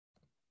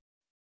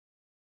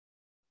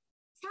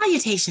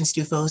Salutations,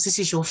 Stufos. This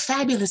is your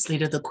fabulous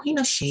leader, the Queen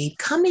of Shade,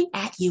 coming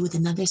at you with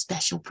another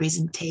special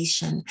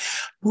presentation.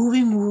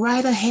 Moving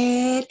right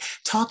ahead,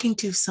 talking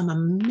to some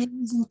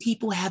amazing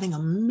people, having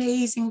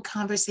amazing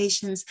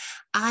conversations.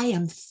 I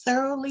am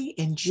thoroughly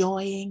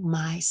enjoying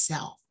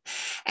myself.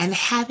 And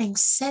having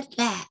said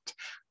that,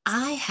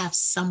 I have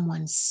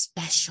someone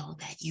special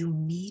that you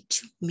need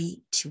to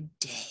meet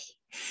today.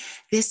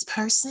 This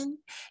person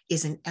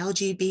is an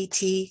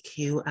LGBTQIAP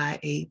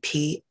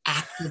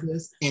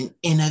activist and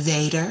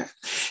innovator.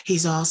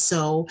 He's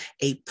also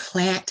a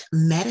plant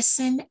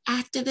medicine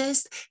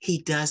activist.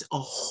 He does a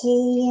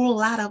whole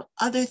lot of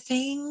other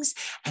things,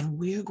 and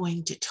we're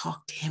going to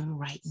talk to him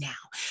right now.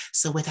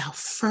 So without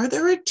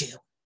further ado,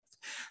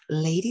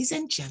 ladies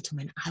and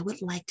gentlemen, I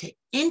would like to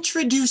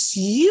introduce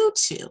you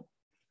to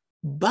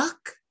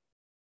Buck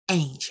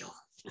Angel.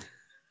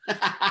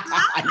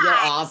 You're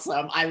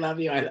awesome. I love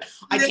you. I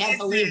can't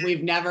believe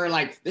we've never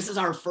this is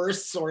our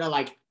first sort of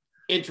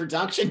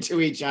introduction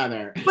to each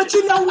other. But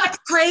you know what's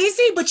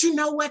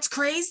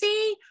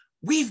crazy?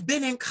 We've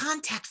been in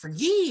contact for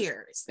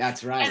years.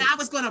 That's right. And I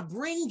was going to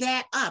bring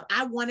that up.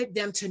 I wanted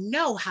them to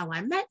know how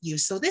I met you.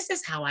 So this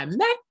is how I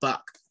met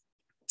Buck.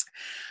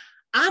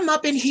 I'm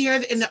up in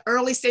here in the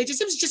early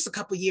stages. It was just a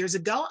couple years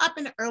ago, up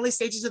in the early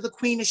stages of the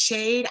Queen of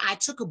Shade. I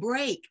took a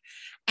break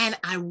and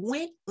I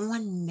went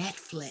on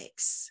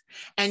Netflix.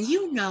 And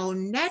you know,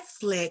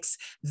 Netflix,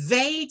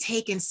 they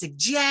take and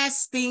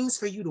suggest things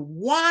for you to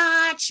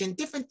watch and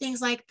different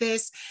things like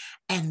this.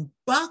 And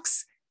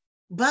Buck's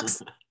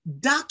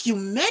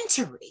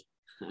documentary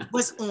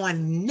was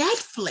on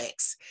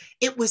Netflix.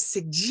 It was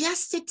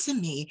suggested to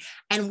me.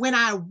 And when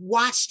I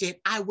watched it,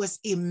 I was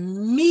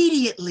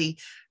immediately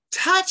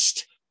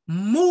touched,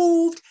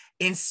 moved,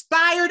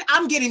 inspired.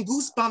 I'm getting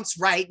goosebumps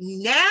right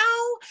now.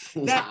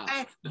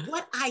 That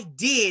what I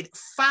did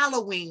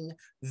following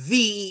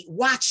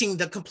watching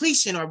the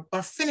completion or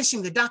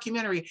finishing the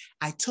documentary,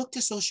 I took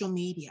to social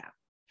media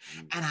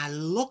and I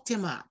looked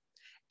him up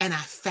and I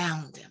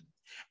found him.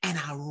 And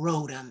I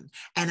wrote him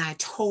and I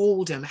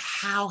told him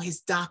how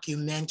his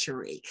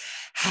documentary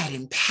had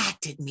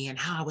impacted me and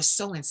how I was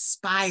so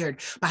inspired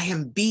by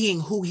him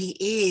being who he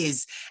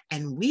is.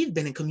 And we've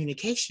been in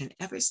communication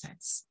ever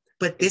since.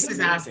 But this is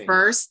our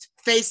first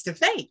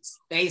face-to-face.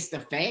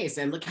 Face-to-face.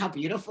 And look how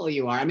beautiful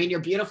you are. I mean, you're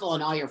beautiful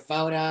in all your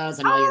photos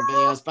and all your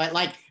videos, but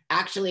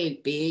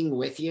actually being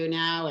with you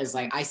now is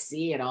I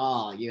see it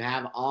all. You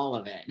have all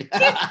of it.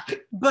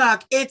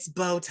 Buck, it's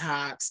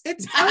Botox.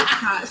 It's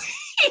Botox.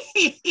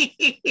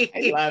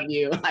 I love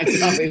you. I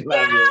totally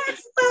love you.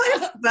 It's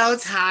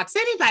Botox.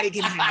 Anybody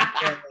can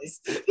have this.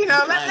 You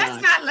know,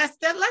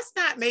 let's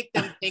not make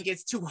them think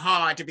it's too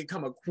hard to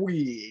become a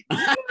queen.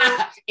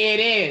 It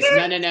is.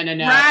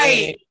 No.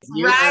 Right.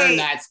 You earn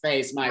that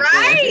space, my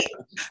friend.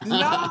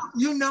 No,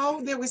 you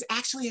know, there was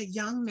actually a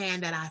young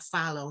man that I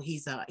follow.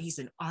 He's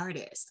an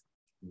artist.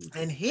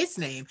 And his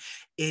name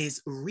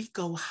is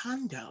Rico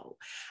Hondo.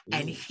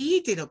 And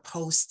he did a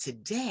post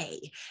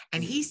today.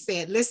 And he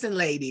said, listen,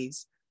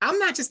 ladies, I'm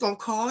not just going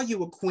to call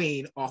you a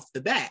queen off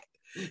the bat.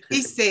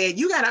 He said,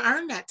 you got to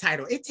earn that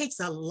title. It takes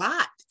a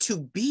lot to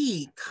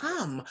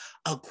become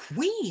a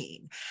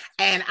queen.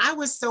 And I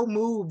was so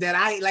moved that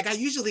I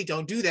usually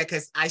don't do that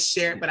because I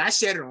share it, but I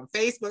shared it on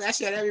Facebook. I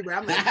shared it everywhere.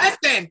 I'm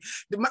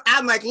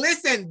like,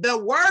 listen,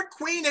 the word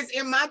queen is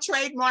in my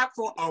trademark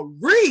for a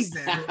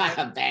reason.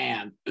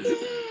 Bam.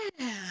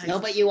 Yeah. No,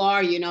 but you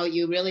are,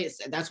 you really,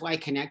 that's why I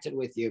connected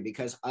with you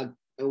because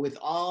with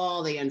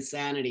all the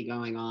insanity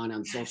going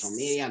on social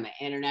media, on the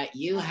internet,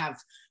 you have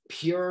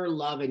pure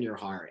love in your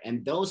heart.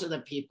 And those are the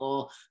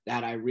people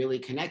that I really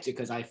connect to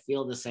because I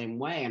feel the same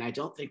way. And I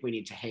don't think we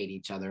need to hate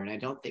each other. And I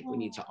don't think we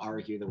need to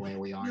argue the way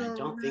we are. And I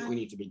don't think we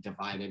need to be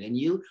divided. And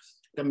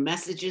the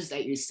messages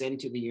that you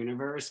send to the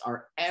universe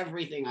are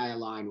everything I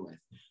align with.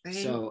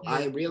 So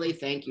I really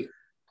thank you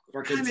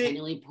for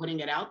continually putting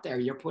it out there.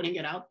 You're putting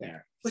it out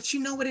there. But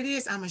you know what it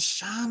is? I'm a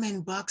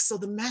shaman, Buck. So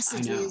the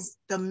messages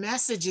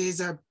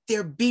are,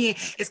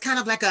 it's kind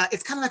of like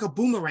a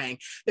boomerang.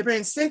 They're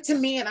being sent to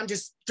me and I'm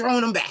just throwing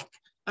them back.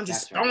 I'm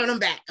just throwing them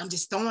back.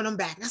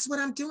 That's what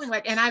I'm doing.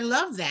 And I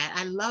love that.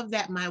 I love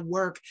that my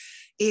work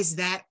is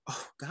that,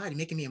 oh God, you're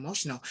making me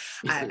emotional.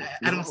 I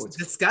don't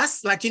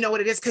discuss, you know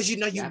what it is? Because you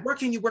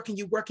work and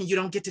you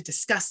don't get to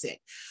discuss it.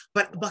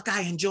 But Buck,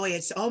 I enjoy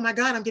it. So, oh my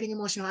God, I'm getting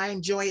emotional. I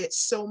enjoy it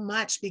so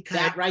much because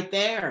that right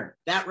there,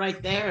 that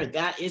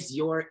is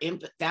you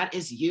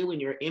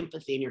and your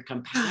empathy and your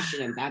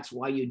compassion. And that's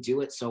why you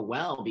do it so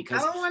well,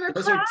 because I don't want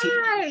to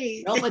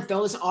cry. No, but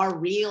those are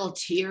real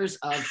tears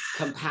of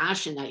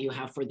compassion that you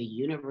have for the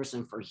universe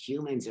and for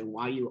humans and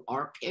why you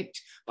are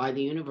picked by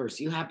the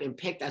universe. You have been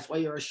picked. That's why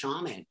you're a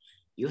shaman.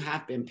 You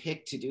have been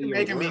picked to do your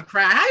making work. Me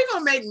cry. How you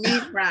gonna make me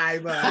cry,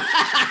 bud?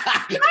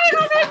 How you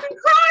gonna make me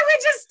cry? We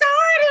just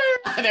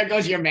started. There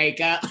goes your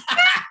makeup.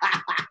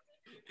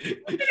 You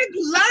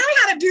learn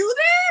how to do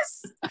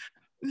this?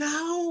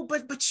 No,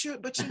 but you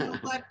know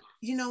what?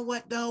 You know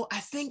what though? I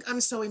think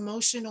I'm so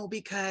emotional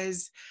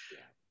because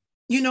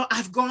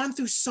I've gone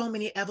through so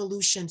many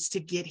evolutions to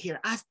get here.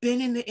 I've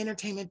been in the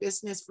entertainment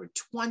business for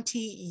 20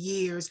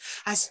 years.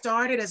 I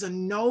started as a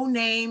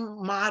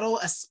no-name model,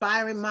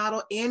 aspiring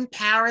model in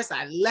Paris.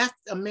 I left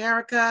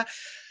America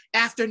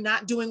after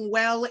not doing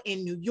well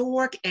in New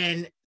York,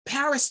 and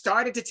Paris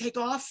started to take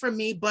off for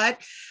me, but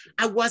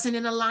I wasn't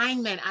in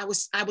alignment. I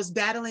was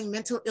battling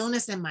mental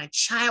illness in my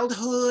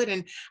childhood,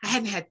 and I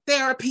hadn't had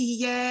therapy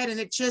yet, and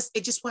it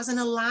just wasn't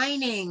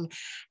aligning.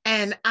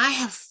 And I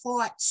have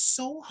fought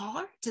so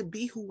hard to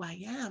be who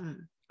I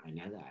am. I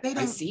know that. They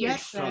don't I see your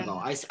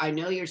struggle. that. I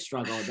know your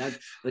struggle.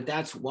 But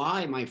that's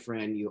why, my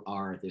friend, you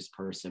are this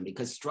person,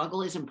 because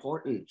struggle is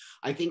important.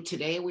 I think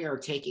today we are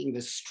taking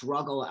the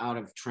struggle out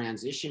of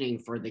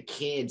transitioning for the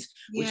kids,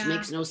 which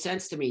makes no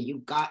sense to me.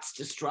 You've got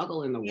to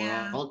struggle in the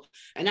world.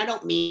 And I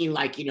don't mean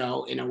like, in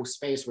a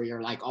space where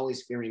you're like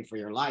always fearing for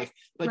your life,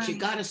 but you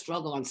got to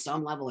struggle on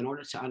some level in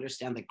order to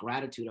understand the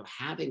gratitude of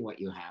having what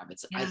you have.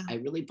 I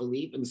really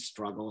believe in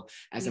struggle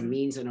as a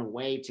means and a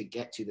way to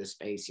get to the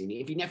space you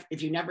need.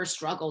 If you never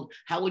struggled,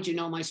 how would you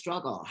know my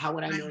struggle? How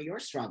would I know your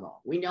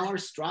struggle? We know our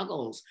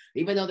struggles,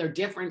 even though they're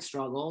different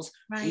struggles.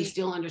 We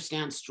still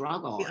understand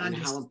struggle and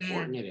how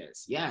important it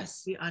is.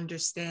 Yes, we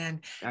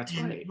understand. That's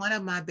and right. One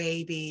of my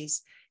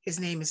babies, his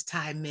name is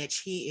Ty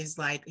Mitch. He's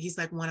like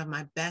one of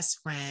my best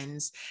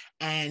friends.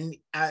 And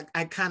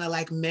I kind of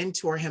like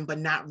mentor him, but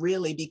not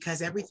really,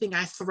 because everything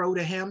I throw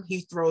to him,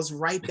 he throws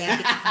right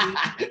back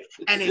at me.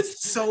 And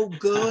it's so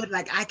good.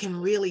 Like, I can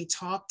really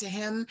talk to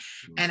him.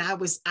 And I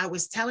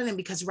was telling him,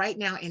 because right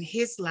now in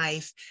his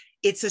life,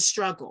 it's a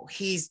struggle.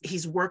 He's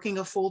working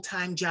a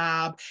full-time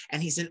job,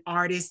 and he's an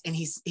artist, and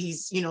he's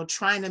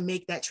trying to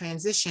make that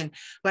transition.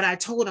 But I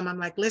told him, I'm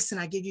like, listen,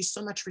 I give you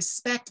so much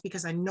respect,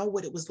 because I know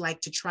what it was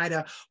like to try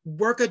to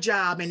work a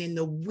job, and in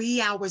the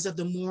wee hours of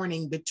the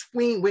morning,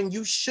 between when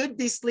you should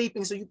be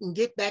sleeping so you can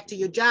get back to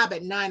your job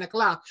at 9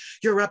 o'clock,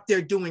 you're up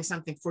there doing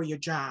something for your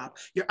job.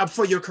 You're up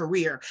for your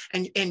career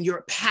and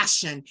your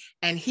passion.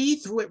 And he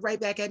threw it right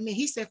back at me.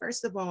 He said,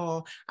 first of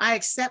all, I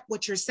accept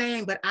what you're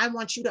saying, but I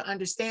want you to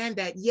understand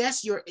that, yes,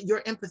 you're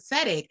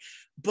empathetic,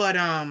 but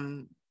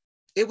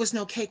it was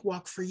no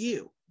cakewalk for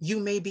you. You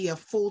may be a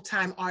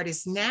full-time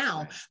artist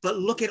now, but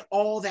look at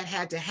all that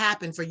had to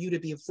happen for you to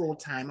be a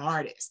full-time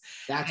artist.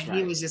 That's and right.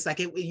 He was just like,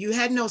 you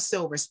had no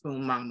silver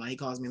spoon, mama. He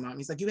calls me mom.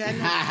 He's like, you had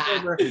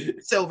no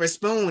silver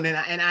spoon.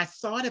 And I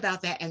thought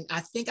about that, and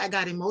I think I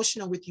got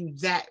emotional with you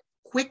that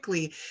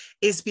quickly,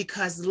 is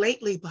because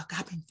lately, Buck,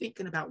 I've been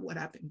thinking about what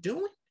I've been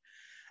doing,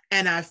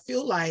 and I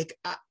feel like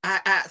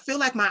I feel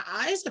like my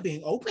eyes are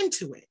being opened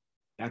to it.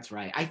 That's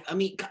right. I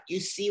mean, you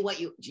see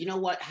do you know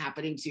what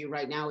happening to you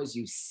right now is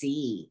you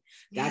see.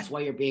 That's why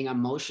you're being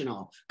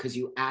emotional, because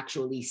you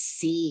actually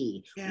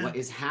see what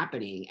is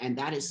happening. And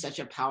that is such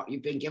a power.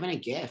 You've been given a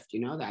gift.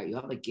 You know that you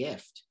have a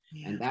gift.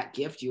 And that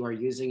gift you are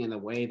using in the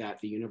way that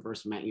the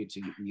universe meant you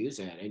to use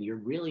it. And you're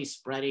really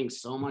spreading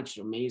so much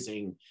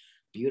amazing,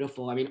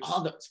 beautiful. I mean,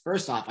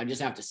 first off, I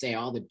just have to say,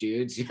 all the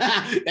dudes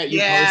that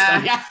you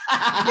post on.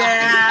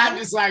 I'm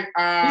just like,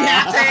 we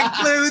have to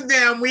include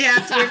them. We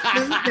have to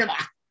include them.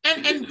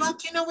 And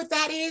Buck, you know what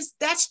that is?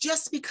 That's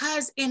just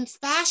because in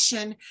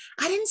fashion,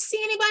 I didn't see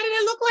anybody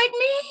that looked like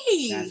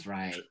me. That's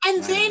right.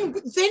 And then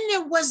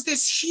there was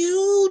this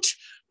huge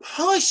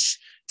push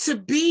to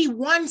be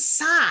one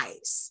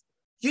size.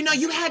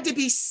 You had to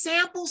be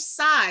sample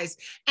size.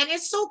 And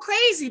it's so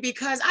crazy,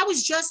 because I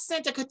was just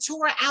sent a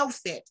couture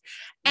outfit.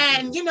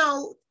 And, when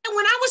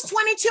I was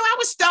 22, I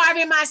was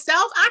starving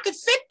myself. I could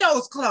fit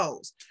those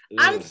clothes.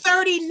 I'm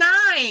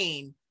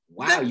 39.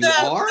 Wow, you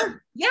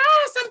are?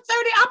 Yes, I'm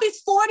 30. I'll be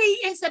 40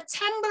 in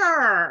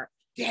September.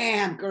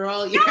 Damn,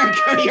 girl,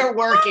 you're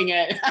working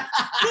it.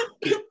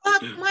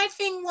 But my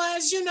thing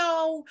was,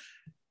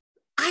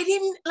 I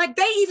didn't, like,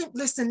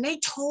 they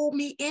told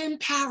me in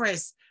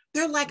Paris,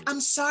 they're like,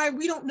 I'm sorry,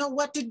 we don't know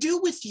what to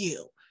do with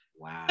you.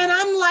 Wow. And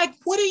I'm like,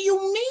 what do you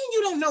mean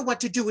you don't know what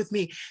to do with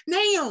me?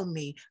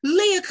 Naomi,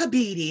 Leah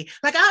Kabidi,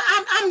 like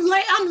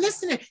I'm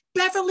listening.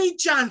 Beverly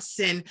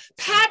Johnson,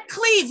 Pat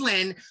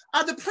Cleveland,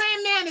 the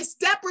praying mantis,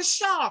 Deborah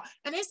Shaw.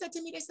 And they said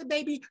to me,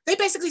 they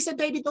basically said,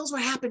 baby, those were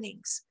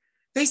happenings.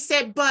 They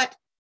said, but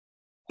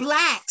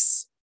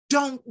Blacks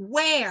don't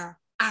wear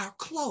our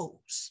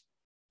clothes.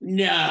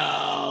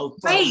 No,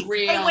 for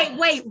real.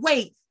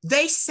 Wait.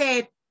 They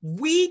said,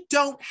 we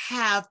don't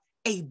have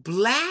a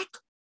Black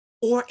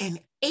or an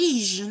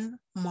Asian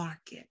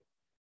market.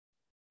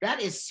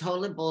 That is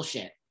totally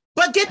bullshit.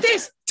 But get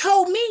this,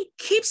 told me,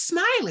 keep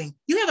smiling.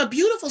 You have a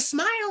beautiful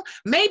smile.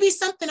 Maybe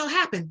something will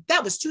happen.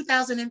 That was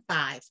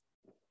 2005.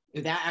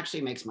 That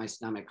actually makes my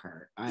stomach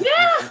hurt. I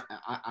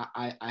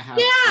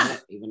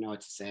don't even know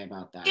what to say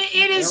about that.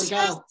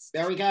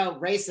 There we go.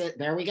 Race it.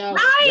 There we go.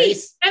 Right.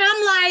 Race. And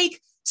I'm like,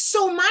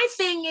 so my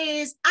thing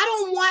is, I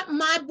don't want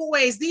my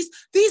boys, these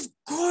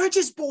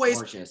gorgeous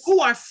boys who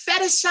are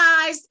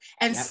fetishized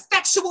and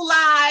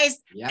sexualized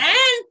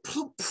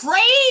and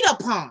preyed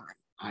upon,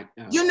 by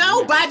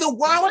the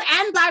world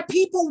and by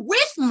people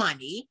with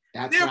money.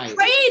 They're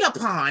preyed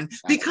upon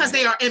because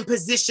they are in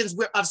positions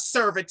of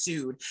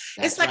servitude.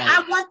 It's like,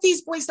 I want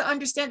these boys to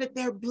understand that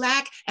they're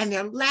Black and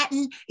their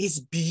Latin is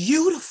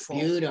beautiful.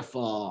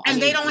 Beautiful.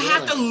 And they don't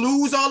have to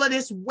lose all of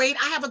this weight.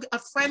 I have a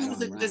friend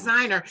who's a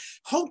designer,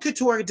 haute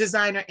couture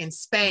designer in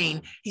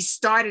Spain. He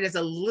started as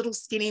a little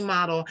skinny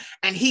model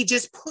and he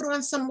just put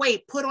on some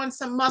weight, put on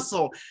some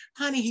muscle.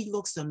 Honey, he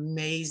looks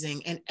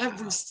amazing. And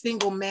every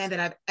single man that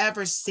I've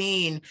ever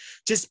seen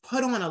just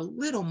put on a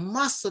little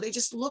muscle. They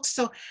just look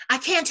so, I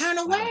can't turn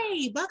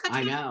away, Buck.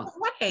 I know.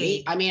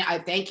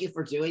 I thank you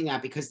for doing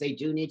that because they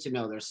do need to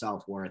know their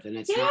self-worth. And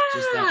it's not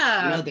just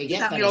that, you know, they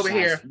get me over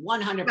here.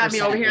 100%. You got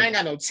me over here. I ain't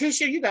got no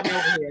tissue. You got me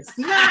over here.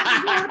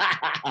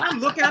 I'm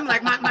looking, I'm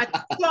like, my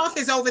cloth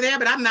is over there,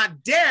 but I'm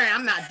not daring.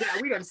 I'm not dare.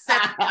 We done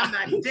set. I'm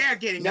not dare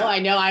getting No, up. I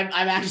know. I'm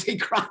actually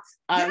crying.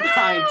 I'm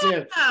crying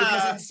too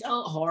because it's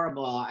so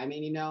horrible. I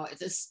mean, you know,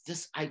 it's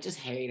just I just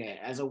hate it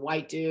as a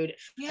white dude.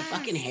 I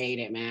fucking hate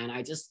it, man.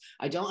 I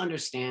don't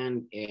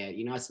understand it.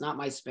 You know, it's not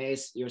my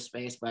space, your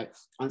space, but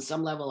on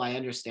some level, I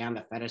understand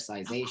the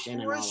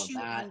fetishization and all of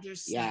that.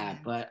 Yeah,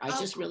 but I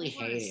just really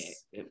hate it.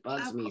 It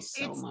bugs me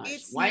so much.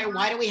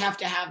 Why do we have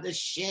to have this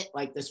shit,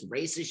 like this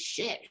racist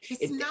shit?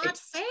 It's not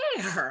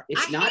fair.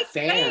 It's not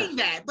fair. Saying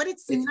that, but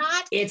it's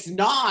not. It's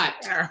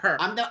not. Fair.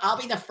 I'll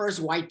be the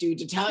first white dude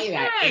to tell you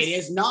that it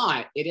is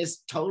not. It is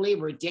totally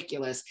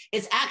ridiculous.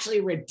 It's actually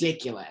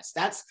ridiculous.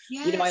 That's,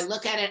 you know, I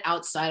look at it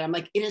outside. I'm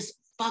like, it is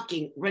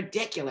fucking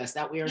ridiculous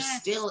that we are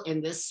still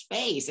in this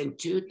space in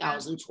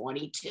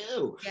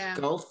 2022.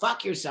 Go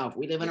fuck yourself.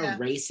 We live in a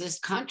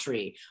racist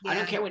country. I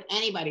don't care what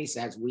anybody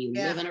says. We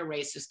live in a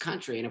racist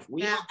country. And if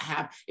we don't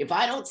have, if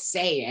I don't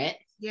say it,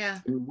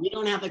 and we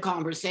don't have the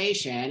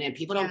conversation and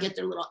people don't get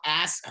their little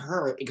ass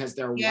hurt because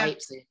they're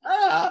white, say,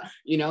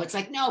 you know, it's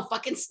like, no,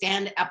 fucking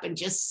stand up and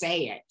just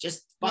say it.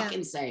 Just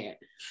fucking say it.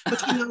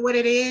 But you know what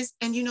it is?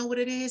 And you know what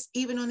it is?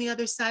 Even on the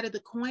other side of the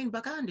coin,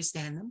 Buck, I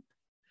understand them.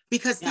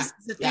 Because this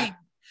is the thing.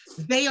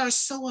 They are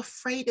so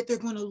afraid that they're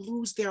going to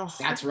lose their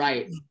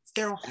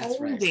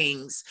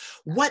holdings,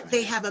 what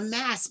they have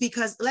amassed.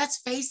 Because let's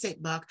face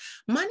it, Buck,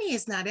 money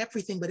is not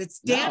everything, but it's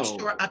damn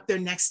sure up there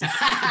next to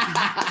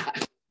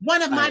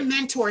one of my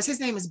mentors, his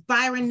name is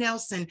Byron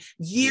Nelson,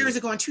 years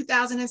ago in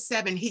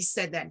 2007, he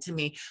said that to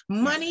me.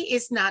 Money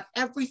is not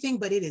everything,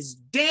 but it is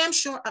damn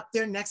sure up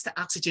there next to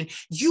oxygen.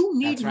 You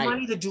need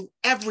money to do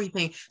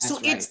everything. So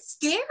it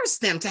scares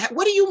them to have,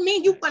 what do you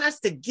mean? You want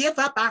us to give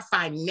up our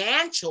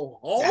financial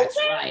holdings? That's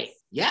right.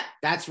 Yeah,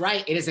 that's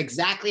right. It is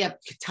exactly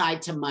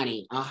tied to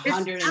money.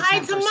 110%. It's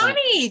tied to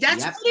money.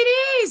 That's what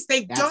it is.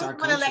 They don't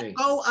want to let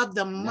go of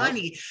the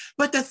money.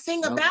 But the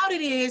thing about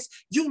it is,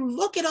 you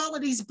look at all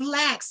of these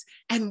Blacks,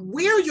 and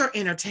we're your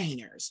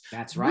entertainers.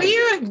 That's right.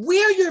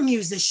 We're your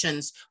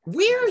musicians.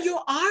 We're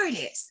your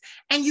artists.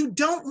 And you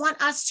don't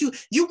want us to,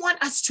 you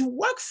want us to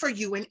work for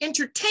you and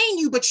entertain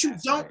you, but you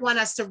don't want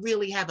us to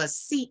really have a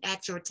seat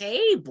at your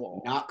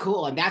table. Not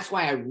cool. And that's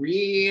why I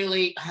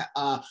really,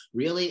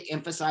 really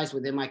emphasize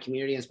within my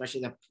community,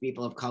 especially the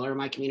people of color in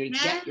my community,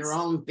 get your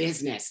own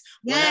business.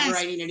 Whatever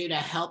I need to do to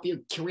help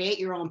you create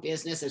your own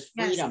business is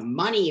freedom.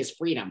 Money is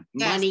freedom.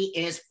 Money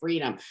is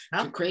freedom.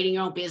 Creating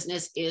your own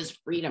business is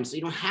freedom. So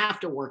you don't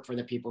have to work for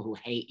the people who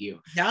hate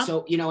you.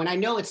 So, you know, and I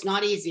know it's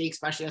not easy,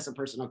 especially as a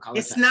person of color.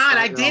 It's not.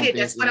 I did it.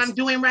 That's what I'm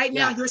doing right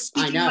now. You're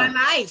speaking my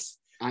life.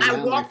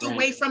 I walked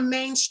away from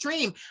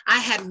mainstream. I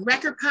had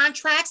record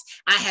contracts.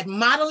 I had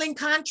modeling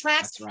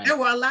contracts. There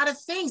were a lot of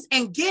things.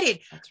 And get it,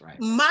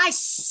 my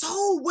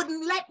soul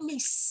wouldn't let me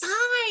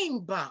sign,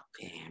 Buck.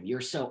 Damn,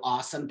 you're so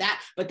awesome.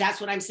 But that's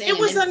what I'm saying. It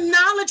was a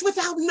knowledge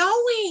without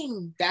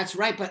knowing. That's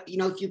right. But you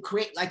know, if you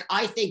create, like,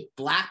 I think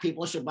Black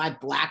people should buy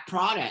Black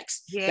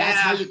products. That's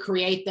how you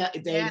create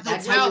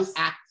that's how you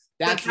act.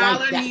 That's the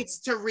dollar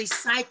needs to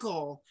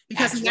recycle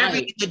because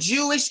the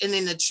Jewish and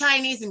then the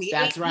Chinese and the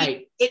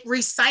it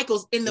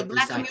recycles. In the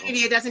Black community,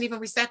 it doesn't even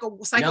recycle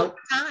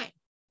time.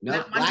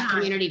 No, Black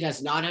community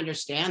does not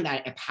understand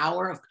that a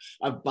power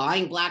of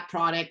buying Black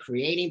product,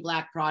 creating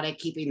Black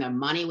product, keeping the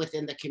money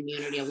within the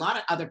community. A lot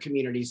of other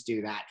communities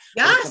do that.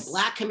 If the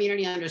Black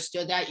community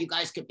understood that, you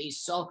guys could be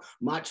so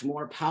much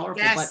more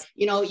powerful. But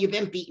you know, you've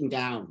been beaten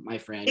down, my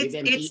friend. You've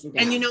been beaten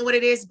down. And you know what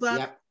it is,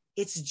 Buck?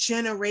 It's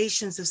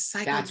generations of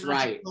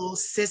psychological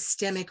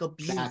systemic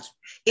abuse.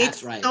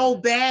 It's so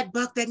bad,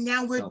 Buck, that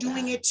now we're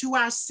doing it to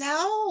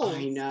ourselves.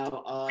 I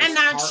know. And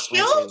our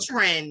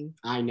children.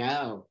 I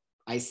know.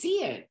 I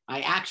see it.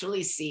 I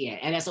actually see it.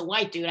 And as a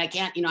white dude, I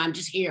can't, you know, I'm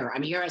just here.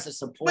 I'm here as a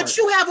support. But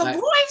you have a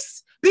voice.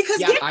 Because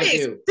get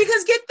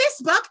this,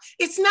 Buck,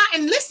 it's not,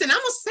 and listen, I'm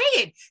gonna say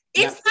it.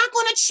 It's not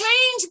gonna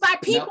change by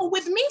people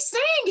with me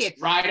saying it.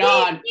 Be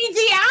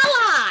the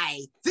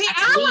ally. The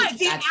allies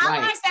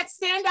that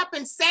stand up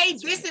and say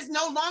this is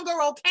no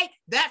longer okay.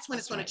 That's when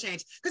it's gonna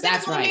change. Because they're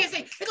gonna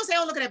say,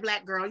 oh, look at that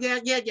Black girl.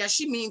 Yeah,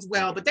 she means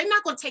well, but they're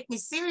not gonna take me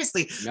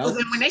seriously. But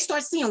then when they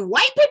start seeing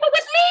white people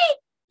with me,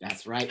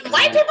 that's right.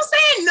 White people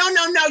saying, no,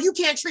 you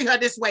can't treat her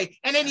this way.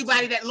 And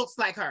anybody that looks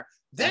like her.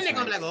 Then they're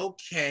gonna be like,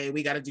 okay,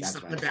 we got to do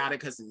something about it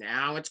because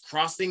now it's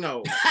crossing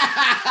over.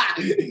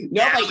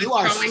 No, but you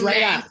are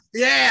straight up.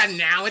 Yeah,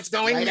 now it's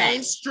going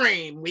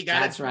mainstream. We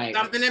got to do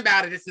something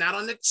about it. It's not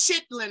on the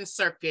chitlin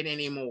circuit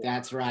anymore.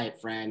 That's right,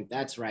 friend.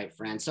 That's right,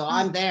 friend. So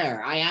I'm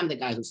there. I am the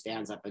guy who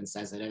stands up and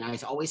says it. And I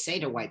always say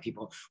to white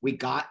people, we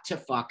got to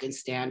fucking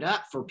stand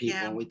up for people.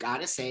 And we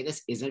got to say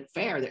this isn't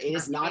fair. It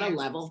is not a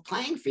level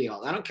playing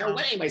field. I don't care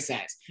what anybody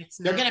says.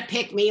 They're going to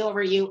pick me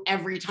over you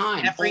every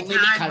time. Only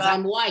because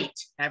I'm white.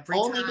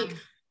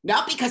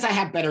 Not because I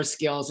have better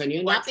skills than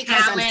you, not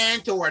because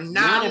talent or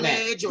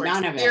knowledge or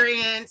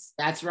experience.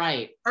 That's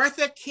right.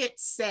 Eartha Kitt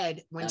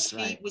said when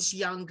she was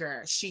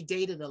younger, she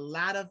dated a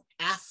lot of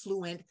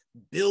affluent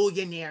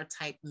billionaire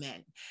type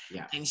men.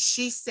 Yeah. And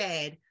she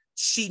said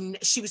she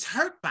was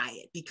hurt by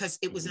it because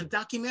it was a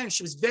documentary.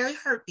 She was very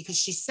hurt because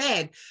she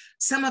said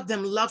some of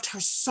them loved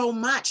her so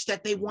much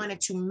that they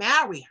wanted to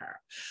marry her.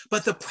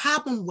 But the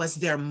problem was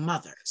their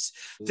mothers.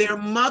 Their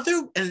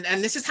mother,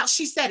 and this is how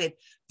she said it,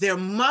 their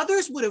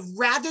mothers would have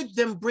rather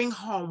them bring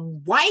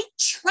home white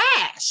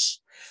trash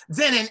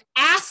than an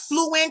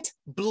affluent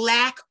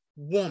Black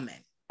woman.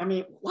 I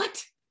mean,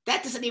 what?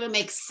 That doesn't even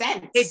make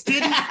sense. It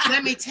didn't,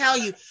 let me tell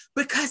you,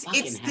 because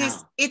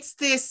it's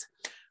this,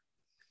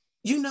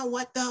 you know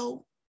what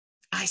though?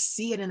 I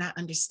see it and I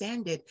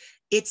understand it.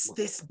 It's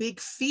this big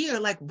fear.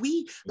 Like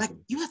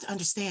you have to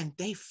understand,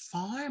 they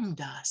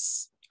farmed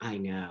us. I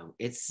know.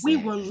 We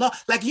were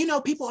like, you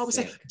know, people always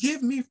say,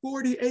 give me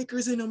 40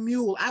 acres and a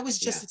mule. I was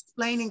just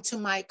explaining to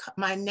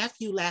my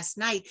nephew last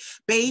night,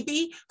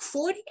 baby,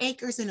 40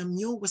 acres and a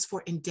mule was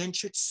for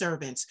indentured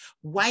servants,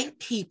 white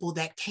people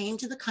that came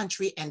to the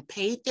country and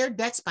paid their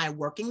debts by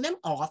working them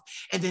off.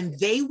 And then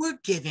they were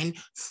given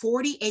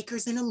 40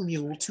 acres and a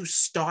mule to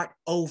start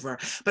over.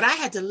 But I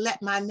had to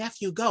let my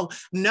nephew go.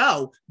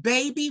 No,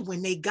 baby,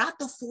 when they got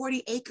the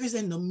 40 acres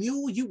and the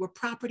mule, you were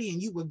property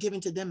and you were given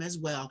to them as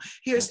well.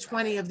 Here's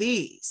 20 of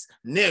these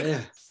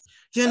niggas,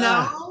 you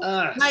know,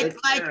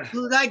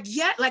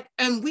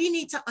 and we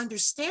need to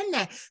understand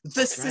that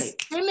the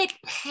systemic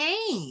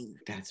pain.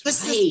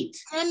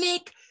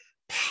 Systemic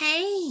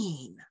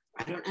pain.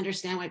 I don't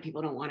understand why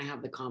people don't want to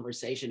have the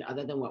conversation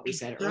other than what we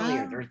said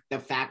earlier.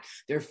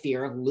 Their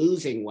fear of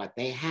losing what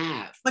they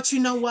have. But you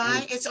know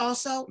why? It's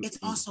also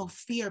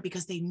fear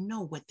because they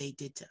know what they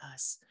did to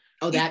us.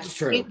 Oh, that's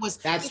true. It was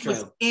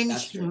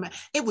inhumane.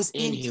 It was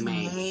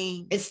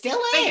inhumane. It still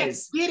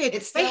is. Get it?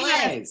 It still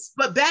is.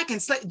 But back in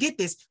get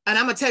this, and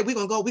I'm gonna tell you,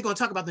 we're gonna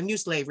talk about the new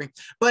slavery.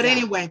 But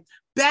anyway,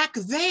 back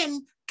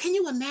then, can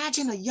you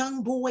imagine a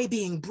young boy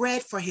being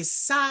bred for his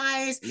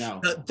size? No.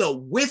 The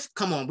width,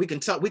 come on, we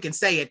can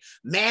say it.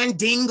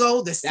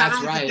 Mandingo, the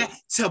size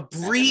to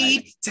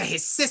breed to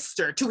his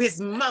sister, to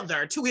his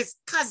mother, to his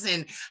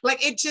cousin.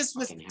 Like it just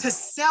was to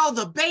sell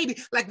the baby.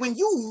 Like when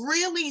you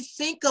really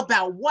think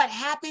about what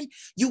happened,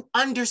 you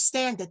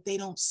understand that they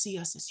don't see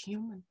us as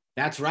human.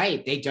 That's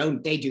right. They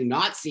do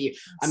not see.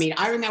 I mean,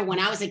 I remember when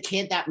I was a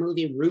kid, that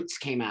movie Roots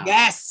came out.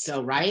 Yes.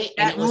 So, right.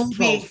 And it was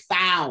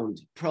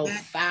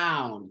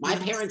profound. My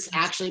parents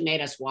actually made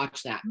us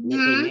watch that. They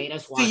made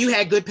us watch. So you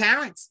had good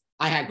parents.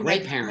 I had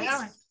great parents.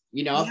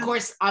 You know, of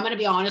course, I'm going to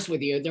be honest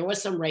with you. There was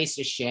some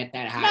racist shit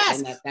that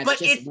happened. Yes, but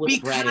it's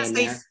because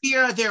they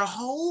fear their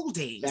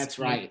holdings. That's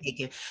right.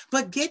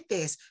 But get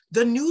this,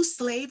 the new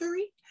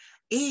slavery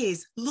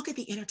is, look at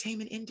the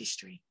entertainment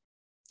industry.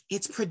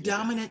 It's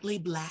predominantly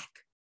Black.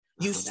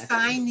 You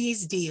sign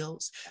these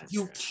deals.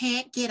 You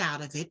can't get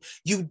out of it.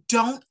 You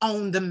don't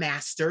own the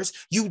masters.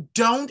 You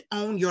don't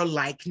own your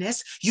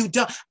likeness. You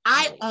don't.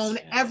 I own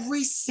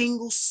every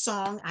single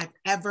song I've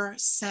ever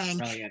sang.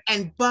 Brilliant.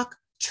 And Buck,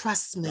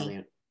 trust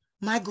me,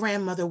 my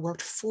grandmother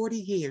worked 40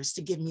 years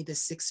to give me the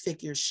 6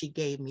 figures she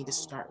gave me to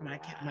start my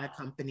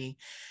company.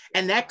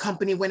 And that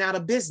company went out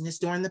of business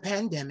during the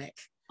pandemic.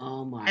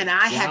 Oh my and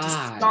I had to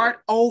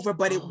start over,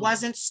 but it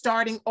wasn't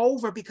starting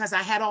over because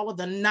I had all of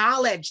the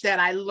knowledge that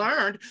I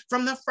learned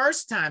from the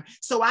first time.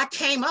 So I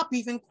came up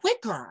even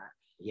quicker.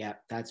 Yeah,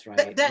 that's right.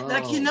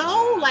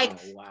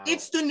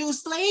 It's the new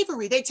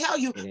slavery. They tell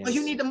you, well,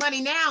 you need the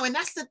money now. And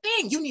that's the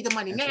thing. You need the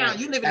money now.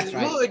 You live in the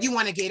hood. You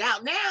want to get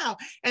out now.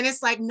 And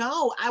it's like,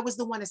 no, I was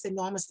the one that said,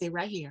 no, I'm going to stay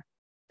right here.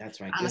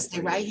 That's right. I'm going to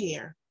stay right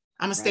here.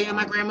 I'm gonna stay in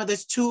my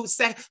grandmother's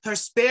her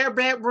spare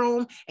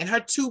bedroom and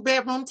her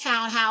 2-bedroom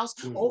townhouse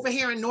over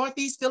here in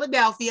Northeast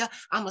Philadelphia.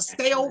 I'm gonna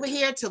stay over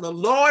here till the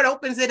Lord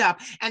opens it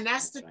up. And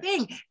that's the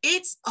thing.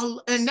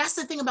 And that's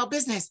the thing about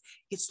business.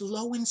 It's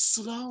low and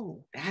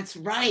slow. That's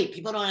right.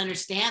 People don't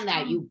understand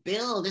that. You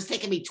build. It's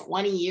taken me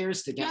 20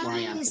 years to get where I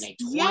am today.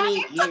 20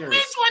 years. It took me 20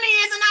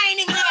 years and I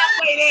ain't even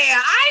halfway there.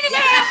 I ain't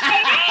even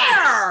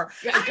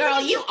halfway there.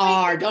 Girl,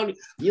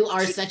 you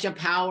are such a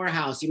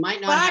powerhouse. You might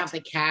not have the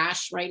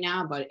cash right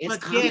now, but it's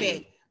coming. Get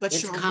it.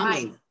 But you're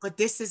right. But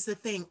this is the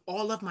thing.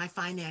 All of my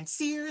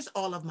financiers,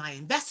 all of my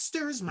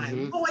investors, my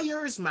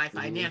lawyers, my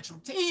financial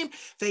team,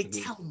 they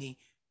tell me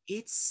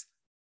it's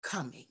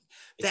coming.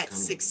 It's That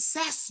coming.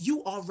 success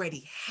you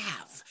already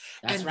have.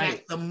 That's and right.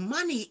 that the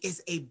money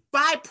is a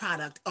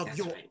byproduct of That's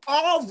your right.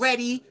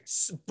 already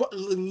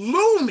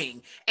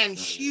looming and Right.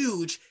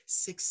 huge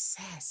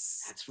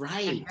success. That's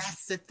right. And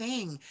that's the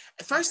thing.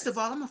 First of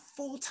all, I'm a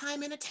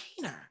full-time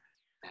entertainer.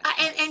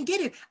 Right. And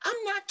get it,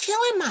 I'm not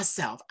killing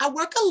myself. I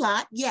work a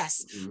lot,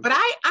 yes, Mhm. but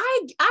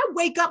I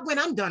wake up when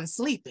I'm done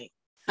sleeping.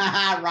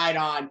 Right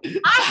on.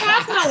 I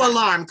have no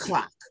alarm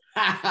clock.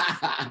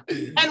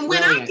 And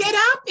when I get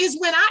up is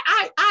when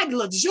I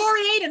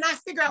luxuriate and I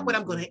figure out what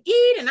I'm going to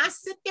eat, and I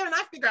sit there and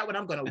I figure out what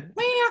I'm going to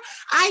wear.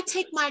 I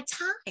take my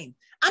time.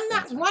 I'm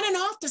not running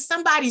off to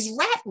somebody's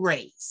rat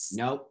race.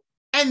 Nope.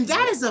 And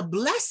that is a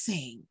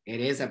blessing.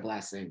 It is a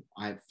blessing.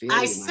 I feel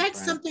I you, said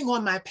something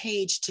on my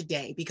page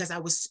today because I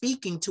was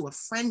speaking to a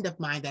friend of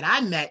mine that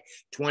I met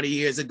 20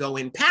 years ago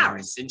in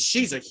Paris, and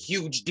she's a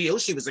huge deal.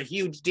 She was a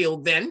huge deal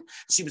then.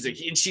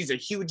 She's a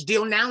huge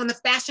deal now in the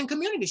fashion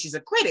community. She's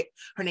a critic.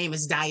 Her name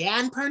is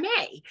Diane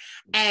Pernay.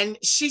 And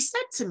she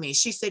said to me,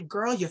 she said,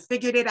 girl, you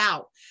figured it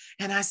out.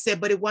 And I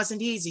said, but it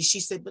wasn't easy. She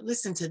said, but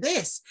listen to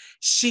this.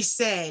 She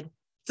said,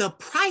 the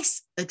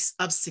price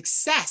of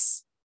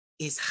success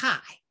is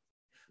high,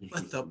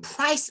 but the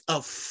price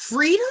of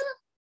freedom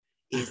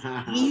is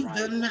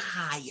even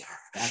higher.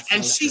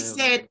 And she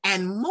said,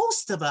 and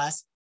most of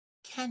us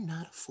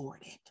cannot afford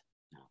it.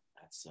 No,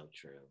 that's so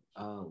true.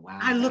 Oh, wow.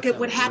 I look at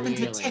what happened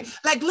to,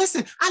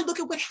 listen, I look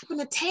at what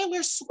happened to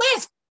Taylor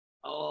Swift.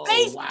 Oh,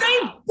 they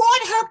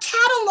bought her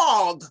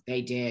catalog.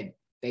 They did.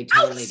 They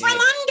totally did. From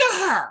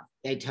under her.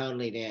 They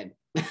totally did.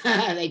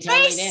 They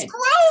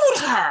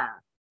screwed her.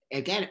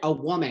 Again, a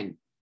woman.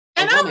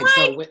 And I'm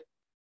like,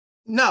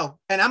 no,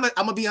 and I'm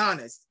gonna be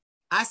honest.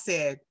 I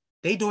said,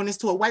 they doing this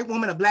to a white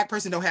woman, a black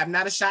person don't have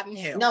not a shot in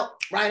hell. No,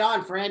 right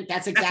on, friend.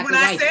 That's exactly what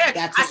right.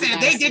 I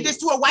said, they did this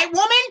to a white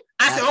woman?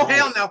 I said,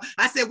 hell no.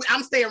 I said,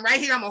 I'm staying right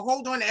here. I'm going to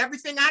hold on to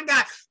everything I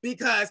got,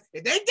 because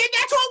if they did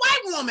that to a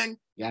white woman,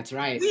 that's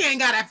right. We ain't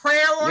got a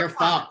prayer or you're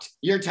fucked.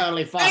 You're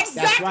totally fucked.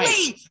 Exactly. That's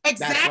right.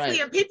 Exactly. That's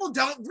right. And people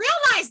don't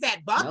realize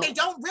that, Buck. Nope. They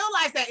don't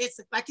realize that it's,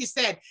 like you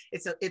said,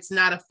 it's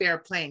not a fair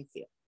playing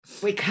field.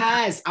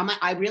 Because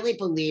I really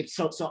believe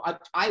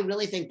I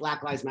really think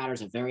Black Lives Matter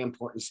is a very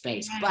important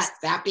space. Yes. But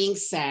that being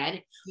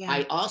said,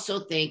 I also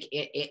think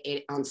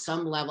it on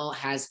some level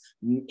has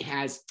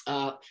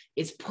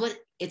it's put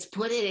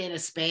it in a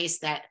space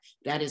that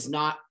is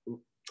not.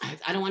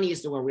 I don't want to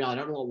use the word real. I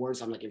don't know what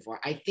words I'm looking for.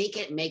 I think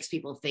it makes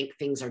people think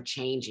things are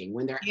changing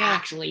when they're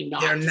actually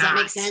not. Does that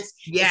make sense?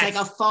 Yes. It's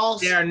like a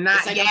false. They're not.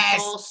 It's like a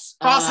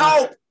false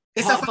hope.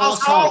 It's a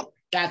false hope.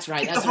 That's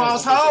right. It's a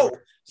false hope.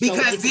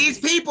 Because these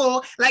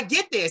people, like,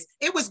 get this,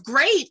 it was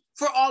great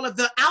for all of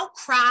the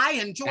outcry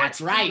and George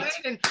Floyd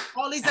and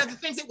all these other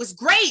things. It was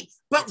great,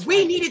 but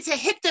we needed to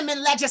hit them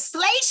in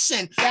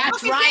legislation.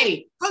 That's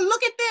right. But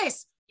look at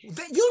this.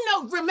 You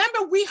know, remember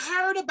we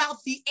heard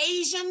about the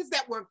Asians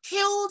that were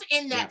killed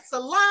in that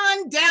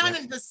salon down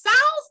in the South?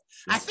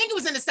 I think it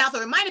was in the South,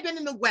 or it might have been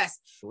in the West.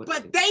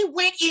 But they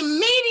went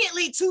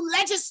immediately to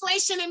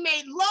legislation and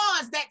made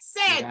laws that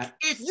said,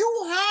 if you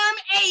harm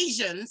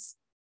Asians,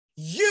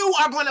 you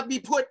are going to be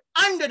put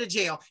under the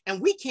jail. And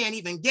we can't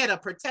even get a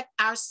protect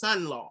our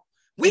son law.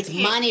 It's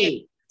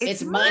money.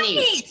 It's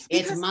money.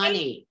 It's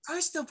money.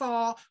 First of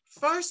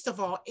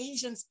all,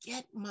 Asians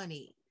get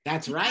money.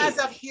 That's right. Because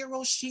of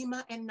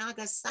Hiroshima and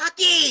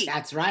Nagasaki.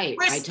 That's right.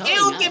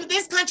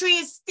 This country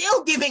is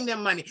still giving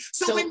them money.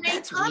 So when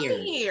they come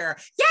here,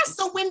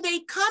 when they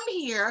come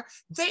here,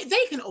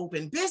 they can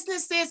open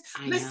businesses.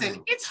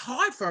 Listen, it's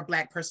hard for a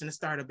Black person to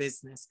start a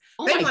business.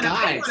 They want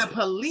to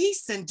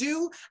police and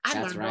do.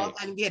 I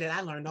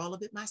learned all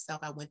of it myself.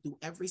 I went through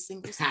every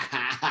single step.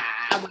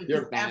 Every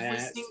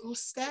single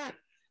step.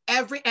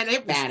 And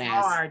it was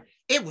hard.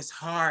 It was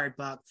hard,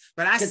 Buck.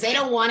 But because they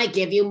don't want to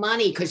give you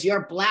money because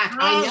you're Black.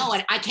 I know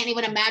it. I can't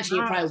even imagine.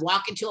 You probably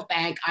walk into a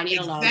bank. I need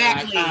a loan.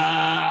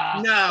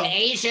 The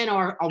Asian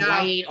or a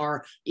white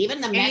or even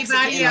the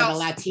Mexican or the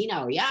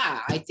Latino.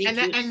 Yeah, I think.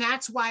 And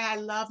that's why I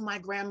love my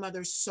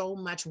grandmother so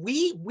much.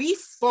 We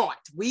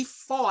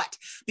fought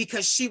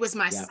because she was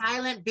my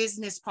silent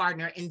business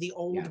partner in the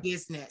old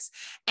business.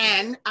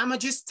 And I'm gonna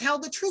just tell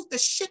the truth. The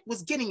shit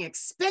was getting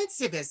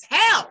expensive as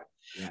hell.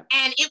 Yeah.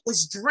 And it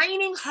was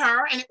draining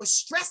her and it was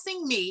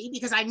stressing me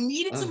because I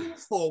needed to move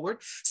forward.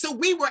 So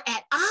we were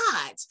at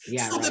odds.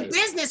 The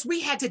business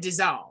we had to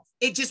dissolve.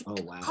 It just,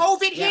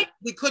 COVID hit,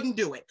 we couldn't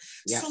do it.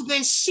 Yeah. So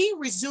then she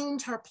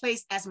resumed her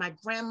place as my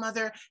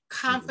grandmother,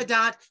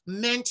 confidant,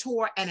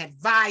 mentor, and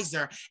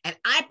advisor. And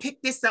I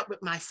picked this up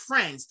with my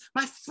friends.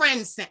 My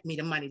friends sent me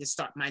the money to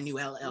start my new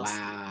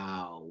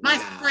LLC. My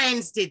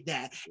friends did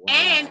that.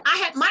 And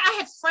I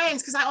had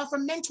friends, because I offer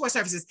mentor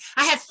services.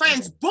 I had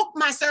friends book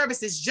my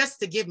services just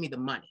to give me the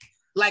money.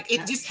 Like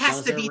it just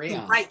has to be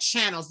through right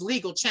channels,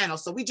 legal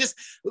channels. So we just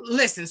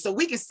listen. So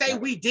we can say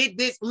we did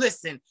this.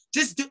 Listen,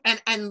 just do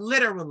and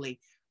literally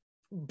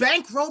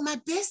bankroll my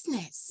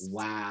business.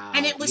 Wow.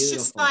 And it was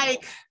just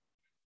like,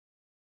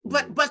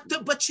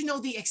 but you know,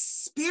 the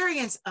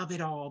experience of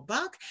it all,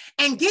 Buck.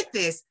 And get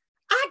this,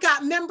 I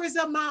got members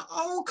of my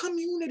own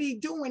community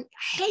doing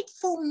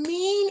hateful,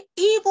 mean,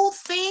 evil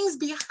things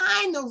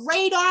behind the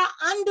radar,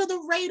 under the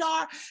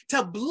radar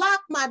to block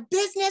my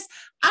business.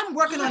 I'm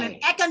working on an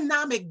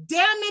economic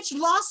damage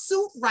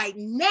lawsuit right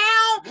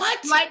now.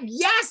 What? Like,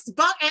 yes,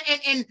 but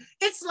and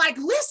it's like,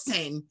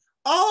 listen,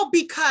 all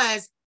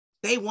because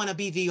they want to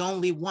be the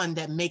only one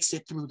that makes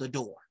it through the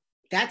door.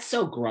 That's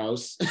so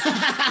gross.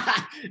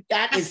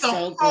 That's is so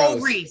the whole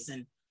gross.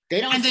 reason. They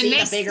don't see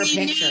the bigger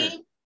picture.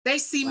 They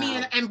see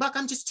me and Buck,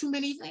 I'm just too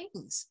many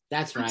things.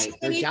 That's right.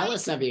 They're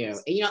jealous of you.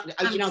 You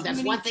know,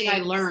 that's one thing I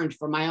learned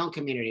from my own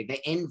community,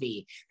 the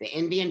envy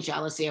and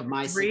jealousy of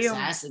my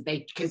success.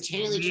 They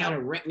continually try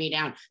to rip me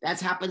down. That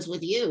happens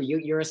with you.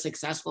 You're a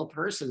successful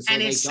person. So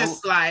and it's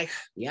just like,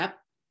 yep.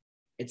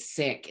 It's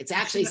sick. It's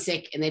actually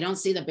sick. And they don't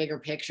see the bigger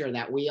picture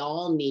that we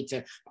all need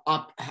to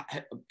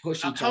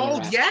push each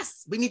other up.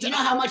 Yes. We need to. You know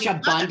how much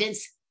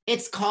abundance?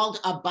 It's called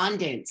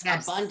abundance.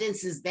 Yes.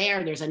 Abundance is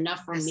there. There's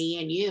enough for me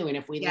and you. And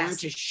if we learn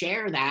to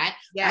share that,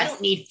 I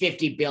don't need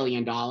 $50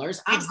 billion. I'm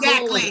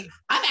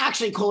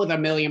actually cool with $1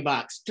 million.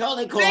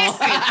 Totally cool.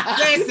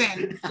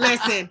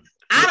 Listen.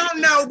 I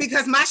don't know,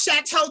 because my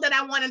chateau that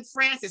I want in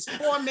France is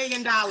 $4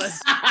 million.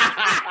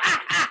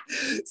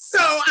 So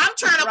I'm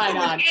trying to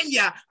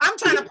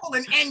pull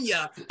an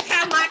Enya.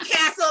 Have my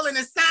castle in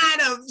the side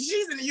of,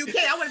 she's in the UK.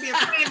 I want to be in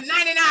France,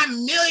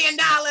 $99 million.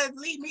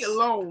 Leave me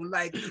alone.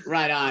 Like,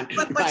 right on.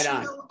 But you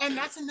know, and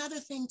that's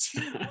another thing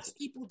too. Most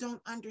people don't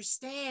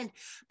understand,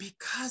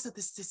 because of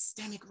the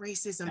systemic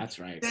racism. That's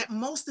right. That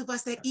most of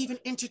us that even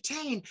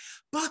entertain.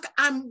 Buck,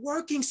 I'm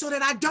working so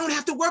that I don't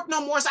have to work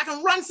no more, so I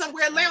can run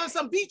somewhere, lay on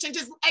some beach and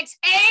just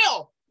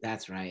exhale.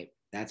 That's right.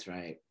 That's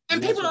right.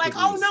 And people are like,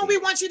 oh no, we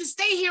want you to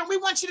stay here. We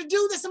want you to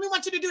do this and we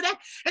want you to do that.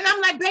 And I'm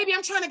like, baby,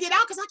 I'm trying to get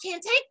out because I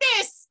can't take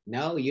this.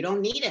 No, you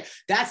don't need it.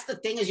 That's the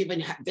thing, is you've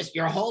been this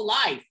your whole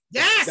life.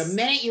 Yes. The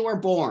minute you were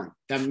born,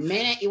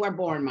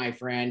 my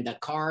friend, the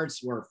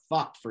cards were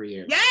fucked for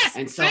you. Yes.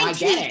 And so I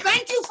get it.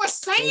 Thank you for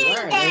saying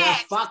that. They were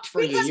fucked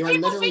for you. You were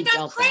literally think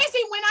I'm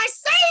crazy when I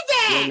say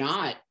that. You're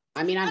not.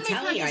 I mean, I'm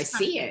telling you, I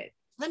see it.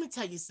 Let me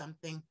tell you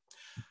something.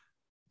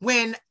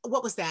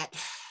 What was that?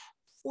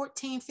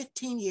 14,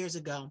 15 years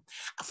ago.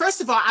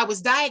 First of all, I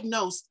was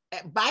diagnosed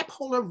at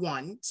bipolar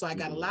 1. So I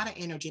got a lot of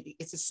energy.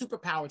 It's a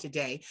superpower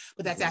today,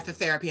 but that's after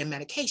therapy and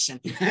medication.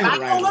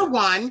 Bipolar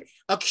 1,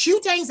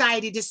 acute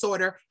anxiety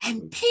disorder,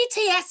 and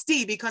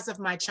PTSD because of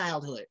my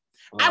childhood.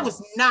 I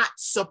was not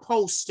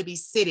supposed to be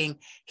sitting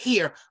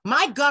here.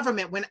 My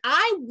government, when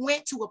I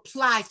went to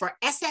apply for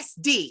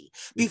SSD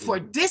before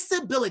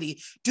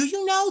disability, do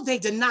you know they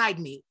denied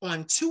me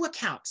on 2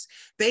 accounts?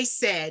 They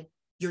said,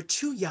 you're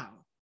too young.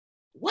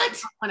 What?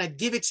 I want to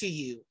give it to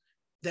you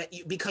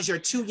because you're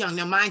too young.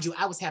 Now, mind you,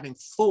 I was having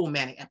full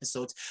manic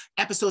episodes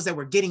that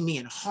were getting me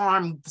in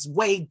harm's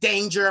way,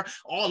 danger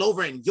all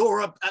over in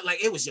Europe.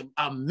 Like, it was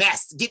a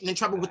mess, getting in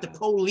trouble with the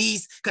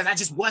police because I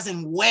just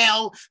wasn't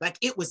well. Like,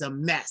 it was a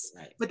mess.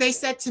 Right. But they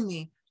said to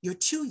me, you're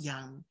too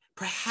young.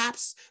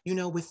 Perhaps,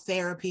 with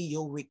therapy,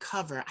 you'll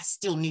recover. I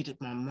still needed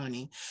my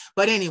money.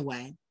 But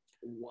anyway,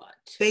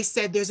 they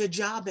said there's a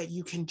job that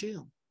you can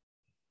do.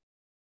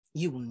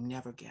 You will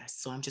never guess.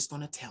 So I'm just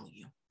going to tell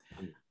you.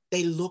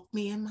 They looked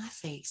me in my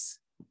face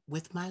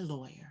with my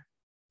lawyer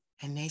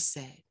and they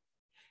said,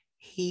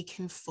 he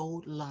can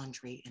fold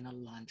laundry in a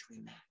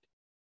laundromat.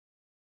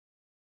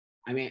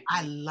 I mean,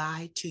 I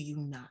lied to you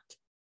not.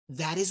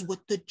 That is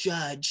what the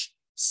judge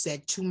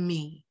said to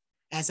me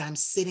as I'm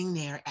sitting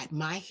there at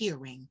my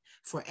hearing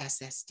for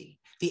SSD,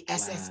 the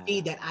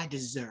SSD that I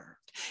deserved.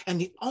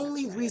 And the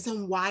only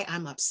reason why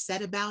I'm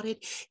upset about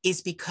it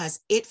is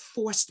because it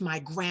forced my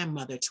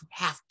grandmother to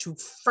have to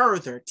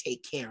further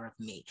take care of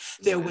me.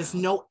 There was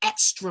no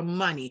extra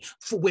money.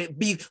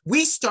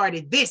 We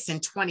started this in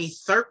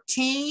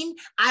 2013.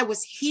 I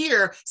was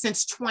here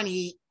since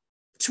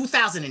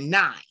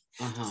 2009.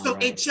 So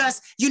it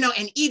just,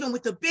 and even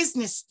with the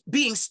business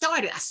being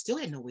started, I still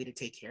had no way to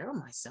take care of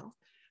myself.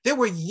 There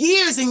were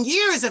years and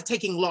years of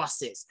taking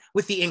losses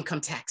with the income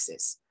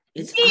taxes.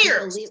 It's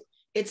years.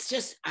 It's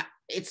just,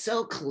 it's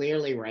so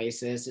clearly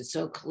racist. It's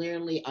so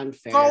clearly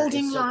unfair.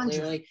 Folding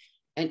laundry.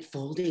 And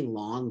folding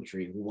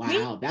laundry.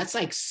 Wow. That's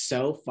like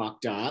so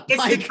fucked up.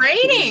 It's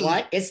degrading.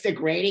 What? It's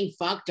degrading,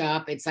 fucked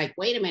up. It's like,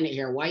 wait a minute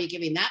here. Why are you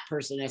giving that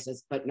person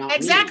SS, but not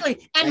exactly?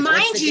 Me? And like,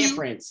 mind you,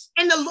 difference?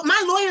 And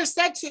my lawyer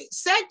said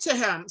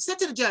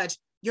to the judge,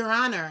 Your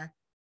Honor,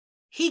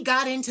 he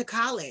got into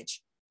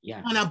college.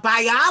 On a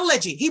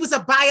biology. He was a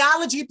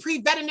biology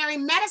pre-veterinary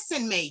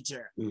medicine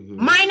major,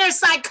 minor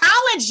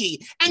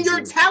psychology. And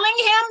you're telling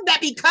him that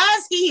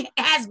because he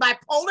has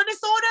bipolar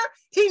disorder,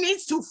 he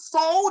needs to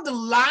fold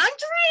laundry?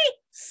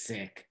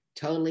 Sick.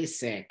 Totally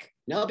sick.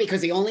 No,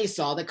 because he only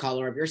saw the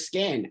color of your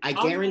skin. I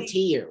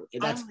guarantee you.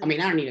 That's. I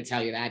mean, I don't need to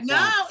tell you that. No,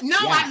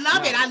 I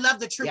love it. I love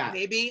the truth,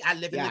 baby. I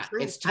live in the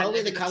truth. It's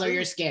totally the color of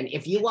your skin.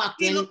 If you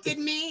walked in. He looked at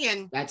me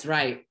and. That's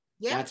right.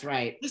 Yeah. That's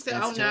right. He said,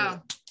 no.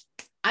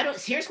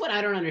 Here's what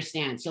I don't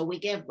understand. So we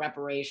give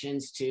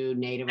reparations to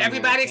Native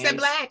Everybody Americans. except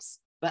Blacks.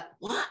 But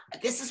what?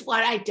 This is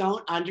what I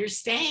don't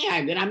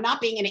understand. And I'm not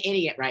being an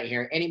idiot right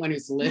here. Anyone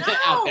who's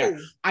out there,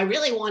 I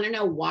really want to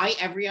know why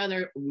every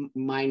other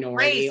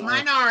minority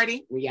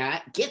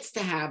gets to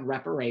have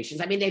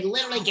reparations. I mean, they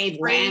literally gave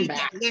land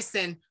back.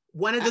 Listen,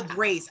 one of the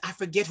greats, I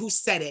forget who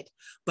said it,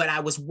 but I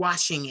was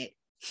watching it.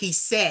 He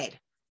said,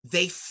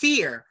 they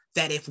fear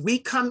that if we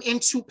come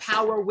into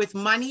power with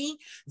money,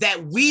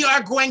 that we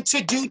are going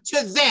to do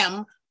to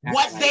them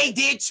what they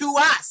did to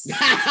us.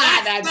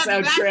 That's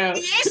so true.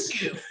 The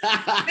issue. They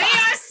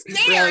are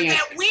scared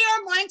that we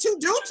are going to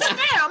do to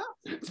them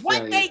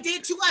what they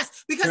did to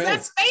us. Because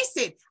let's face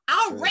it,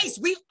 our race,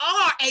 we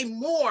are a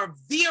more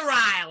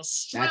virile,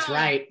 strong. That's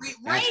right.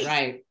 That's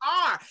right.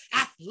 Are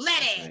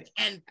athletic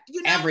and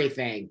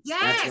everything.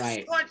 Yes. That's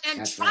right.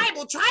 And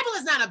tribal. Tribal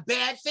is not a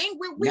bad thing.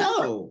 We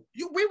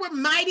were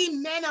mighty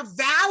men of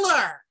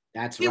valor.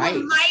 That's right.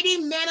 We were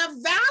mighty men of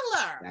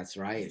valor. That's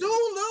right. Zulu,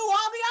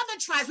 all the other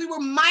tribes, we were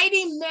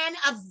mighty men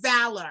of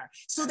valor.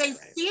 So they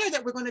fear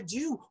that we're going to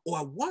do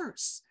or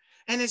worse.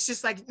 And it's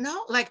just like,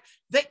 no, like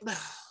they.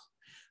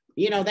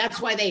 That's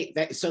why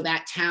so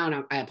that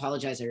town, I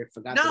apologize, I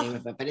forgot the name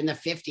of it, but in the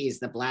 50s,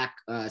 the black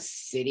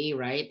city,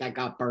 right, that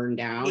got burned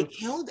down. It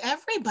killed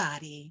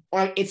everybody.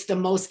 Or it's the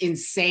most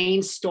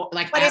insane story.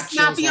 But it's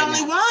not the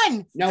only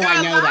one. No,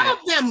 I know that.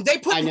 Of them. They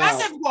put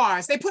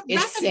reservoirs. They put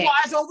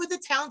reservoirs over the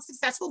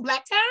successful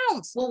black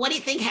towns. Well, what do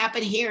you think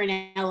happened here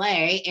in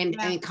LA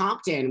and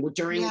Compton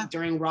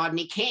during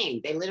Rodney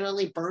King? They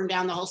literally burned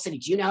down the whole city.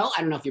 Do you know?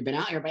 I don't know if you've been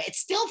out here, but it's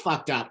still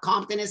fucked up.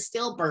 Compton is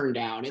still burned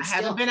down. I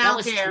haven't been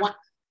out there.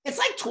 It's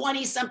like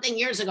 20 something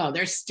years ago.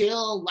 They're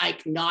still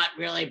like not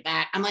really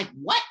back. I'm like,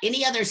 what?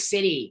 Any other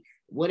city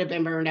would have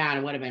been burned down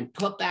and would have been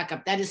put back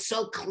up. That is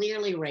so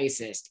clearly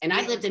racist. And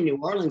I lived in New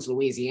Orleans,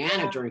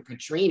 Louisiana during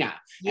Katrina.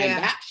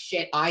 And that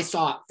shit, I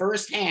saw it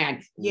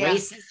firsthand.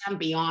 Racism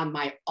beyond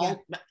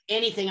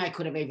anything I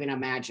could have even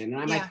imagined.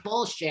 And I'm like,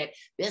 bullshit.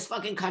 This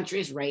fucking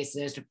country is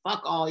racist.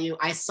 Fuck all you.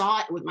 I saw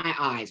it with my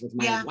eyes, with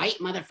my white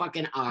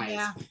motherfucking eyes.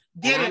 Yeah.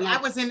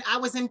 I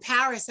was in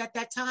Paris at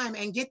that time,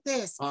 and get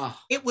this,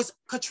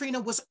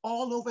 Katrina was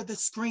all over the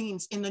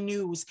screens in the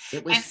news.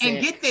 It was and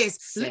get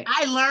this,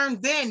 I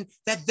learned then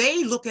that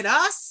they look at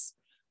us.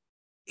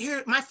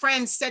 Here, my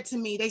friends said to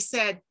me,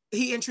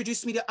 he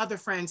introduced me to other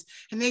friends,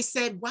 and they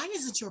said, "Why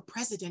isn't your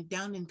president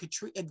down in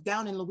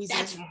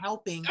Louisiana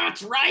helping?"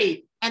 That's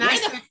right. And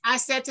I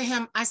said to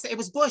him, it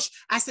was Bush.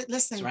 I said,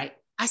 "Listen." That's right.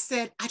 I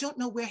said, "I don't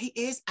know where he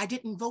is. I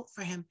didn't vote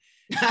for him."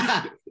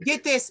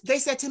 Get this. They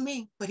said to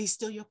me, "But he's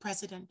still your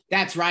president."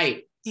 That's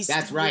right.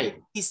 That's right.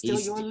 He's still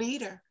your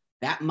leader.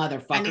 That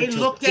motherfucker. And they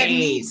looked at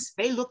me.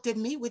 They looked at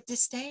me with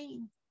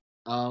disdain.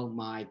 Oh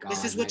my God.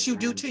 This is what you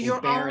do to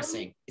your own.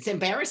 It's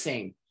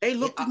embarrassing. They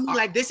looked at me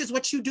like, this is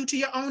what you do to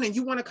your own, and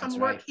you want to come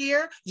work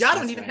here? Y'all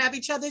don't even have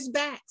each other's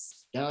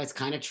backs. No, it's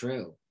kind of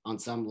true on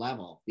some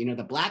level.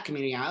 The black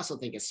community, I also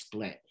think, is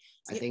split.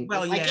 I think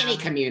any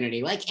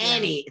community,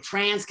 any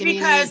trans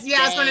community. Because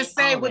I was going to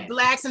say with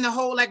blacks and the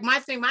whole,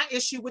 my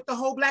issue with the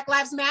whole Black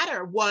Lives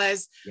Matter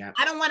was,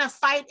 I don't want to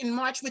fight and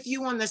march with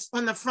you on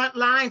the front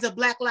lines of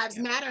Black Lives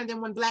Matter. And then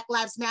when Black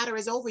Lives Matter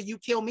is over, you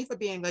kill me for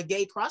being a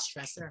gay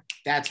cross-dresser.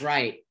 That's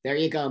right. There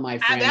you go, my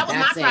friend. That was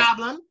my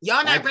problem.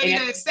 Y'all not ready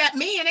to accept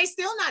me, and they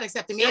still not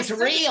accepting me. It's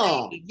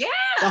real. Yeah.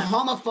 The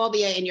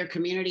homophobia in your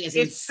community is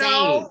insane.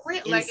 So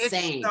real.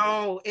 Insane.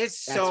 It's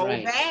so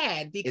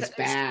bad. Because it's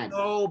bad. It's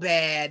so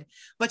bad.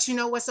 But you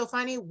know what's so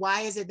funny?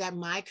 Why is it that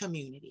my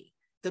community,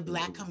 the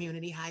black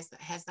community, has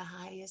the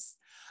highest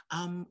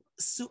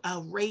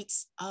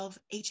rates of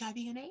HIV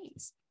and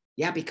AIDS?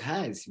 Yeah,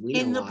 because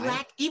even in the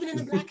black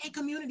gay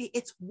community,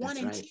 it's 1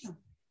 and 2.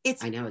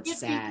 It's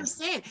 50%.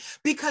 Sad.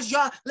 Because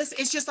y'all, listen,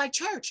 it's just like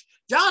church.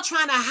 Y'all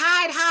trying to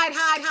hide.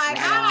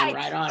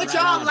 But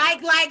y'all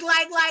like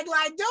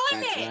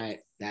doing it. Right.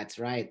 That's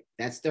right.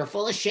 They're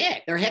full of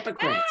shit. They're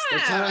hypocrites. They're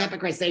total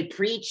hypocrites. They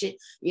preach it,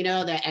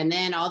 that, and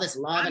then all this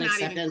love and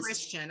acceptance. I'm not even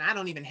Christian. I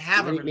don't even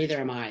have a religion.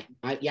 Neither am I.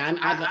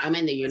 I'm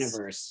in the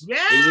universe. Yeah,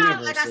 the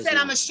universe, like I said,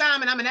 I'm a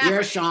shaman. I'm an African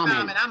You're a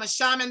shaman. I'm a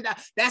shaman.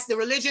 That's the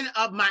religion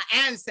of my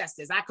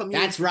ancestors. I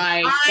communicate. That's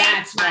right.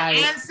 My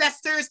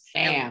ancestors.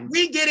 And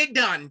we get it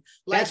done.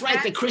 That's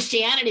right. The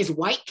Christianity is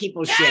white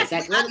people shit.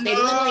 They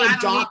literally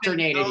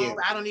indoctrinated you.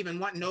 I don't even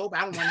want I don't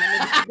want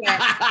nothing to do with that.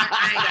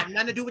 I ain't got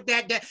nothing to do with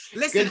that.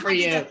 Listen, good for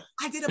you.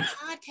 I did a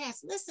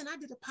podcast. Listen, I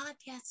did a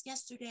podcast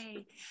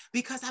yesterday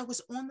because I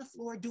was on the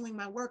floor doing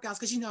my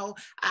workouts. Because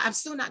I'm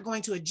still not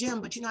going to a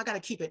gym, but I got to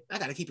keep it. I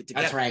got to keep it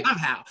together. That's right.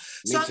 Somehow.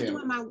 I'm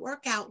doing my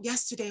workout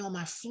yesterday on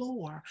my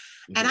floor,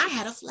 and I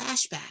had a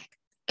flashback.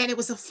 And it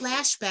was a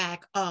flashback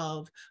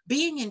of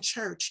being in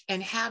church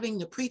and having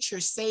the preacher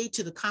say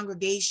to the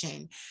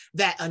congregation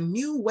that a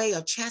new way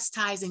of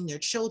chastising their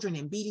children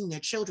and beating their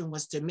children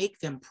was to make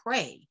them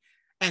pray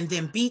and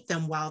then beat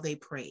them while they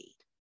prayed.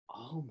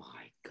 Oh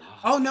my God.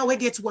 Oh no, it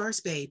gets worse,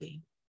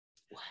 baby.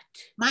 What?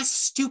 My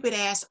stupid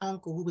ass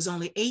uncle, who was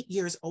only 8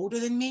 years older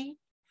than me,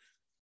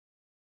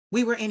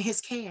 we were in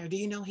his care. Do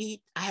you know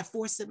I have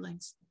 3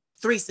 siblings.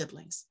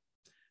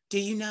 Do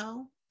you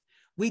know?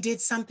 We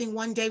did something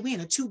one day. We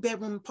in a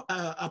 2-bedroom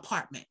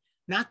apartment.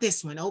 not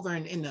this one, over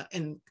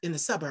in the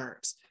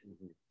suburbs.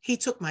 Mhm. He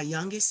took my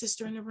youngest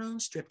sister in the room,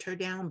 stripped her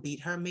down,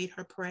 beat her, made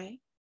her pray.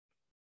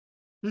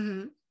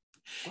 Mm-hmm.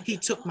 He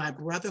took my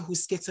brother,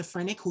 who's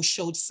schizophrenic, who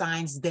showed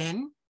signs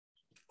then,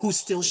 who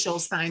still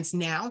shows signs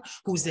now,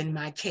 who's in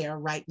my care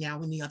right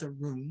now in the other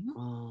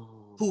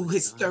room, who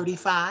is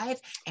 35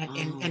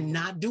 and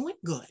not doing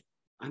good.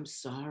 I'm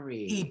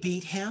sorry. He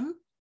beat him.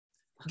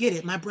 Get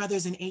it? My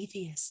brother's an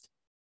atheist.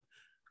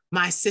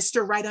 My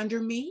sister right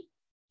under me,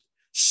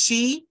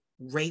 she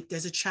raped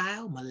as a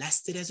child,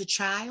 molested as a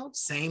child,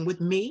 same with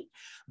me,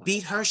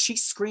 beat her,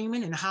 she's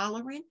screaming and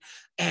hollering,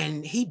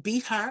 and he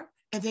beat her.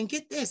 And then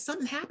get this,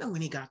 something happened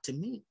when he got to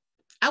me.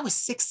 I was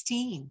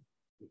 16.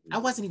 I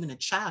wasn't even a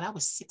child. I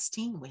was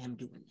 16 with him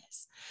doing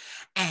this.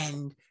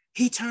 And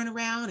he turned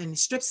around and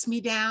strips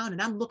me down,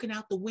 and I'm looking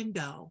out the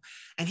window,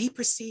 and he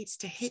proceeds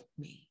to hit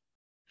me.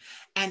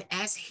 And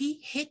as he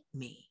hit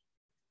me,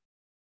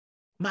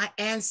 my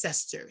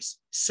ancestors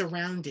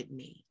surrounded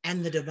me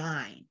and the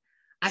divine.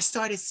 I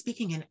started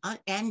speaking an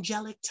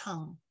angelic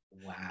tongue.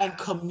 Wow. And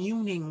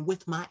communing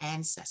with my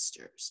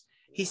ancestors.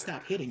 He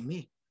stopped hitting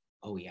me.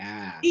 Oh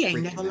yeah. He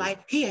ain't never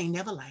liked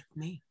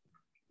me.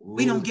 Ooh,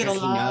 we don't get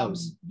along. He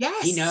knows.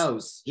 Yes. He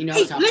knows. He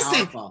knows how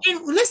powerful.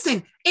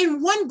 Listen,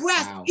 in one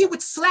breath, he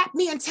would slap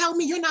me and tell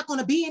me, you're not going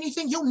to be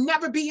anything. You'll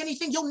never be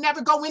anything. You'll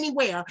never go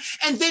anywhere.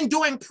 And then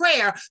during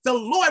prayer, the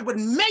Lord would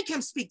make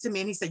him speak to me.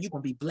 And he said, you're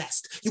going to be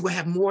blessed. You're going to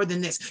have more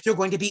than this. You're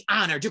going to be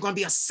honored. You're going to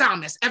be a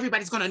psalmist.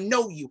 Everybody's going to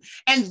know you.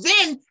 And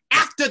then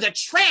after the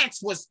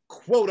trance was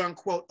quote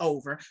unquote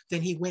over,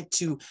 then he went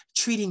to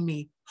treating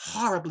me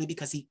horribly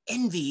because he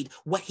envied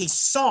what he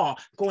saw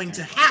going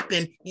to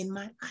happen in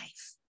my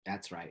life.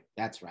 That's right.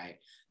 That's right.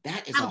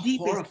 That is a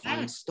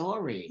horrifying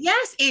story.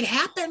 Yes, it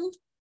happened.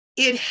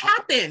 It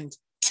happened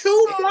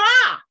to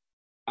moi.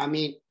 I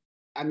mean,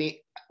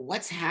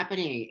 what's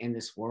happening in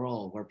this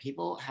world where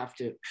people have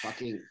to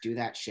fucking do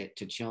that shit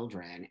to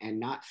children and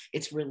not,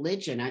 it's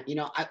religion.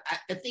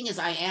 The thing is,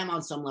 I am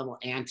on some level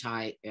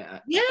anti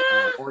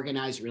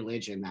organized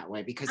religion that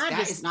way, because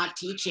is not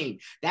teaching.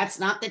 That's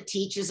not the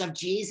teachings of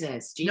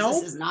Jesus.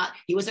 Jesus is not,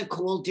 he was a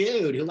cool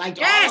dude who liked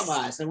all of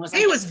us. And was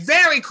like, he was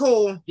very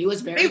cool. He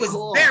was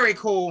very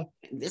cool.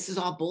 This is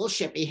all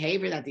bullshit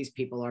behavior that these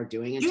people are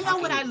doing. And you know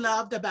what I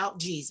loved about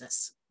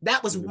Jesus?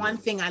 That was one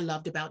thing I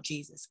loved about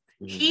Jesus.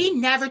 He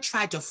never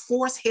tried to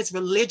force his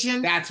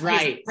religion, his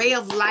way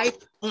of life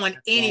on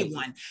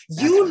anyone.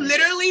 You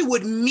literally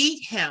would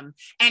meet him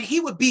and he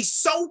would be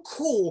so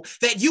cool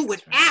that you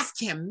would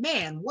ask him,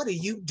 man, what do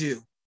you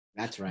do?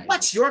 That's right.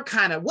 What's your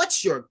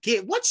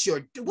gift? What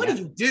do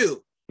you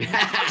do?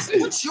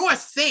 What's your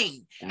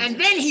thing? And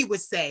then he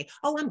would say,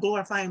 oh, I'm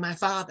glorifying my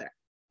Father,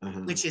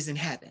 which is in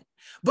heaven.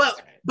 But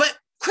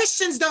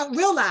Christians don't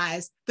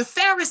realize the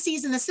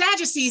Pharisees and the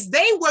Sadducees,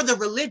 they were the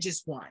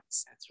religious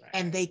ones. That's right.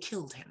 And they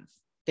killed him.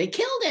 They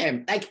killed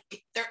him. Like,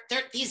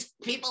 these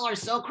people are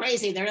so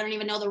crazy. They don't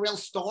even know the real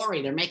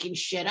story. They're making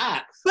shit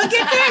up. But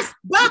get this,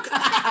 Buck.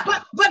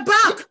 but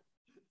Buck,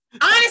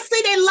 honestly,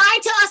 they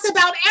lied to us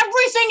about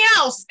everything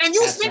else. And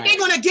you think they're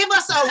going to give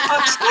us a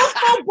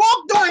truthful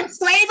book during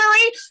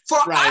slavery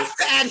for us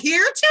to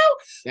adhere to?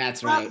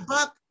 That's right.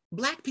 Buck,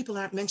 Black people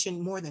aren't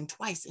mentioned more than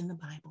twice in the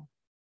Bible.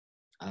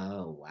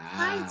 Oh,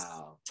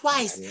 wow.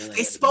 Twice.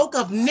 They spoke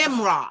of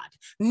Nimrod.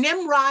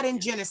 Nimrod in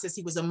Genesis,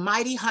 he was a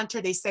mighty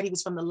hunter. They said he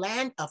was from the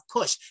land of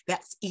Cush.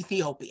 That's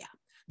Ethiopia.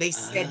 They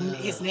said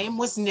his name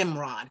was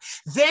Nimrod.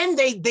 Then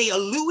they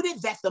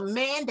alluded that the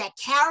man that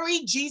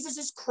carried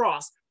Jesus's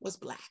cross was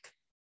Black.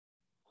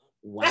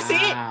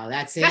 Wow.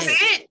 That's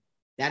it.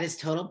 That is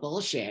total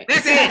bullshit.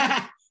 That's it.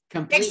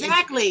 Completely.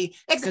 Exactly.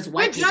 Because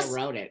white people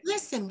wrote it.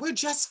 Listen, we're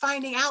just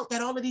finding out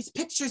that all of these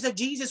pictures of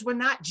Jesus were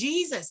not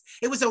Jesus.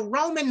 It was a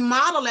Roman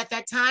model at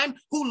that time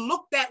who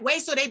looked that way.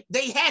 So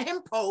they had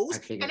him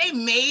posed and they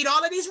made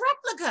all of these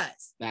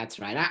replicas. That's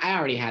right. I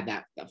already had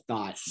that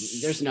thought.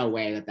 There's no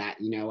way that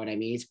you know what I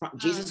mean?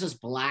 Jesus was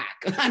Black.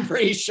 I'm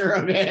pretty sure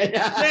of it.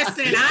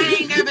 Listen, I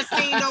ain't never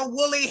seen no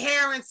woolly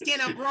hair and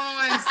skin of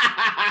bronze.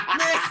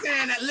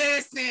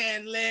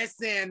 Listen,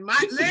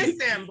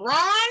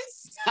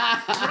 bronze?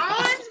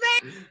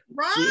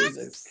 Bronze?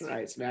 Jesus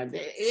Christ, man.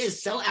 It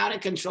is so out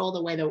of control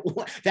the way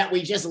that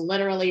we just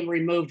literally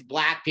removed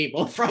Black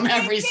people from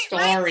every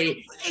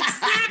story.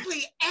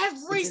 Exactly.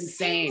 Every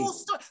single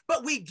story.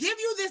 But we give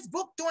you this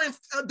book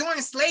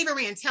during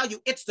slavery and tell you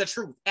it's the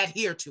truth.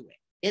 Adhere to it.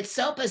 It's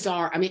so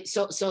bizarre. I mean,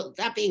 so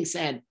that being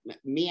said,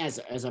 me as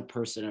a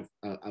person,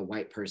 a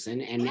white person,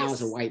 and now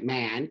as a white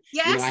man,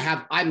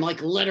 I'm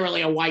like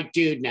literally a white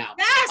dude now.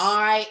 Yes.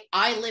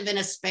 I live in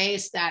a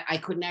space that I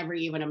could never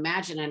even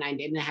imagine, and I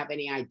didn't have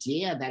any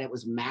idea that it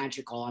was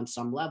magical on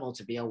some level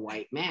to be a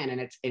white man, and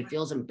it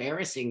feels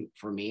embarrassing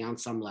for me on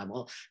some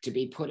level to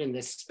be put in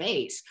this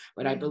space.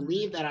 But I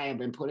believe that I have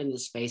been put in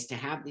this space to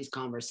have these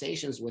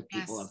conversations with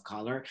people of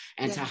color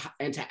and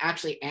to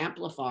actually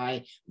amplify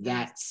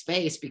that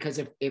space, because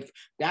if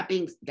that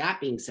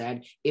being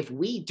said, if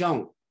we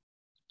don't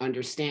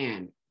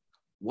understand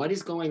what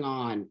is going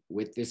on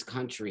with this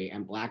country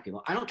and Black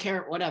people. I don't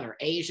care, whatever,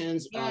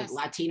 Asians, Yes.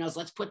 Latinos,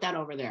 let's put that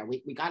over there.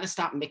 We got to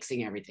stop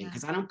mixing everything,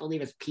 because I don't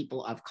believe it's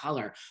people of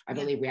color. I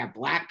believe we have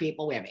Black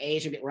people, we have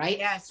Asian people, right?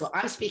 Yes. So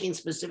I'm speaking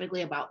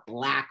specifically about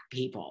Black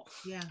people.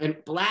 Yeah. And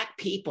Black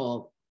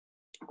people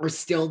are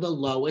still the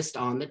lowest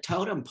on the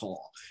totem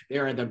pole.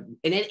 And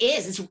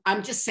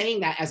I'm just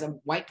saying that as a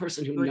white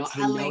person who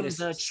notices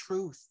the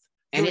truth.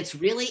 And it's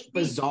really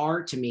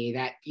bizarre to me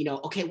that,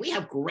 okay, we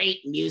have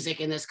great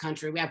music in this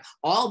country. We have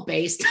all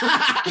based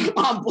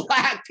on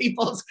Black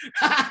people's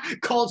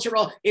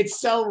cultural. It's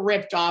so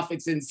ripped off.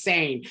 It's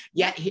insane.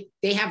 Yet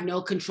they have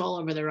no control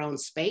over their own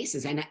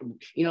spaces. And,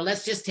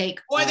 let's just take.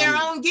 Or their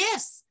own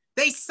gifts.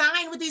 They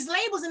sign with these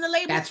labels, and the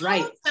labels. That's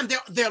right. Them.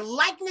 Their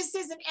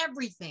likenesses and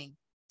everything.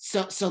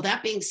 So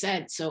that being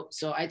said, so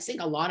I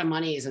think a lot of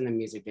money is in the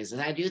music business.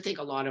 I do think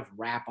a lot of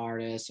rap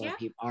artists or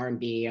people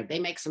R&B, they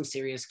make some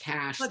serious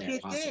cash there,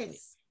 possibly.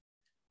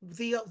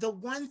 The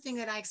one thing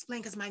that I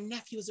explained, because my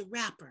nephew is a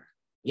rapper.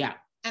 Yeah.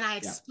 And I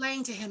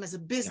explained to him as a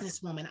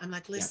businesswoman, I'm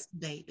like, listen,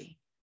 baby,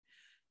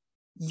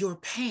 your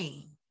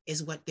pain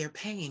is what they're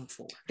paying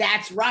for.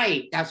 That's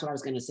right. That's what I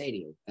was going to say to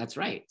you. That's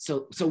right.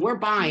 So we're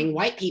buying,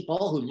 white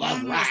people who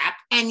love rap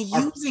and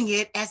using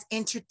it as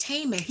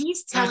entertainment.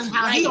 He's telling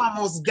how he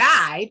almost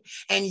died,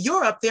 and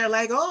you're up there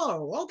like,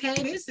 oh, okay,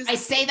 this is. I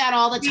say that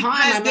all the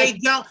time.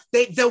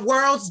 Because the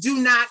worlds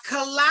do not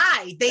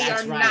collide. They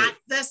are not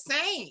the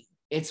same.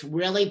 It's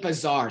really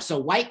bizarre. So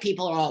white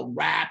people are all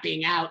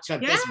rapping out to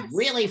this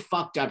really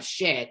fucked up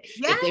shit.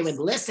 If they would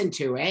listen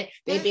to it,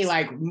 they'd be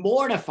like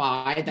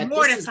mortified that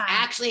this is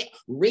actually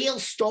real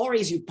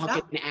stories you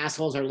fucking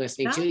assholes are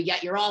listening to.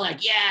 Yet you're all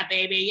like, yeah,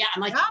 baby, yeah.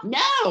 I'm like,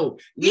 no.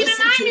 Even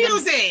my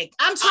music.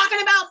 I'm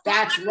talking about.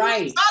 That's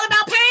right. It's all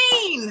about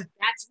pain.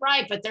 That's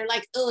right. But they're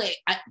like, oh,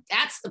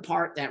 that's the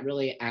part that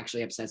really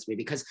actually upsets me,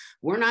 because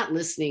we're not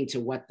listening to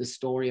what the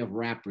story of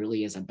rap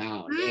really is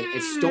about.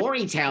 It's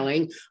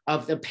storytelling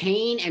of the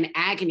pain and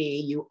agony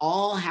you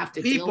all have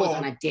to deal with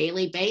on a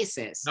daily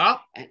basis. I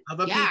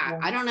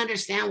don't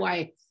understand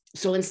why.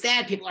 So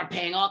instead, people are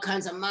paying all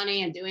kinds of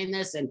money and doing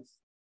this. And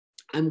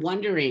I'm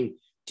wondering,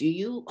 do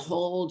you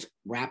hold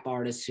rap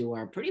artists who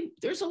are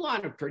there's a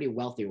lot of pretty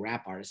wealthy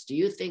rap artists. Do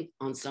you think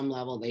on some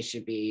level they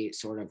should be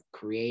sort of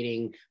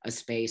creating a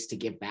space to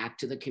give back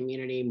to the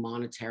community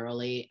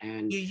monetarily?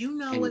 And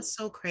what's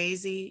so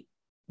crazy,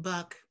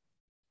 Buck?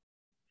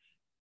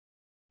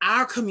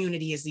 Our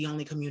community is the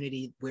only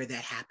community where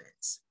that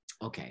happens.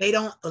 Okay. They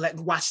don't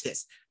watch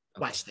this.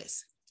 Watch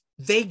this.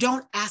 They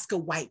don't ask a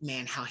white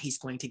man how he's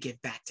going to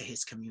give back to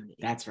his community.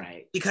 That's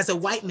right. Because a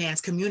white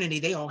man's community,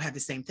 they all have the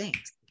same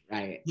things.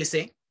 Right. You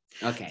see?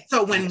 Okay.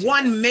 So when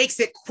one makes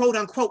it, quote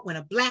unquote, when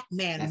a Black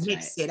man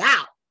makes it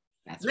out,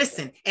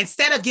 listen,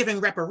 instead of giving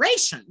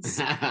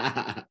reparations,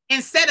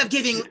 instead of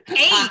giving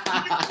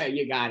aid,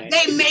 you got it.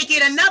 They make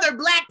it another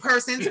Black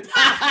person's.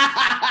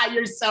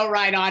 You're so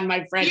right on,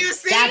 my friend. You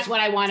see? That's what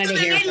I wanted to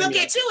hear. They look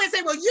at you and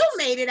say, well, you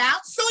made it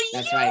out, so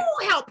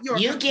help your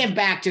You give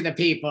back to the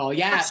people.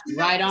 Yeah,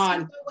 right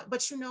on.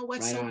 But you know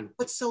what's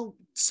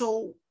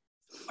so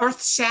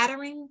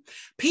earth-shattering?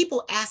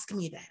 People ask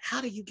me that. How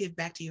do you give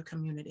back to your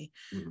community?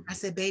 Mm-hmm. I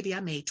said, baby,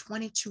 I made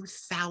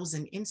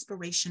 22,000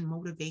 inspiration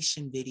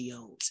motivation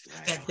videos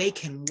that they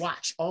can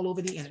watch all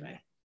over the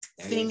internet.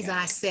 Things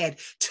I said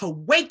to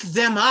wake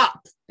them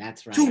up.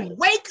 That's right. To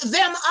wake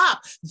them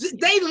up.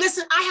 They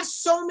listen. I have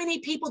so many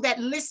people that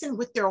listen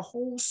with their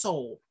whole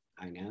soul.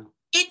 I know.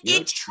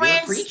 It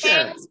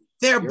transcends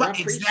their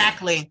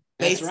exactly.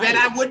 They said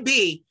I would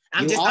be.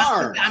 I'm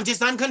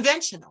just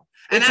unconventional.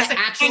 And I said,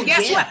 and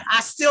guess what?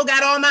 I still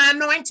got all my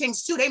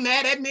anointings too. They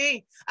mad at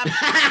me.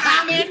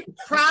 I'm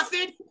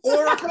prophet,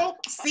 oracle,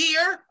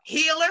 seer,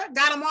 healer,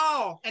 got them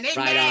all. And they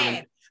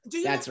mad.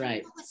 That's right.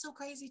 You know what's so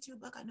crazy too,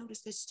 Buck? I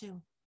noticed this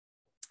too.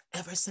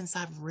 Ever since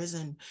I've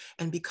risen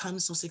and become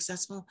so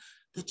successful,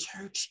 the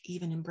church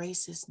even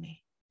embraces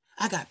me.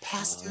 I got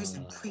pastors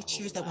and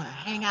preachers that want to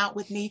hang out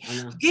with me.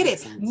 Get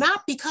it?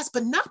 Not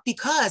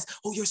because,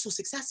 oh, you're so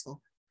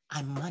successful.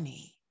 I'm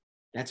money.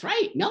 That's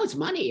right. No, it's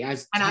money. I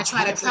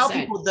try to tell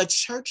people the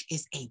church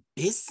is a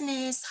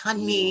business,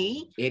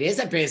 honey. It is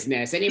a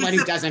business. Anyone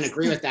who doesn't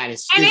agree with that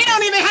is stupid. And they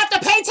don't even have to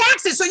pay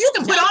taxes. So you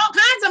can put all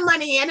kinds of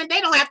money in and they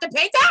don't have to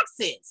pay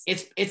taxes.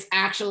 It's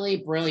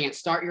actually brilliant.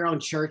 Start your own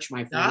church,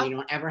 my friend. You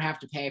don't ever have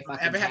to pay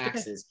fucking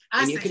taxes.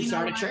 And you can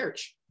start a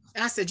church.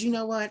 I said, you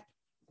know what?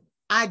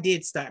 I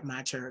did start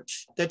my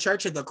church, the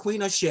Church of the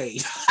Queen of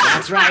Shade.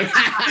 That's right.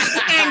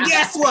 And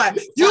guess what?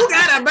 You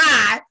gotta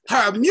buy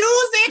her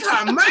music,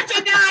 her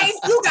merchandise.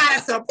 You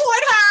gotta support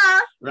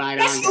her. Right.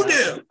 Yes, you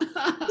do.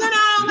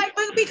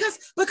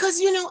 Because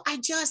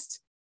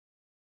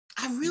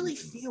I really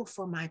feel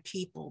for my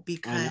people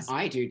because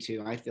I do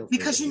too. I feel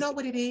because you know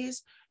what it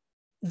is.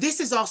 This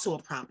is also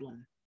a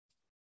problem.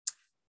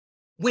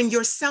 When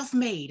you're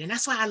self-made, and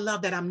that's why I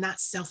love that I'm not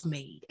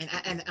self-made, and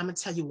I'm gonna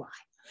tell you why.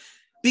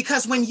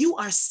 Because when you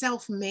are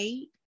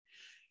self-made,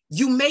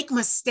 you make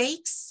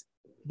mistakes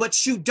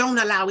but you don't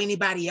allow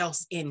anybody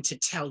else in to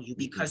tell you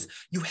because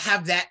you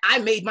have that. I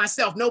made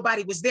myself.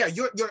 Nobody was there.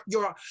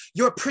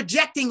 You're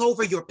projecting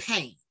over your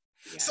pain.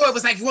 Yes. So it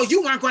was like, well,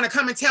 you weren't going to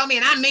come and tell me,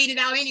 and I made it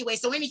out anyway.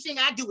 So anything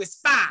I do is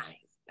fine.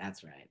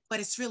 That's right.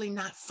 But it's really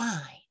not fine.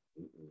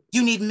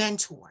 You need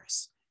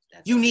mentors.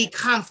 You need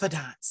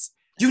confidants.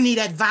 You need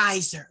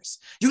advisors.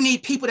 You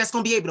need people that's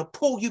going to be able to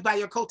pull you by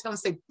your coattail and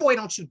say, boy,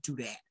 don't you do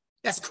that.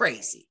 That's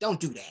crazy. Don't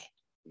do that.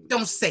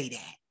 Don't say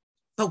that.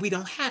 But we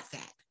don't have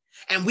that.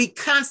 And we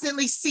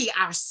constantly see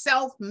our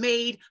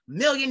self-made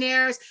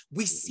millionaires.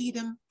 We see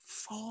them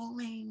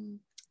falling,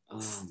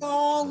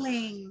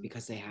 falling.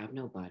 Because they have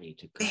nobody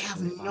to go. They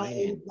have no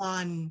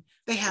one.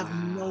 They have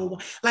no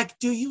one. Like,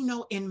 do you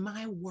know, in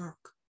my work,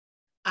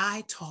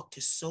 I talk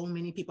to so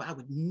many people. I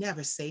would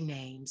never say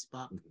names,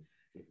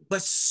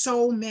 but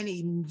so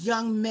many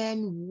young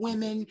men,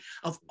 women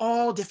of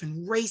all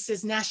different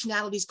races,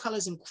 nationalities,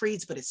 colors, and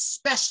creeds, but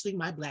especially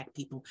my Black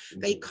people.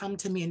 They come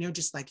to me and they're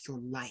just like, you're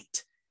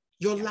light.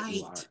 You're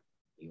light.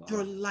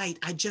 You're light.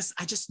 I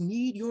just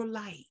need your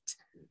light.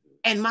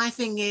 And my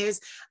thing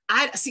is,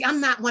 I'm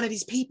not one of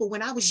these people.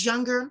 When I was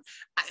younger,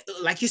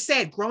 like you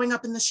said, growing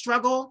up in the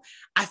struggle,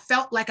 I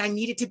felt like I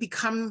needed to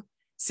become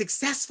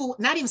successful,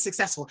 not even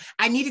successful.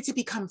 I needed to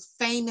become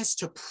famous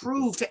to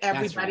prove to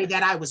everybody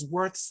that I was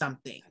worth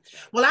something.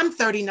 Well, I'm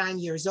 39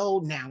 years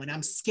old now, and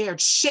I'm scared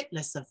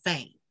shitless of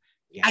fame.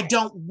 Yeah. I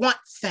don't want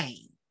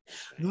fame.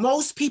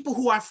 Most people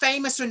who are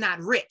famous are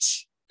not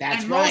rich.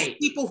 That's and right. Most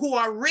people who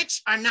are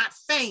rich are not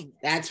famous.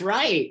 That's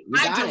right.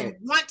 I don't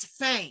want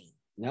fame.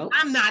 Nope.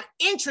 I'm not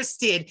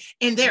interested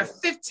in their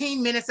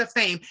 15 minutes of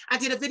fame. I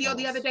did a video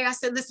the other day. I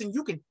said, listen,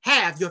 you can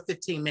have your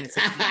 15 minutes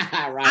of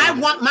fame. Right. I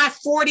want my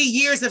 40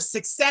 years of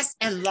success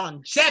and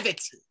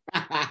longevity.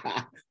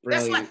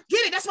 That's why,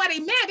 get it? That's why they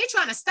mad. They're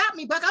trying to stop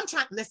me, Buck.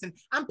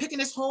 I'm picking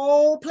this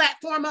whole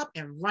platform up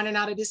and running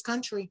out of this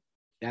country.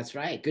 That's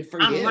right. Good for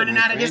you. I'm running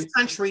out of this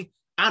country.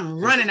 I'm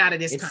running out of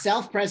this. It's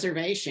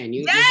self-preservation.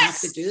 You have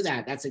to do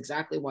that. That's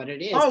exactly what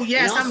it is. Oh,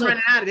 yes, also, I'm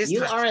running out of this.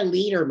 You are a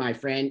leader, my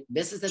friend.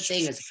 This is the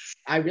thing is,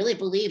 I really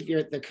believe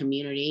your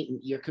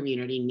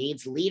community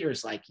needs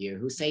leaders like you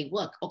who say,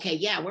 look, okay,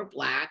 yeah, we're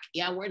Black.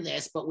 Yeah, we're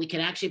this, but we can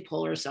actually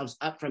pull ourselves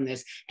up from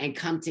this and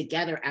come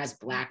together as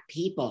Black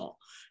people.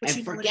 But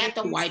and forget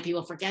the white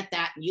people, forget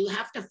that. You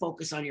have to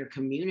focus on your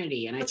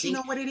community. And I think you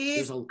know what it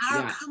is?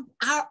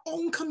 Our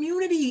own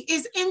community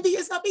is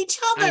envious of each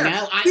other. I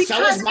know.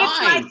 So is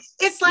mine.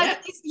 It's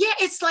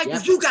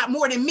like you got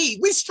more than me.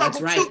 We struggle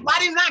too. Why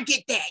didn't I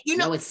get that? You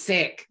know, no, it's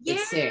sick. Yeah.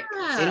 It's sick.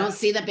 They don't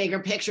see the bigger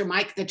picture.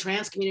 Mike, the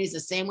trans community is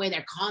the same way.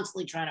 They're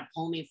constantly trying to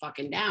pull me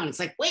fucking down. It's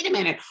like, wait a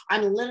minute.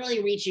 I'm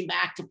literally reaching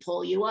back to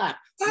pull you up.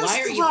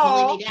 Why are you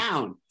pulling me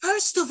down?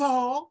 First of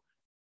all,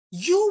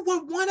 you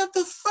were one of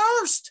the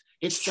first.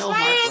 It's so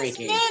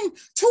heartbreaking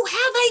to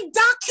have a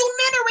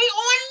documentary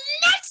on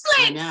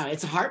Netflix. I know,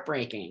 it's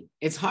heartbreaking.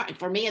 It's hard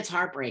for me. It's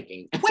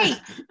heartbreaking.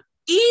 Wait,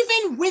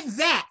 even with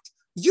that,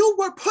 you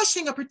were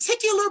pushing a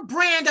particular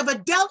brand of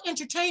adult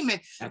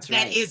entertainment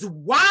that is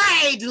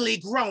widely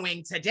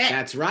growing today.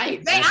 That's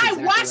right. I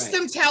watched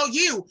them tell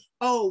you,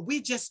 oh,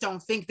 we just don't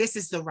think this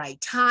is the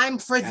right time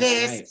for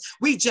this. Right.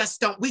 We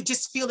just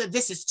feel that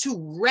this is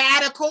too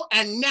radical.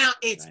 And now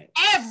it's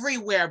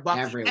everywhere, Buck.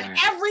 Everywhere. And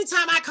every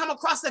time I come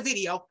across the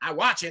video, I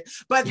watch it.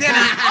 But then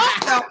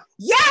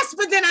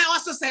I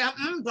also say,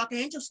 Buck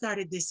Angel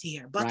started this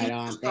here. Buck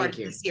Angel started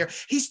this here.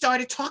 He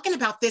started talking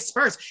about this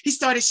first. He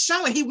started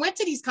showing, he went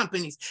to these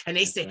companies and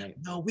they said,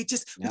 no, we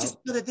just feel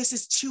that this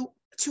is too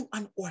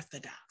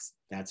unorthodox.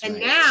 That's and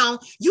now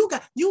you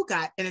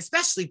got, and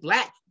especially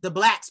the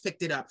Blacks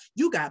picked it up.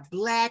 You got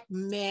Black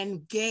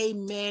men, gay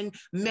men,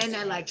 men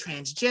that like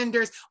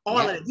transgenders, all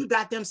of it. You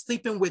got them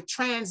sleeping with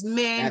trans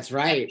men. That's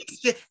right.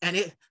 And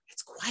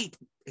it's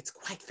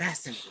quite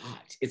fascinating.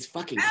 It's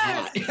fucking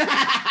hot. It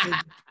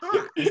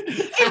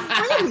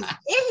really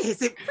is.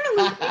 It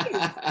really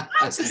is.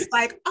 I'm just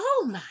like,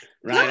 oh my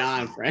God.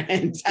 On,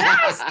 friend.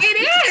 Yes, it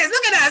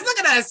is. Look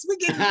at us. We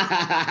get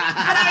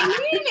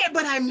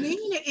but I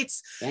mean it.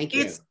 Thank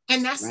you.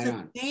 And that's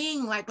the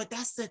thing. But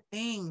that's the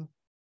thing.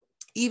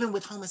 Even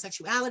with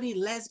homosexuality,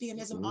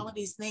 lesbianism, all of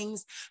these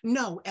things,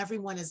 no,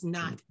 everyone is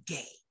not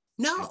gay.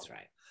 No. That's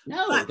right.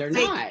 No, they're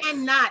not. They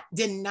cannot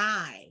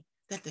deny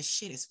that the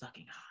shit is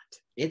fucking hot.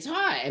 It's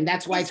hot, and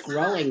that's why it's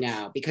growing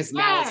now, because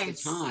now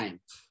it's the time.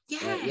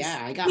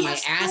 Yes. I got my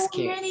ass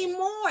kicked. Many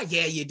more.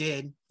 Yeah, you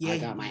did. Yeah, I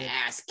got my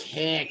ass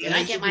kicked, and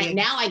I get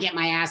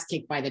my ass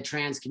kicked by the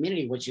trans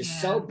community, which is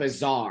so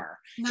bizarre.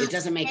 It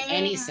doesn't make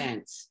any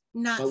sense.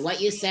 But what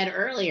you said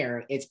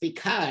earlier, it's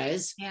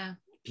because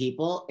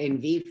people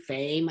envy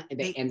fame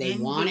and they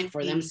want it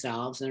for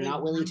themselves. And they're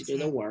not willing to do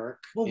the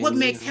work. Well, what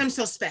makes him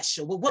so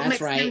special? Well, what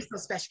makes him so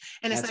special?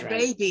 And it's like,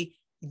 baby,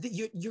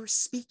 you're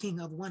speaking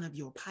of one of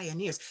your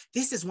pioneers.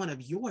 This is one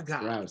of your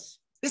gods. Gross.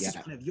 This is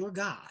one of your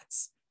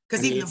gods.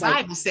 Because even the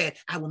Bible said,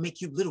 I will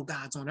make you little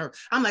gods on earth.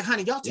 I'm like,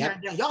 honey, y'all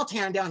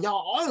tearing down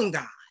your own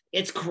God.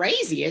 It's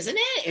crazy, isn't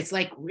it? It's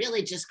like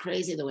really just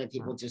crazy the way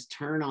people just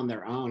turn on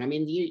their own. I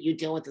mean, you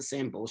deal with the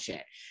same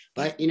bullshit,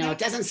 but you know, it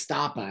doesn't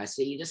stop us.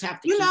 So you just have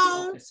to keep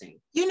focusing.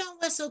 You know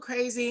what's so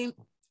crazy?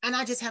 And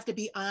I just have to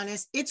be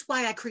honest. It's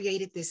why I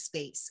created this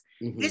space.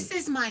 This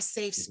is my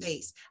safe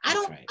space. I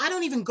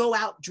don't even go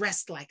out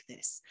dressed like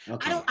this.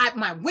 Okay.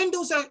 My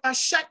windows are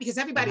shut because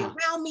everybody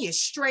around me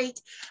is straight,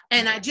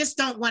 and I just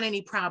don't want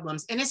any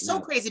problems. And it's so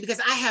crazy because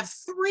I have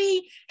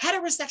 3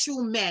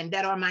 heterosexual men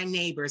that are my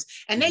neighbors,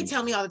 and they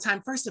tell me all the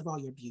time, first of all,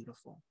 you're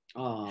beautiful.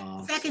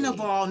 Oh, second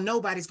of all,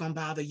 nobody's gonna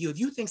bother you. If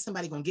you think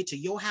somebody's gonna get to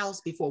your house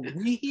before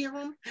we hear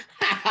them,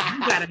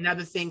 you got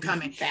another thing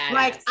coming.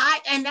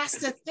 And that's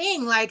the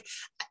thing. Like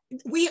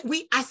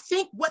I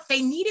think what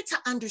they needed to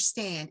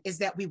understand is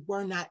that we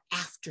were not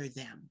after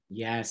them.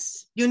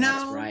 Yes, you know,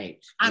 that's right.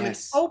 I'm an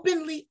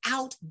openly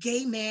out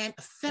gay man,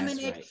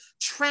 effeminate,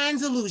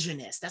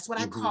 transillusionist. That's what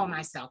I call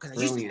myself, because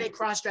I used to say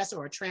cross-dresser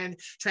or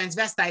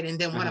transvestite, and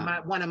then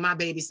one of my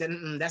babies said,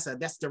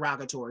 that's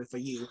derogatory for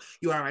you.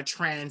 You are a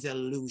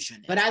transillusionist.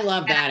 But I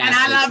love that, and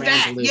I love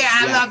that. Yeah,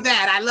 I love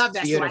that. I love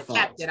that. Beautiful.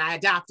 So I kept it. I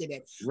adopted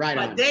it. Right.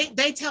 But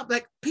they tell,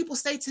 like, people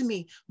say to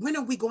me, when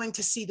are we going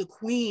to see the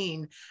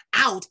queen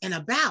out and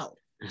about?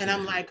 And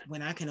I'm like,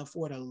 when I can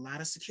afford a lot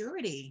of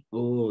security.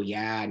 Oh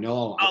yeah,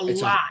 no, a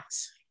lot.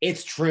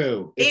 It's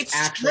true. It's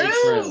actually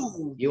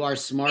true. You are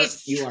smart.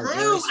 You are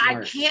very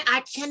smart.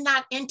 I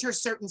cannot enter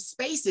certain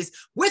spaces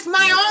with my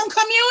own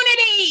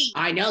community.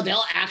 I know,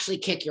 they'll actually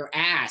kick your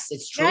ass.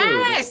 It's true.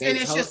 Yes, and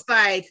it's just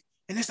like,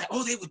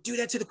 oh, they would do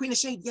that to the Queen of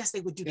Shade. Yes,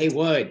 they would do that. They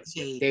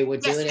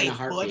would do it in a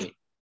heartbeat.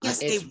 Yes,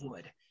 they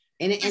would.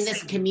 And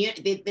this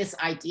community, this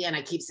idea, and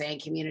I keep saying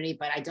community,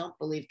 but I don't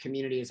believe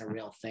community is a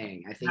real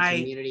thing. I think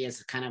community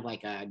is kind of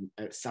like a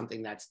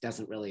something that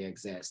doesn't really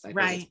exist. I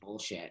think it's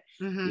bullshit.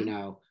 You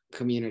know,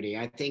 community.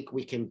 I think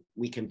we can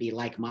be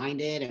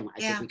like-minded, and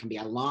I think we can be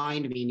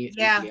aligned. I mean, you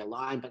can be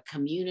aligned, but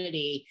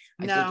community,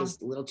 I think,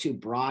 is a little too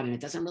broad, and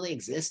it doesn't really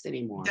exist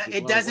anymore.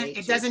 It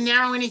doesn't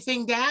narrow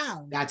anything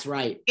down. That's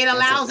right. It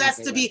allows us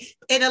to be.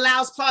 It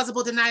allows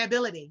plausible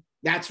deniability.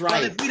 That's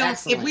right.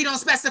 So if we don't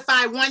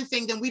specify one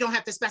thing, then we don't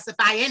have to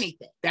specify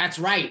anything. That's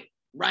right.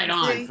 Right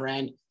on,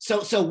 friend. So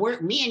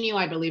me and you,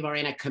 I believe, are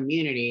in a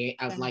community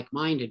of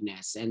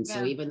like-mindedness. And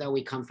so even though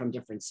we come from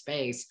different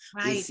space,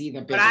 we see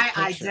the bigger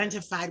picture. I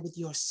identified with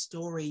your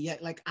story.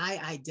 Yet, like, I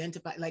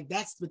identified, like,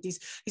 that's what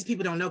these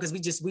people don't know, because we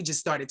just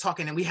started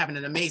talking and we having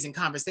an amazing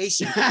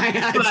conversation.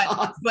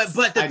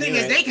 but the thing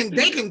is, they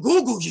can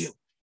Google you.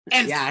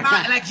 And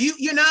like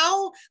you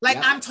know, like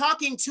I'm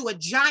talking to a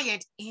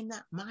giant in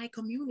my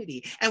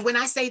community. And when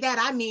I say that,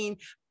 I mean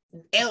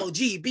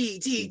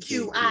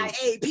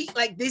LGBTQIAP,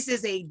 like, this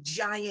is a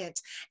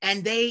giant,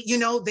 and they, you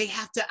know, they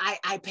have to,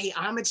 I pay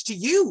homage to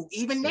you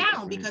even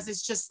now, because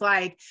it's just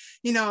like,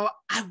 you know,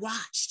 I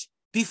watched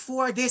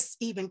before this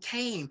even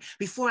came,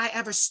 before I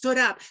ever stood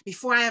up,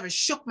 before I ever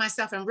shook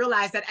myself and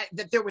realized that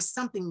there was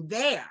something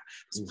there.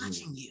 I was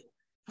watching you.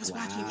 I was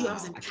watching you. I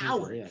was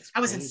empowered. I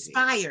was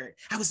inspired.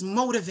 I was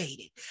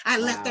motivated. I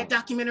left that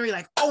documentary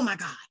like, oh my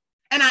God.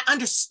 And I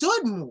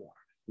understood more.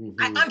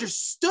 I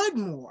understood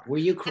more. Were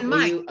you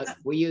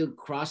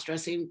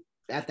cross-dressing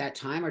at that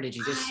time, or did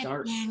you just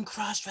start? I've been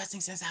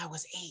cross-dressing since I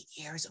was 8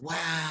 years old.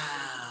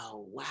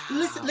 Wow.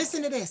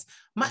 Listen to this.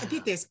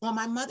 Get this. On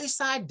my mother's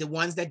side, the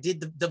ones that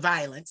did the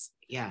violence.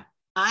 Yeah.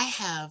 I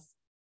had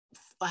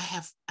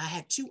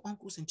 2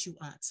 uncles and 2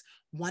 aunts.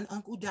 One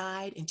uncle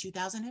died in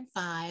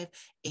 2005,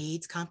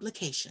 AIDS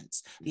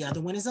complications. The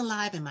other one is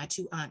alive, and my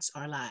 2 aunts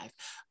are alive.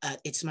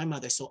 It's my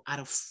mother. So out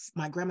of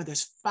my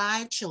grandmother's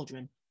 5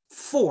 children,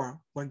 4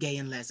 were gay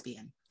and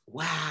lesbian.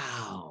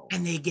 Wow.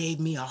 And they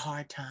gave me a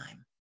hard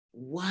time.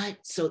 What?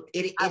 So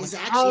it was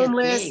actually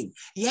homeless. A thing.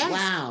 Yes.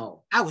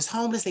 Wow. I was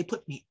homeless. They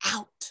put me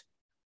out.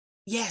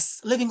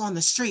 Yes. Living on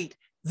the street.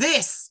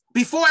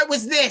 Before it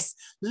was this,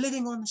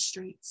 living on the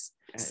streets.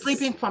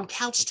 Sleeping from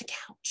couch to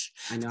couch,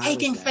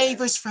 taking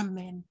favors from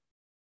men.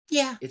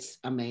 Yeah. It's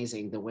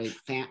amazing the way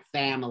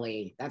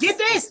family. Get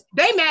this.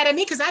 They mad at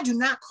me because I do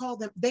not call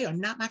them. They are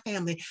not my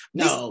family.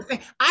 No.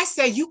 I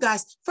say, you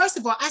guys, first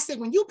of all, I say,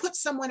 when you put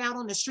someone out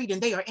on the street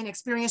and they are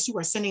inexperienced, you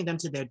are sending them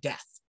to their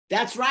death.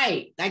 That's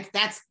right.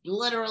 That's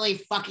literally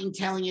fucking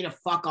telling you to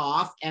fuck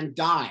off and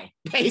die,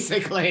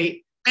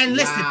 basically. And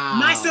listen,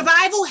 my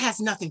survival has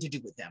nothing to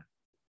do with them.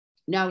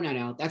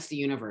 No. That's the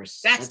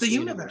universe. That's the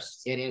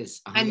universe. It is.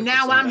 100%. And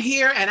now I'm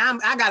here, and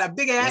I got a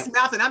big ass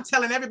mouth, and I'm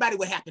telling everybody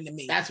what happened to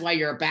me. That's why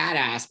you're a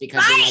badass,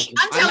 because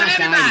I'm telling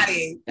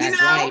everybody.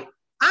 That's right.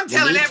 I'm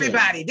telling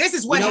everybody. This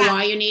is what happened.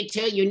 Why you need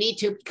to? You need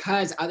to,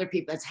 because other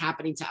people, it's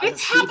happening to other people.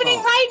 It's happening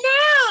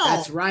right now.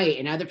 That's right.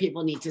 And other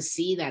people need to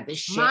see that this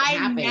shit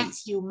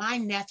happens. My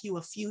nephew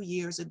a few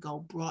years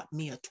ago brought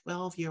me a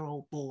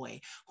 12-year-old boy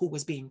who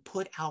was being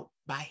put out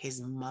by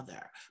his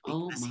mother.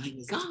 Oh my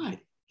God.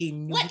 He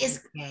knew how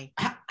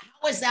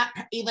is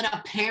that even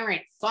a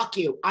parent? Fuck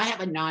you. I have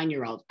a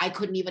 9-year-old. I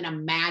couldn't even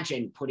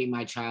imagine putting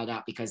my child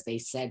out because they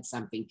said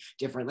something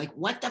different. Like,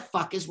 what the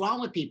fuck is wrong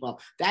with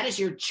people? That is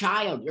your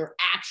child, your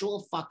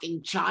actual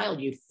fucking child,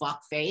 you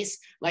fuck face.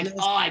 Like,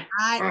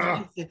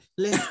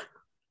 listen,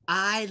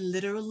 I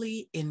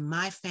literally, in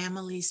my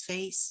family's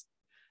face,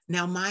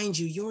 now mind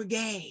you, you're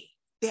gay.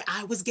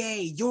 I was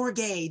gay, you're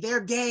gay,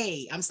 they're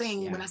gay. I'm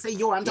saying, when I say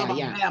you're, I'm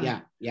talking about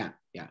them. Yeah.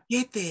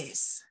 Get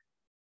this.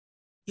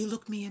 You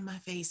looked me in my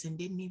face and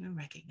didn't even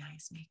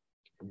recognize me.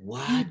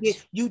 What?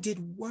 You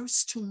did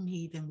worse to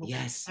me than what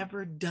Yes. was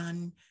ever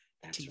done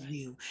to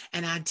you.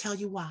 And I tell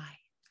you why.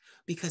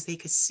 Because they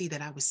could see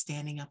that I was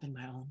standing up in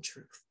my own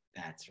truth.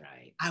 That's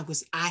right. I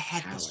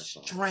had the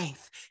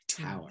strength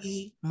to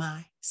be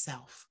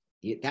myself.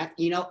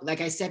 Like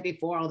I said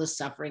before, all the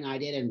suffering I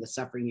did and the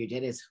suffering you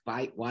did is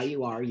why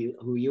you are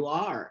who you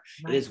are.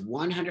 Right. It is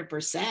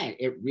 100%.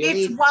 It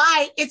really.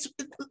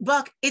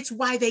 It's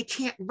why they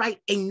can't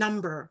write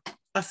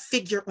a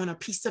figure on a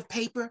piece of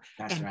paper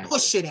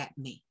push it at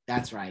me.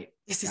 That's right.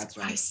 This is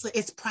priceless. Right.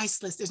 It's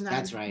priceless. There's not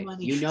enough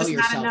money. You know There's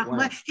your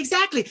self-worth.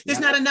 Exactly. There's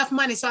not enough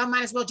money. So I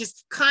might as well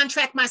just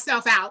contract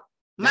myself out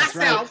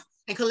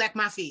and collect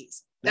my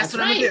fees. That's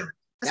what I'm gonna do.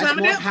 That's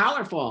more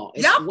powerful.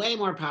 It's way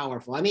more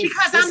powerful. I mean,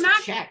 because I'm 40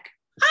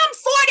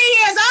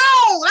 years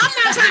old. I'm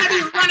not trying to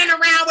be running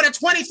around with a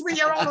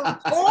 23-year-old on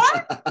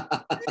tour.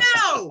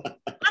 No,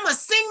 I'm gonna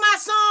sing my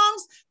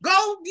songs,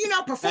 go,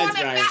 perform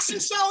at fashion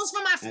shows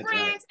for my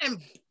friends, and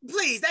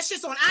please, that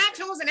shit's on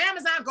iTunes and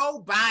Amazon. Go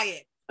buy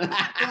it.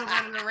 I'm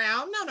not running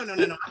around. No. I'm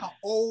an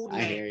old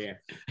man. I hear you.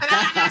 And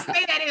I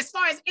say that as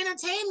far as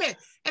entertainment,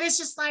 and it's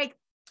just like.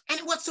 And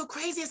what's so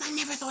crazy is I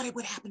never thought it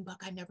would happen,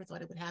 Buck. I never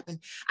thought it would happen.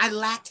 I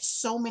lacked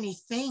so many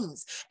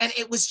things. And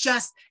it was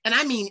just, and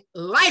I mean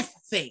life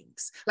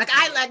things. I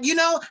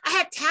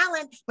had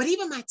talent, but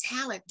even my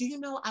talent,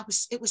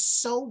 it was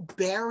so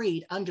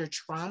buried under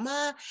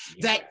trauma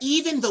that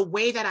even the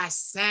way that I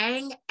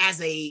sang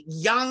as a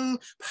young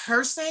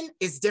person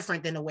is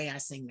different than the way I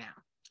sing now.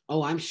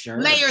 Oh, I'm sure.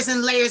 Layers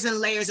and layers and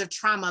layers of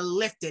trauma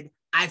lifted.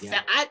 I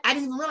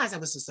didn't even realize I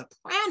was a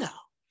soprano.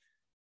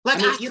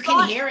 You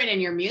can hear it in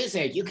your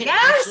music. You can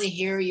actually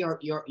hear you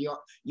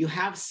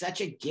have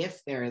such a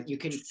gift there. You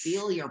can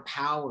feel your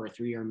power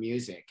through your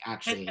music,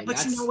 actually.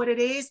 But you know what it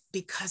is?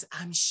 Because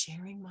I'm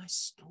sharing my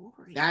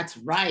story. That's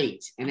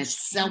right. And it's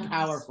so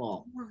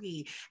powerful.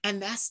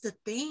 And that's the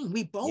thing.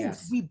 We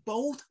both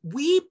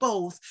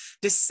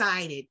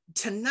decided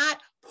to not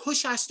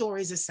push our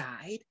stories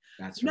aside.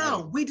 That's right.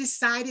 No, we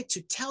decided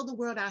to tell the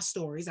world our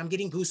stories. I'm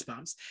getting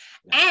goosebumps.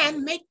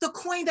 And make the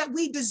coin that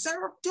we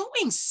deserve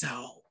doing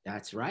so.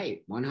 That's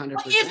right. 100%.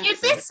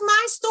 If it's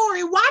my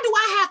story, why do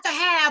I have to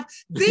have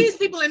these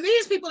people and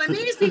these people and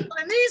these people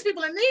and these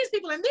people and these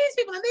people and these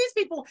people and these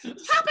people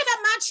chopping up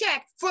my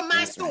check for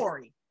my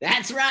story?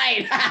 That's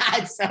right.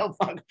 It's so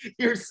fun.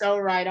 You're so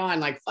right on.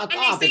 Like, fuck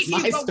off. It's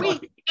my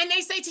story. And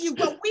they say to you,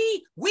 but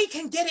we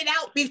can get it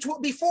out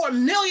before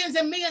millions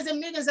and millions and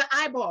millions of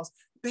eyeballs.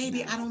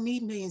 Baby, I don't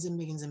need millions and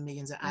millions and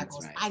millions of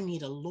eyeballs. I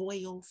need a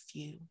loyal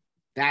few.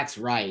 That's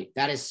right.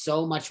 That is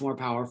so much more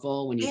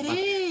powerful when you. It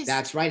is.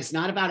 That's right. It's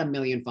not about 1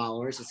 million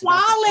followers. It's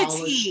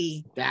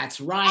quality. That's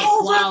right.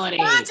 Over quality.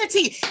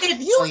 Quantity. If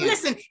you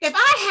listen, if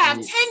I have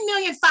 10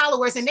 million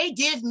followers and they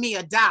give me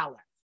 $1,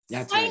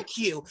 thank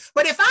you.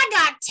 But if I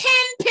got 10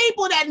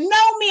 people that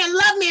know me and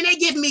love me and they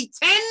give me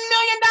 $10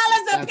 million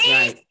a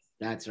piece.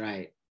 That's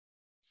right.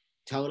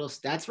 Total.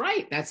 That's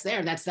right. That's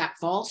there. That's that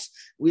false.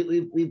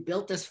 We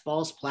built this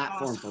false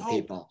platform for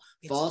people.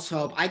 False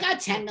hope. I got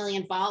 10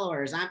 million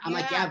followers. I'm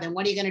like, then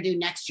what are you going to do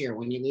next year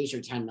when you lose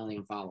your 10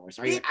 million followers?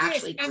 Are you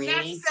actually creating?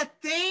 And that's the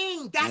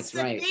thing. That's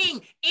the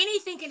thing.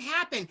 Anything can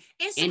happen.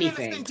 Instagram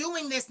has been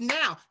doing this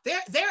now.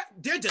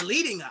 They're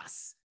deleting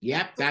us.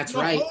 Yep, that's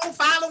right. The whole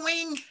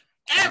following,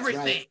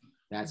 everything.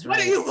 That's right.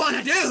 What are you going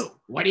to do?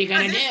 What are you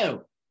going to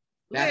do?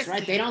 That's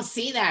right. They don't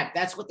see that.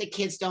 That's what the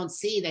kids don't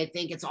see. They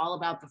think it's all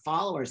about the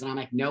followers. And I'm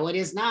like, no, it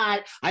is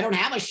not. I don't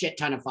have a shit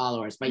ton of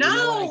followers, but you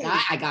know what I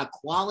got? I got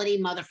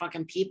quality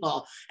motherfucking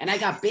people, and I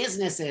got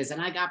businesses, and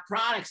I got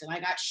products, and I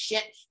got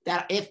shit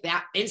that if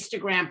that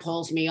Instagram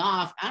pulls me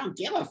off, I don't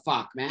give a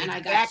fuck, man.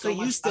 Exactly. I got so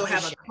you still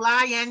have a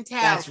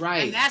clientele. That's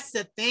right. And that's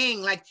the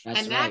thing.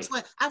 That's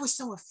what I was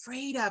so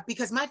afraid of,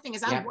 because my thing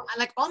is, I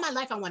all my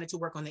life I wanted to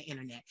work on the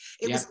internet.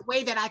 It was a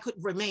way that I could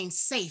remain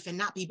safe and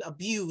not be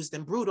abused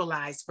and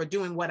brutalized for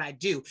doing what I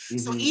do.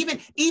 So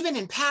even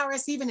in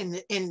Paris, even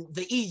in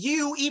the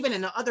EU, even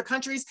in the other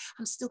countries,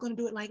 I'm still going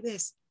to do it like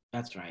this.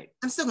 That's right.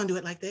 I'm still going to do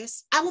it like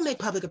this. I will make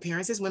public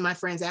appearances when my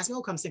friends ask me,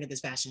 oh, come sing at this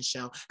fashion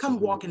show.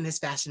 Come walk in this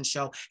fashion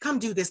show. Come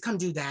do this, come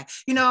do that.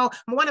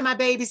 One of my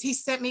babies, he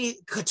sent me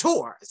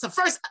couture. So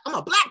first, I'm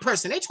a Black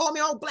person. They told me,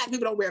 oh, Black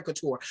people don't wear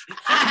couture.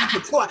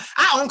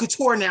 I own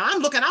couture now.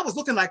 I was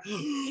looking like,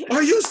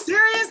 are you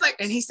serious?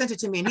 And he sent it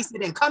to me and he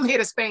said, then come here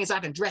to Spain so I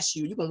can dress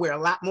you. You can wear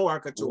a lot more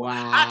couture.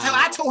 Wow.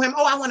 I told him,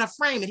 oh, I want to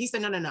frame it. He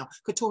said, no.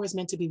 Couture is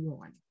meant to be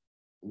worn.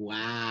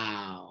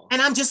 Wow.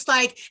 And I'm just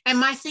like, and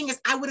my thing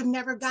is, I would have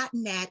never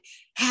gotten that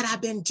had I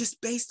been just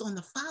based on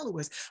the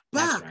followers.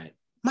 But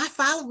my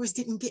followers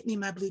didn't get me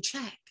my blue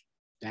check.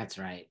 That's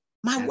right.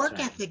 My work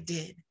ethic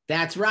did.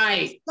 That's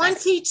right.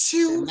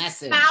 22,000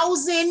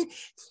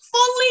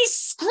 fully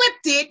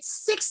scripted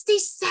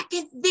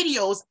 60-second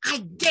videos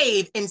I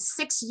gave in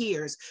 6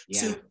 years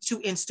to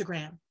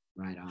Instagram.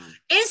 Right on.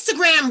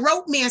 Instagram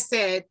wrote me and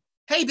said,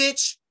 hey,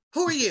 bitch,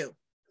 who are you?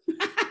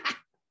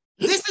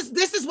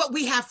 This is what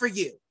we have for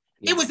you.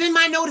 Yeah. It was in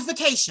my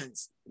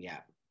notifications. Yeah.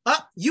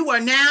 You are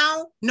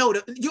now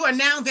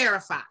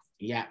verified.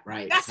 Yeah,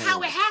 right. That's totally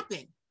how it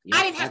happened. Yeah,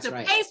 I didn't have to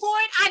pay for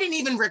it. I didn't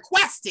even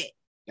request it.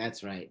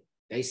 That's right.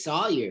 They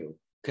saw you.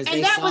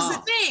 And that was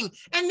the thing.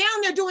 And now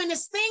they're doing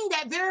this thing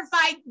that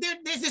verified.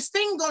 There's this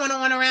thing going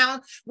on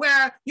around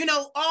where,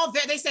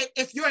 they say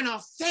if you're an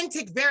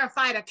authentic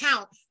verified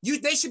account,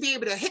 they should be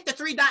able to hit the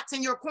 3 dots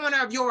in your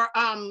corner of your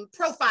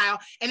profile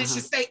and it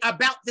should say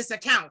about this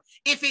account.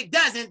 If it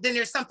doesn't, then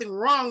there's something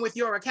wrong with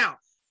your account.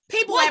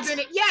 People have been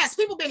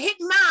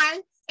hitting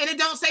mine and it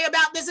don't say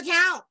about this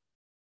account.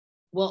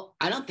 Well,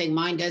 I don't think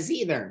mine does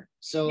either.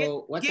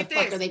 So what the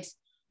fuck are they?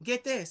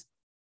 Get this.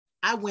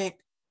 I went,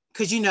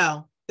 because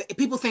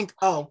people think,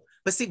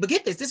 but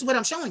get this. This is what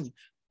I'm showing you.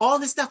 All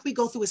this stuff we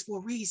go through is for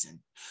a reason.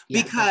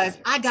 Yeah, because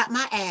I got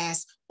my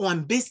ass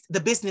on the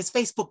business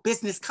Facebook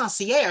business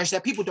concierge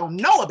that people don't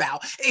know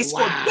about. It's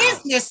for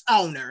business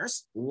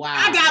owners. Wow.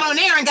 I got on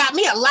there and got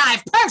me a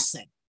live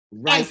person.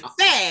 Right. And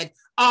said,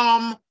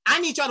 I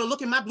need y'all to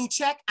look at my blue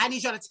check. I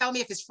need y'all to tell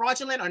me if it's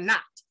fraudulent or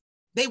not.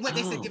 They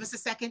said, give us a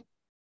second,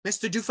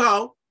 Mr.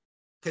 Dufault,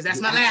 because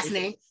that's my last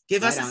name.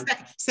 Give us a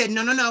second. Said,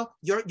 no.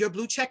 Your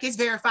blue check is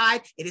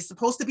verified. It is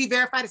supposed to be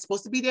verified. It's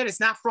supposed to be there.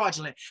 It's not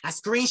fraudulent. I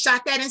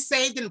screenshot that and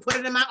saved it and put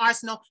it in my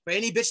arsenal for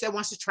any bitch that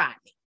wants to try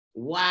me.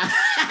 Wow,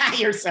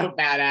 you're so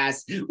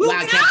badass.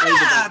 Wow,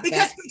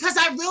 yeah, because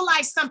I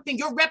realized something.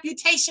 Your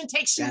reputation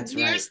takes you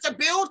years to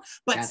build,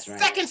 but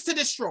seconds to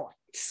destroy.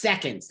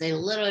 Seconds. They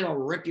literally will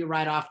rip you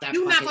right off that.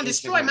 You're not going to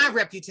destroy my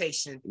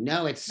reputation.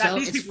 No, it's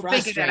these people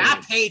thinking that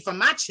I paid for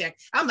my check.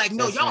 I'm like,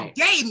 no, y'all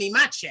gave me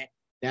my check.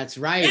 That's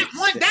right.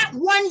 That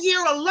 1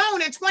 year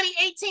alone in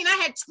 2018, I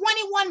had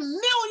 21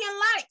 million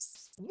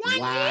likes. One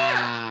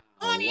year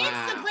on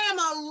Instagram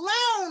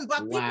alone.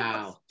 But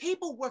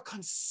people were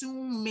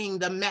consuming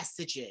the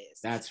messages.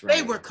 That's right.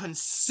 They were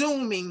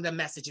consuming the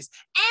messages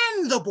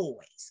and the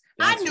boys.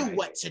 I knew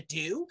what to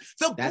do.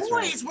 The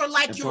boys were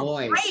like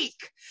your break.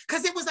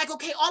 Because it was like,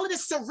 okay, all of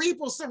this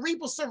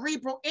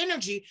cerebral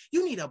energy,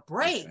 you need a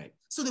break. Right.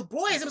 So the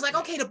boys, it was like,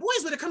 okay, the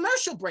boys with a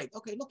commercial break.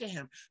 Okay, look at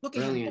him. Look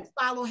at him.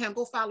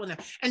 Go follow him.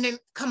 And then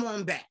come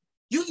on back.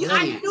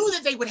 I knew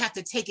that they would have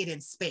to take it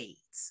in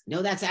spades.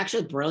 No, that's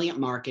actually brilliant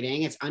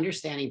marketing. It's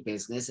understanding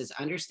business. It's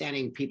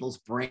understanding people's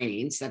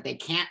brains that they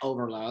can't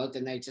overload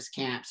and they just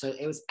can't. So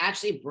it was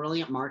actually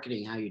brilliant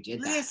marketing how you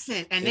did that.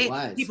 Listen, and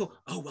people,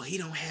 he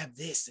don't have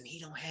this and he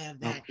don't have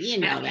that.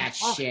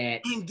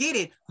 Shit. And get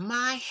it.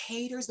 My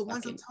haters, the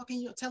ones I'm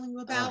telling you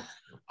about,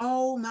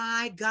 oh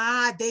my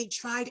God, they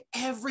tried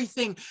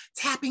everything.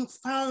 Tapping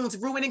phones,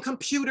 ruining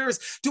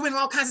computers, doing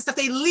all kinds of stuff.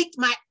 They leaked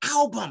my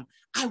album.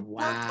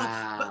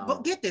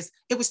 But get this,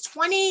 it was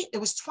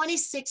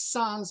 26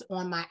 songs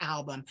on my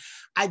album.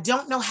 I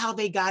don't know how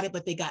they got it,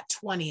 but they got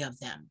 20 of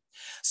them.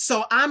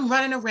 So I'm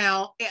running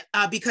around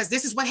because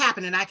this is what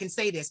happened, and I can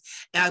say this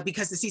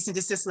because the cease and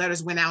desist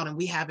letters went out, and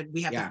we have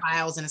the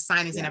files and the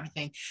signings and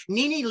everything.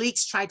 Nene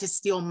Leakes tried to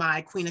steal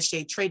my Queen of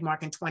Shade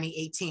trademark in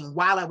 2018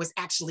 while I was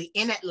actually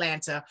in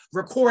Atlanta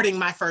recording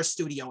my first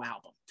studio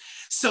album.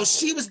 So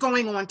she was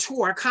going on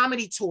tour, a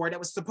comedy tour that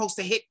was supposed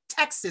to hit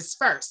Texas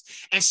first,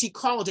 and she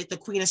called it the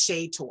Queen of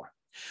Shade tour.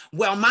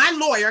 Well, my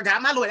lawyer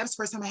got my lawyer. That was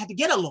the first time I had to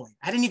get a lawyer.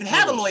 I didn't even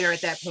have a lawyer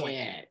at that point.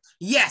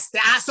 Yes,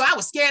 so I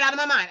was scared out of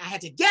my mind. I had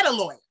to get a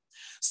lawyer.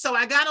 So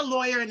I got a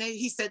lawyer, and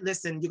he said,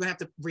 listen, you're going to have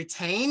to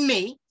retain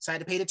me. So I had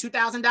to pay the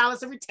 $2,000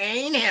 to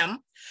retain him.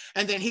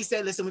 And then he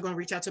said, listen, we're going to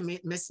reach out to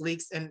Miss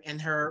Leakes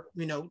and her,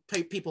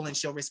 people, and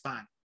she'll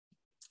respond.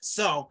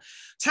 So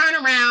turn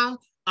around.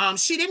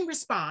 She didn't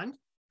respond.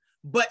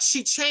 But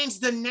she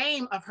changed the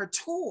name of her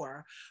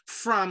tour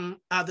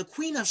from the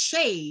Queen of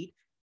Shade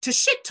to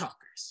Shit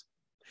Talkers.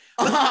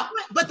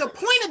 But the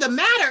point of the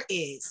matter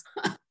is,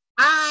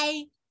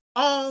 I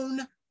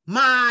own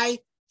my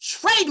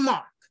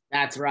trademark.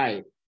 That's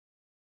right.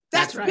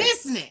 That's right.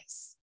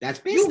 Business. That's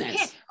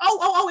business.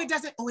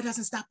 It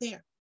doesn't stop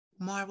there.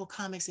 Marvel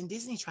Comics and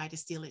Disney tried to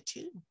steal it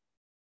too.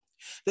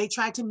 They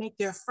tried to make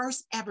their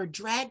first ever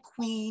drag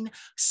queen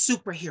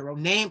superhero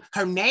name.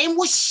 Her name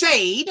was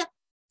Shade.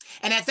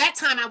 And at that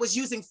time, I was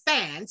using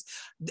fans.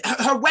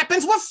 Her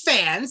weapons were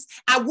fans.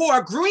 I wore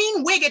a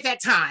green wig at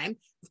that time.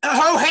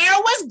 Her hair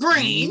was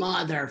green.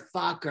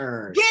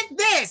 Motherfucker. Get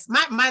this.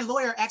 My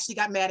lawyer actually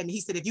got mad at me.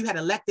 He said, if you had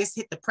to let this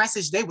hit the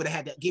presses, they would have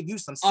had to give you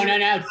some. Oh, no.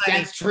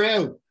 That's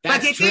true.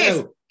 That's true.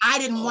 This. I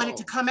didn't want it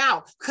to come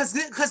out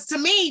because to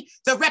me,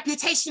 the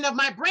reputation of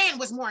my brand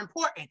was more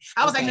important.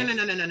 I was like,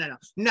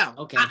 no.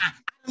 Okay. I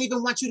don't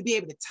even want you to be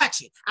able to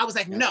touch it. I was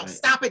like,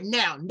 stop it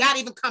now. Not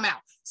even come out.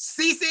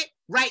 Cease it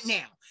right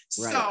now.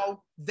 Right.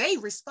 So they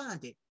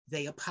responded.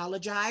 They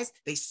apologized.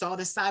 They saw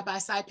the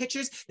side-by-side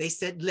pictures. They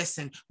said,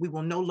 listen, she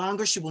will no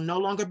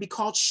longer be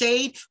called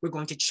Shade. We're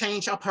going to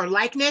change up her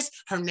likeness.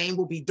 Her name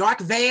will be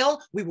Dark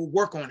Veil. We will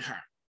work on her.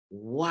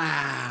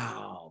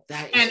 Wow.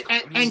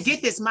 And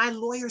get this, my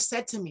lawyer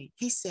said to me,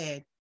 he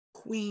said,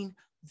 Queen,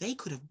 they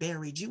could have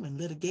buried you in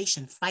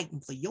litigation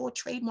fighting for your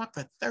trademark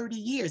for 30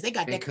 years. They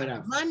got that kind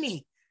of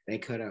money. They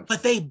could have.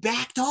 But they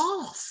backed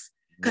off.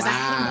 Because I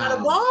hit a lot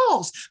of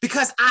walls.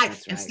 Because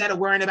instead of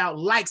worrying about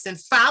likes and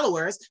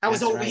followers, I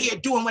was over here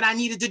doing what I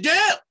needed to do.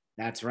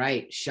 That's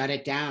right. Shut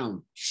it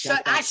down.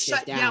 Shut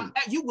down.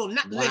 You will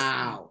not listen.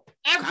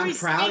 I'm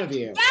proud of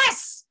you.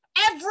 Yes.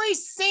 Every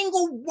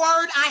single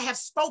word I have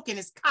spoken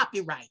is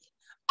copyrighted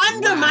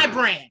under my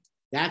brand.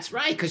 That's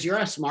right, because you're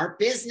a smart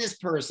business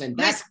person.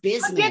 That's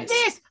business. Get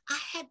this. I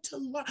had to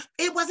learn.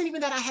 It wasn't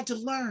even that I had to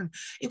learn.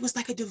 It was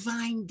like a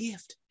divine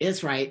gift.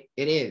 It's right.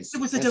 It is. It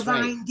was a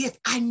divine gift.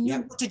 I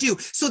knew what to do.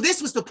 So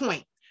this was the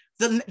point.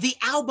 The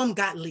album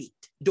got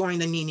leaked during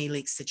the Nene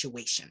Leakes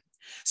situation.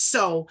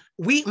 So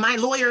my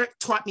lawyer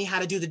taught me how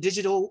to do the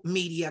digital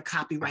media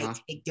copyright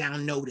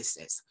takedown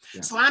notices.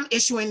 Yeah. So I'm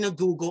issuing to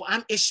Google,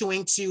 I'm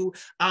issuing to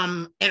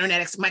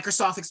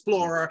Microsoft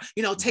Explorer,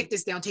 take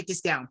this down, take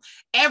this down.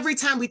 Every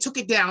time we took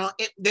it down,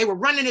 they were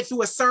running it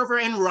through a server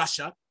in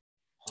Russia.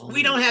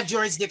 We don't have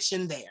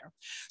jurisdiction there.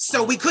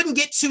 So we couldn't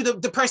get to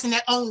the person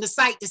that owned the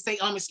site to say,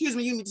 excuse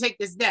me, you need to take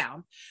this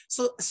down.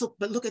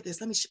 But look at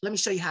this. Let me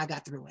show you how I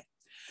got through it.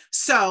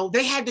 So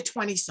they had the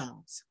 20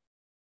 songs.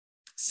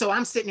 So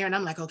I'm sitting there and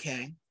I'm like,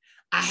 okay,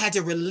 I had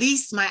to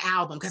release my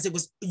album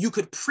because you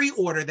could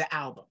pre-order the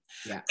album.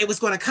 Yeah. It was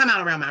going to come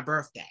out around my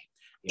birthday.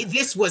 Yeah.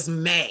 This was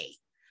May.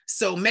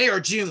 So May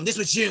or June, this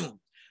was June.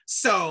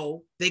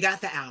 So they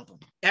got the album.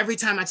 Every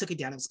time I took it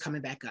down, it was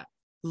coming back up.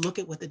 Look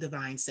at what the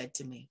divine said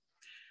to me.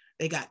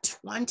 They got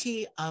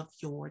 20 of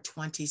your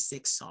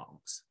 26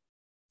 songs.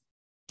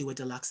 Do a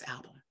deluxe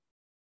album.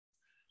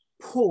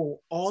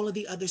 Pull all of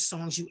the other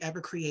songs you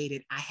ever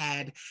created. I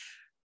had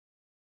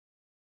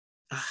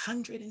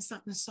 100 and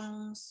something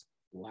songs.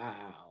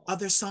 Wow.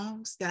 Other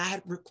songs that I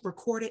had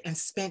recorded and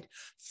spent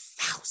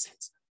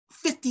thousands,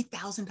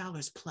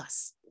 $50,000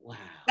 plus. Wow.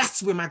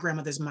 That's where my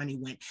grandmother's money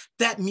went.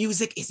 That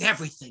music is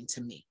everything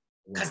to me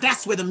because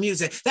that's where the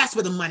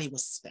money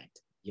was spent.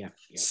 Yeah.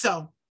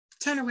 So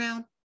turn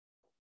around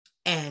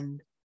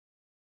and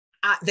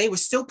they were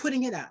still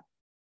putting it up.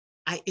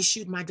 I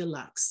issued my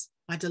deluxe.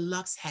 My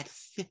deluxe had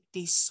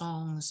 50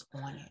 songs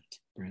on it.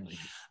 Really?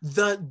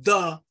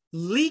 The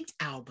leaked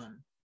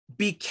album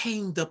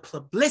became the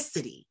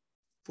publicity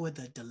for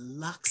the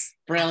deluxe.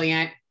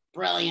 Brilliant.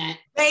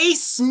 They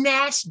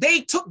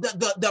took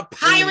the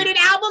pirated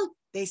album,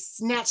 they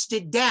snatched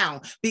it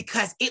down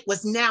because it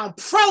was now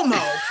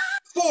promo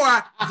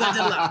for the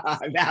deluxe.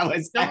 That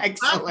was excellent.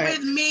 Fuck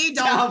with me.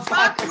 Don't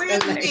fuck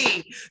with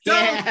me.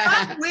 Don't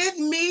fuck with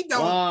me.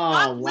 Don't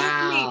fuck with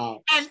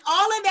me. And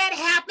all of that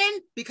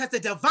happened because the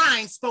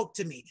divine spoke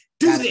to me.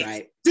 Do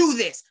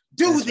this.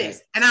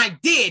 And I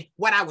did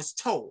what I was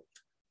told.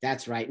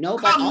 That's right. No,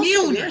 but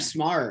also you're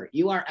smart.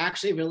 You are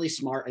actually really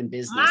smart in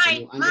business.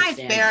 My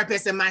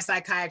therapist and my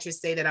psychiatrist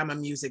say that I'm a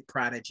music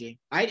prodigy.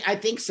 I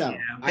think so.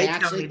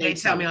 Yeah, they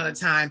tell me all the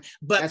time.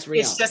 But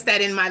it's just that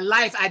in my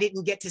life, I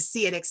didn't get to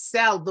see it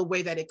excel the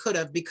way that it could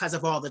have because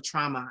of all the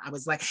trauma. It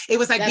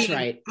was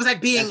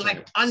like being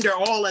under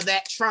all of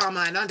that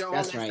trauma and under all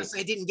that stuff.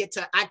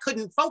 So I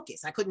couldn't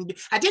focus.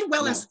 I did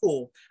well in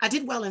school.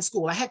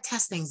 I had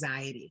test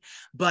anxiety,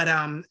 but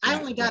I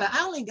only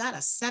got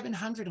a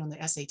 700 on the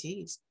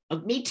SATs.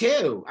 Me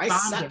too. I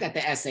sucked at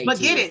the SAT. But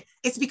get it?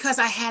 It's because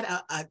I had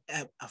a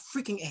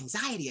freaking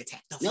anxiety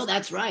attack. No,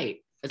 that's right.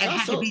 It's also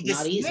had to be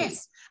not easy.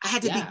 I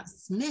had to be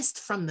dismissed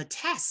from the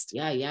test.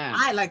 Yeah.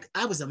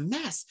 I was a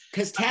mess.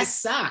 Because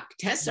tests suck.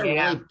 Tests are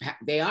really,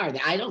 they are.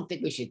 I don't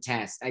think we should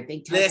test. I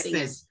think testing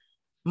is.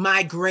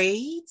 My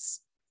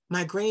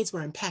grades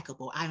were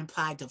impeccable. I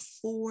applied to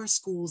 4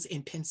 schools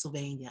in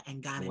Pennsylvania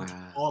and got into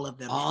all of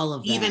them.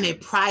 Even a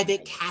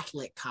private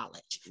Catholic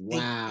college.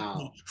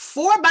 Wow.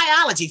 For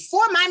biology,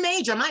 for my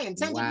major, my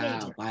intended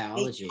major.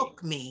 Biology. They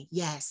took me,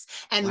 yes.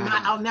 And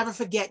I'll never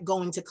forget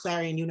going to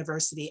Clarion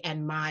University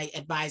and my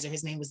advisor,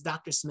 his name was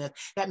Dr. Smith.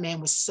 That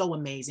man was so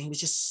amazing. He was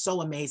just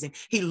so amazing.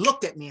 He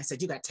looked at me and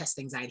said, you got test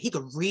anxiety. He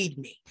could read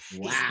me.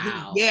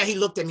 Wow. He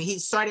looked at me. He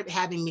started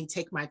having me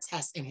take my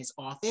test in his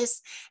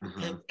office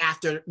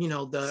after,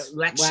 the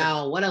lecture.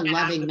 Wow, what a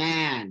loving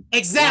man.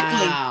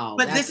 Exactly. Wow,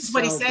 but this is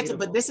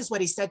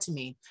what he said to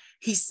me.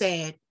 He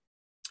said,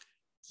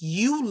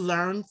 you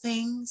learn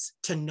things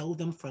to know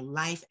them for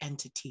life and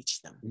to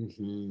teach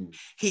them.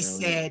 He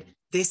said,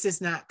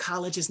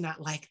 college is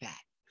not like that.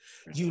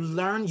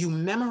 You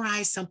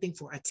memorize something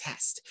for a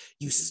test.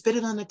 You spit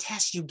it on the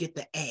test, you get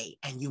the A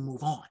and you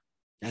move on.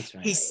 That's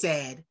right. He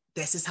said,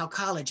 this is how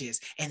college is.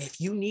 And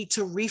if you need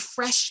to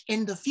refresh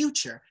in the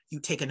future, you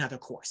take another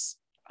course.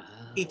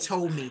 He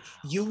told me,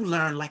 you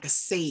learn like a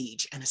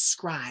sage and a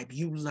scribe.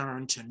 You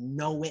learn to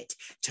know it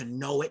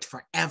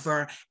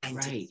forever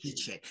and to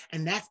teach it.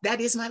 And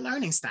that is my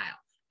learning style.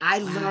 I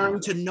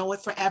learned to know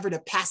it forever, to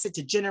pass it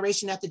to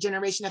generation after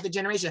generation after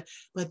generation.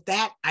 But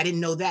I didn't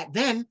know that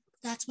then.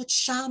 That's what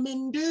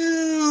shaman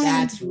do.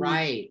 That's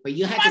right. But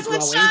you had to grow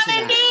into that. That's what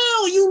shaman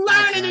do. You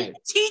learn and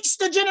teach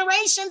the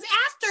generations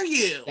after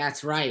you.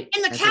 That's right.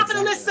 In the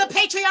capitalist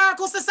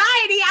patriarchal society,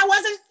 I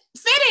wasn't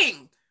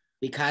fitting.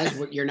 because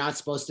you're not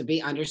supposed to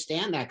be,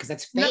 understand that, because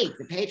that's No. fake.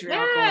 The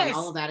patriarchal and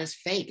all Yes. of that is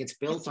fake. It's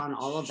built on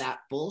all of that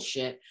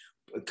bullshit.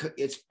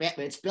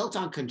 It's built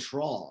on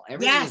control.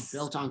 Everything is Yes.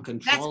 built on That's,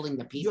 controlling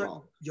the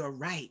people. you're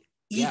right.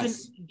 Even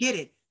Yes. get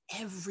it.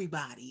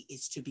 Everybody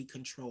is to be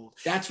controlled.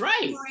 That's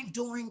right.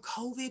 During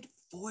COVID,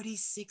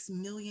 46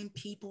 million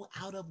people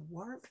out of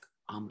work.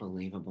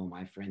 Unbelievable,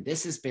 my friend.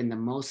 This has been the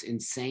most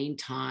insane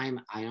time.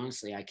 I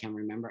can't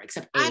remember,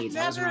 except I've AIDS.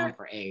 I was never- around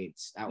for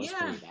AIDS. That was Yeah.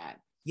 pretty bad.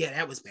 Yeah,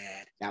 that was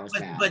bad. That was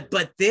But bad.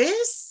 but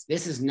this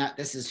This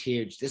is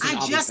huge. This is I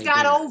just obviously got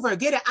bigger. over.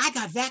 Get it? I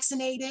got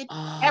vaccinated.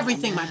 Oh,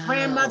 Everything. no. My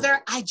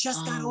grandmother. I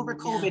just got Oh, over no.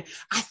 COVID.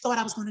 I thought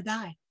I was going to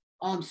die.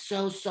 Oh, I'm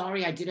so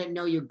sorry. I didn't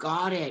know you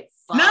got it.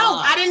 Fuck.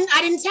 No, I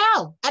didn't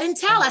tell.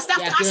 I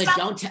stopped. Yeah, I good. stopped.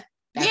 Don't tell.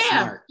 That's Yeah,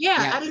 smart.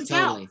 yeah, I didn't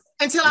tell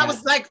until I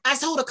was like, I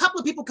told a couple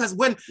of people because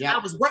when I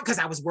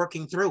was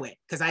working through it,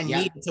 because I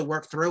needed to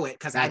work through it.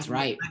 Because that's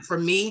right. For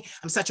me,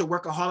 I'm such a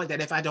workaholic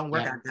that if I don't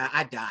work,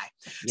 I die.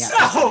 Yeah,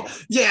 so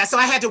so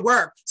I had to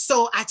work.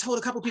 So I told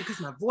a couple of people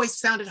because my voice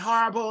sounded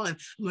horrible, and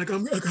I'm like, I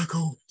gotta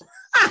go.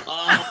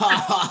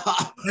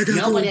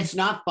 No, but it's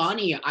not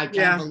funny. I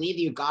can't believe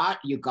you got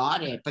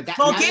it. But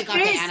now you got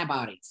the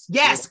antibodies.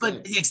 Yes,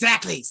 but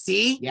exactly.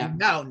 See? Yeah.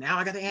 No, now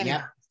I got the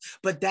antibodies.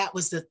 But that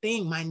was the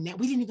thing.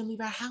 We didn't even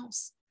leave our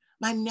house.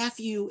 My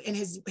nephew and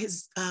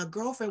his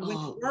girlfriend went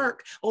to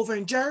work over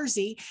in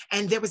Jersey,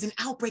 and there was an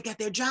outbreak at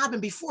their job.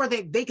 And before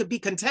they could be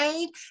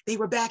contained, they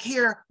were back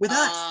here with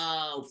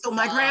us. So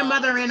my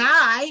grandmother and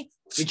I.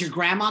 Did your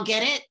grandma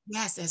get it?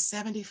 Yes, at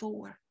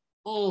 74.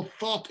 Oh,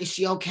 fuck. Is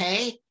she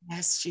okay?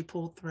 Yes, she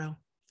pulled through.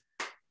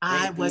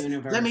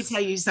 Let me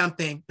tell you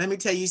something.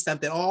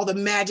 All the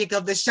magic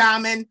of the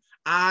shaman.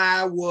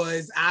 I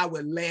would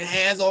lay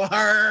hands on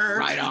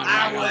her.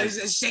 I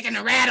was shaking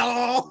the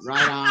rattle.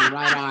 Right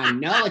on.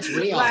 No, it's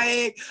real.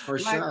 For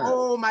sure.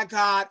 Oh my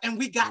God. And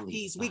we got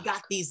these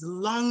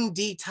lung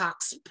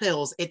detox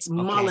pills. It's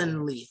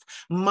mullein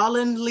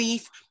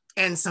leaf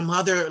and some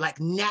other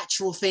like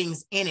natural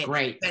things in it.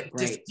 Great.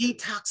 Just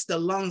detox the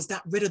lungs,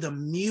 got rid of the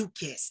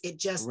mucus. It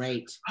just,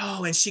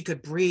 and she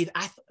could breathe.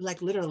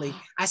 Literally,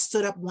 I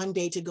stood up one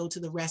day to go to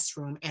the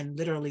restroom and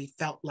literally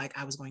felt like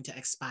I was going to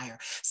expire.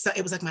 So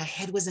it was like my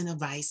head was in a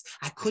vice.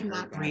 I could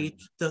not breathe.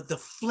 The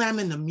phlegm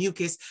and the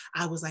mucus.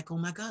 I was like, oh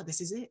my God,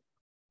 this is it.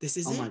 This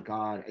is it. Oh my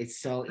God.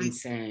 It's so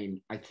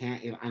insane. I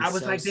can't even, I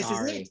was like, this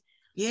is it.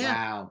 Yeah.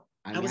 Wow.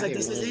 I was like,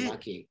 this is it.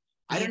 Lucky.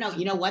 I don't know.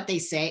 You know what they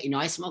say?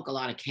 I smoke a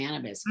lot of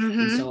cannabis.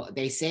 And so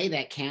they say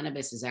that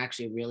cannabis is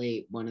actually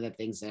really one of the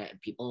things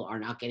that people are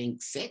not getting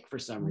sick for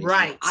some reason.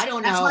 Right. I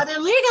don't know. That's why they're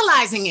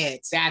legalizing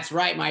it. That's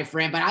right, my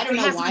friend. But I don't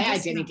know why I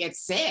didn't get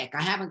sick.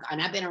 I haven't,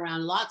 and I've been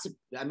around lots of,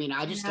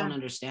 I just don't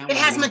understand. It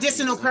has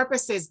medicinal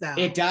purposes though.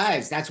 It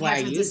does. That's why I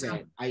use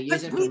it. I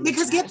use it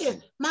because get this,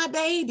 my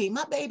baby,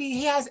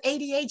 he has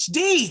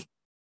ADHD.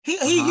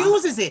 He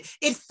uses it.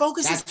 It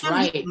focuses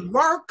on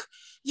work.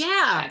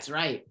 Yeah. That's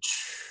right.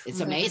 It's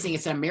amazing.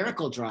 It's a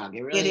miracle drug.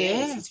 It really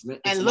is.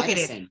 It's and look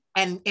medicine.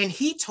 at it. And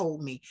he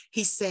told me,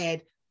 he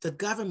said, the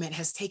government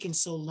has taken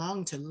so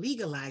long to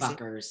legalize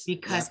it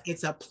because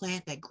it's a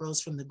plant that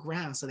grows from the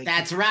ground. So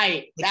that's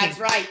right. That's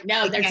right.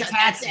 No,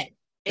 that's it.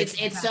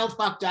 It's so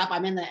fucked up.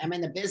 I'm in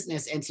the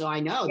business, and so I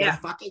know they're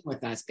fucking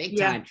with us big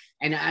time.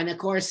 And of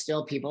course,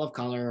 still people of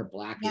color or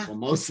Black people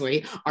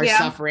mostly are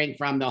suffering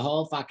from the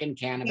whole fucking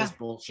cannabis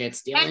bullshit.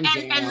 Still in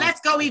jail. And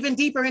let's go even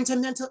deeper into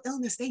mental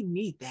illness. They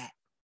need that.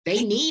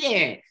 They need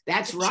it.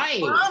 That's right.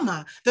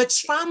 The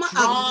trauma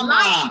of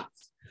life.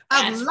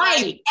 Of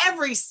life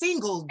every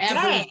single day.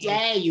 Every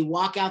day you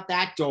walk out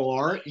that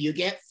door, you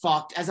get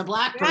fucked as a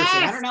Black person.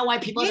 I don't know why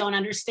people don't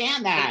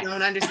understand that. They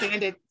don't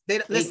understand it. They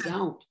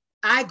don't.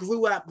 I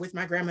grew up with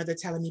my grandmother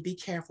telling me, be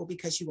careful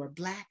because you are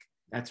Black.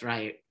 That's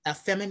right.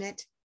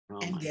 Effeminate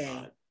and gay.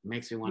 God.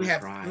 Makes me want to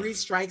cry. 3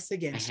 strikes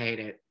against you. I hate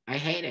it. I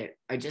hate it.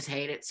 I just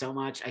hate it so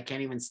much. I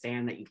can't even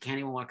stand that you can't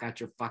even walk out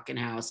your fucking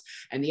house.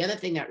 And the other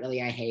thing that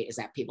really I hate is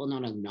that people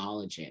don't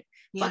acknowledge it.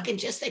 Fucking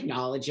just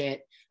acknowledge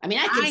it. I mean,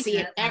 I can see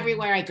it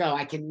everywhere I go.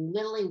 I can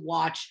literally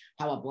watch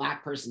how a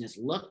Black person is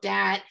looked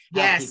at.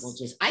 How people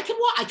just, I can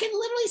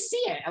literally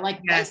see it. I'm like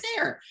right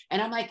there.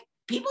 And I'm like,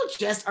 people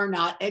just are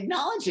not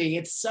acknowledging.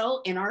 It's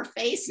so in our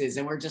faces.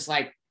 And we're just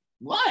like,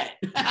 what?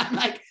 I'm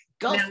like,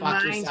 go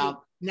fuck yourself.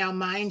 Now,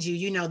 mind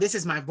you, this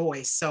is my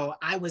voice. So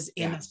I was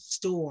in a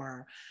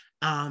store.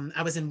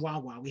 I was in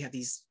Wawa. We have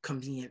these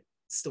convenient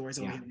stores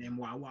over here in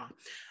Wawa.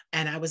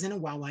 And I was in a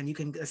Wawa, and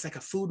it's like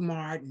a food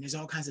mart, and there's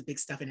all kinds of big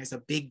stuff. And there's a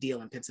big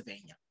deal in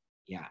Pennsylvania.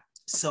 Yeah.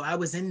 So I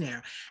was in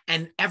there,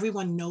 and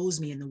everyone knows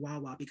me in the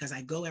Wawa because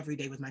I go every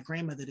day with my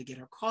grandmother to get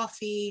her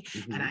coffee,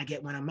 and I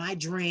get one of my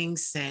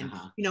drinks, and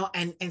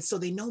and so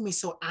they know me.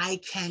 So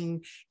I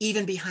can,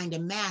 even behind a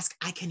mask,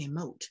 I can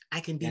emote. I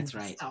can be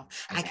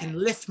myself. I can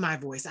lift my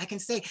voice. I can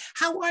say,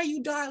 "How are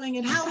you, darling?"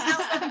 and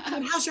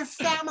how's your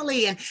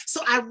family? And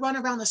so I run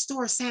around the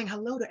store saying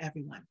hello to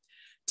everyone.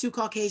 2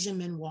 Caucasian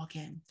men walk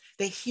in.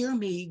 They hear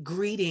me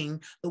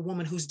greeting the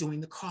woman who's doing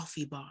the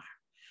coffee bar.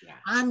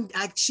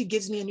 She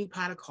gives me a new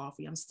pot of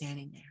coffee. I'm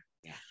standing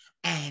there.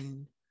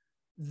 And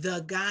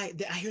the guy,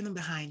 I hear them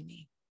behind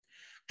me.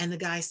 And the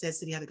guy says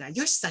to the other guy,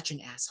 "You're such an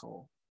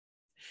asshole."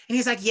 And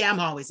he's like, "Yeah, I'm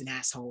always an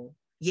asshole.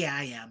 Yeah,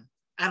 I am.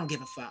 I don't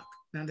give a fuck."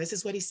 Now, this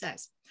is what he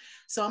says.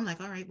 So I'm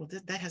like, all right, well,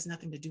 that has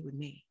nothing to do with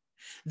me.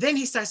 Then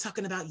he starts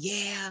talking about,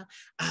 yeah,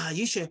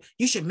 you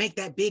should make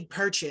that big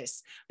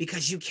purchase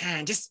because you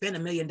can. Just spend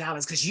 $1 million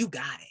because you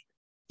got it.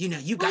 You know,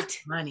 you got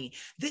money.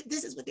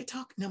 This is what they're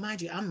talking. Now,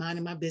 mind you, I'm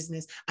minding my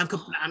business. I'm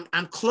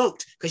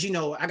cloaked because, you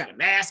know, I got a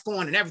mask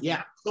on and everything.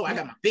 Yeah. So I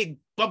got my big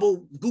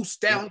bubble goose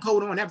down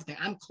coat on, everything.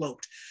 I'm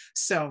cloaked.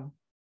 So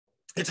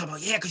they're talking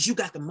about, yeah, because you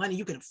got the money,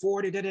 you can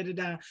afford it, da, da, da,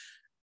 da.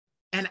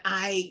 And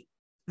I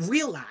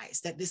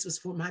realized that this was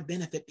for my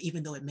benefit,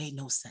 even though it made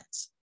no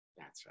sense.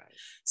 That's right.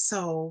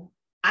 So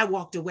I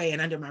walked away,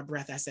 and under my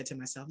breath, I said to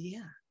myself,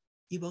 yeah,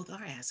 you both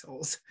are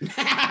assholes.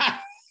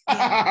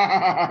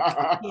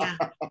 Yeah.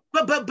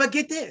 But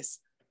get this.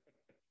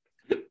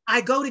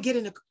 I go to get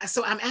in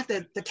so I'm at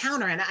the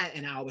counter, and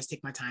I always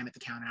take my time at the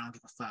counter. I don't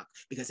give a fuck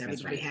because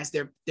everybody has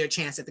their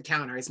chance at the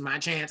counter. It's my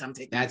chance. I'm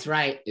taking. That's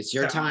right. It's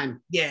your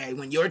time. Yeah.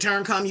 When your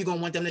turn comes, you're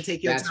gonna want them to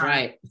take your time. That's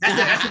right.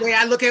 That's the way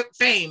I look at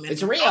fame.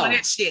 It's real. All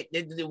that shit.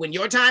 When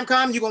your time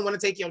comes, you're gonna want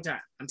to take your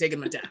time. I'm taking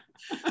my time.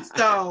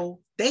 So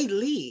they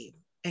leave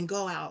and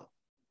go out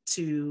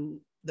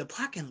to the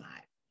parking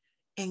lot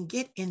and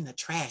get in the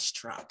trash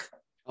truck.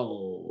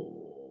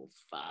 Oh,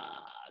 fuck.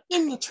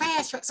 In the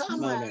trash truck. So I'm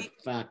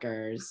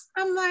motherfuckers.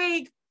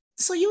 like,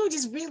 so you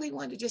just really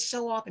wanted to just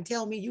show off and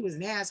tell me you was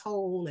an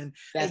asshole and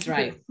that's that you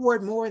right. could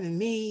afford more than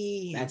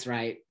me. That's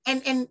right.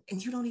 And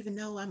you don't even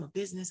know I'm a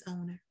business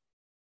owner.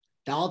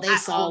 All they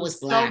saw was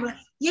black.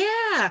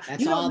 Yeah.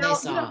 That's all they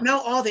saw. You don't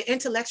know all the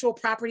intellectual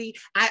property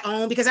I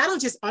own, because I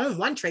don't just own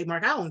one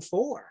trademark, I own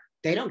 4.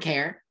 They don't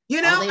care.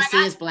 You know, all they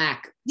see is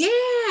black.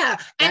 Yeah.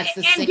 That's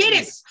and get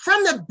it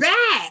from the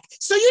back.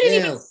 So you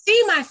didn't even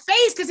see my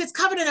face because it's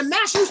covered in a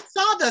mask. You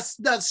saw the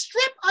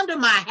strip under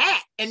my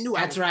hat and knew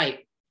that's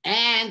right.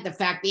 And the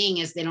fact being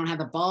is they don't have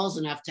the balls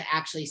enough to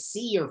actually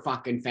see your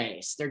fucking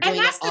face. They're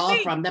doing it all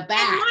from the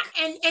back.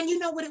 And you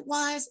know what it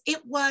was?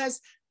 It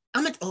was,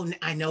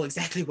 I know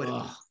exactly what it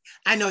was.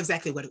 I know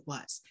exactly what it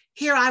was.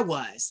 Here I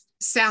was,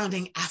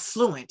 sounding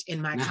affluent in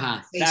my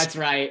conversation. That's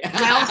right.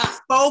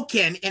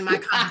 Well-spoken in my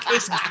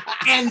conversation.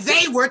 And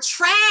they were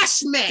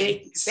trash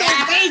men. So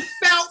they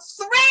felt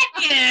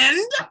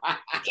threatened.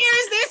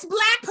 Here's this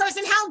black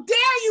person. How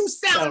dare you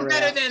sound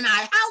better than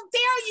I? How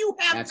dare you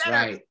have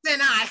better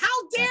than I?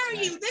 How dare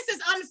you? This is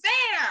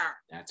unfair.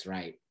 That's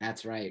right.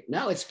 That's right.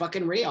 No, it's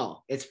fucking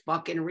real. It's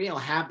fucking real.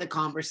 Have the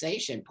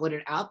conversation. Put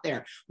it out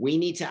there. We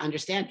need to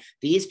understand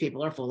these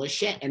people are full of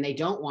shit and they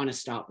don't want to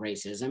stop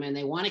racism and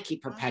they want to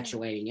keep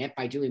perpetuating it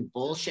by doing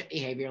bullshit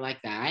behavior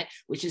like that,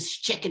 which is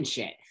chicken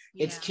shit.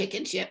 Yeah. It's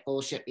chicken shit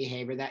bullshit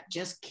behavior that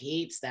just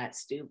keeps that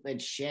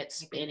stupid shit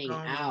spinning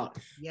out.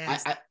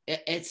 Yes.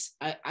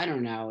 I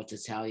don't know what to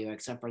tell you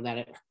except for that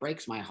it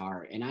breaks my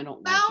heart and I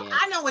don't like it.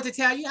 I know what to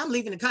tell you. I'm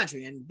leaving the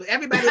country and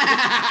everybody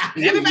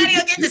will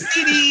get to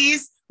see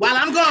these while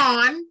I'm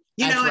gone.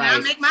 You know, and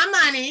I'll make my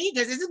money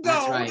because this is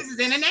gold. This is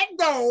internet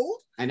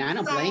gold. And I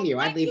don't blame you.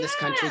 I'd leave this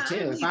country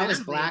too. If I was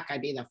black,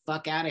 I'd be the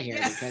fuck out of here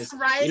because,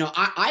 you know,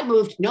 I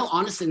moved. No,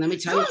 honestly, let me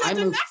tell you, I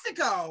moved to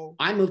Mexico.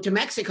 I moved to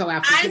Mexico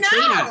after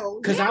Katrina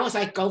because I was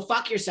like, go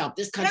fuck yourself.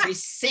 This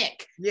country's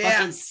sick.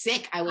 Fucking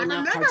sick. I will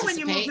not participate. When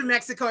you moved to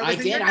Mexico. I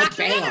did. I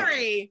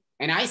bailed.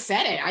 And I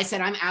said it. I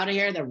said, I'm out of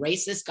here, the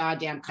racist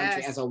goddamn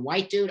country. As a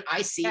white dude,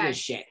 I see this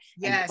shit.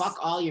 And fuck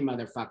all you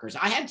motherfuckers.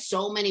 I had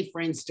so many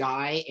friends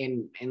die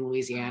in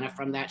Louisiana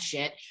from that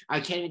shit. I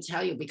can't even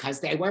tell you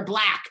because they were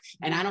black.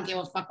 And I don't give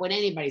a fuck what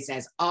anybody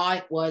says.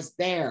 I was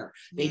there.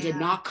 They did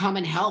not come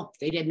and help.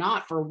 They did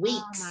not for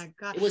weeks. Oh my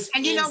God. It was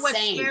insane. You know what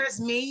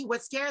scares me?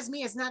 What scares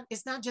me is not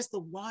just the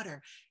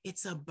water.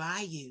 It's a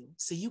bayou.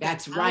 So you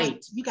got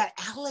you got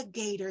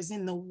alligators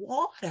in the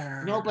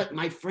water. No, but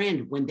my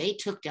friend, when they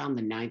took down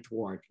the 9th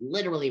Ward,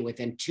 literally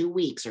within 2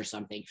 weeks or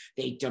something,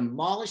 they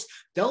demolished.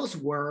 Those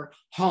were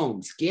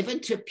homes given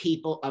to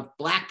people of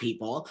black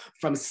people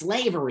from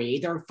slavery.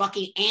 Their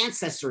fucking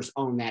ancestors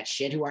owned that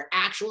shit, who are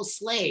actual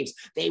slaves.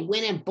 They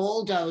went and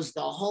bulldozed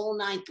the whole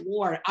 9th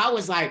Ward. I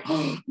was like,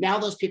 now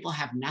those people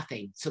have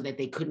nothing so that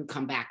they couldn't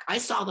come back. I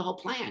saw the whole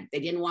plan. They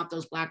didn't want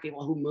those black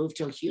people who moved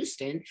to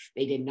Houston.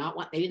 They didn't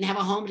have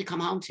a home to come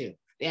home to.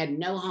 They had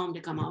no home to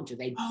come home to.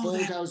 They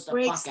bulldozed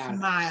the fuck out of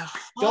it.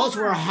 Those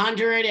were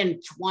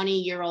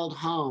 120-year-old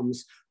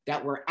homes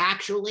that were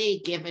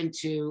actually given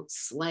to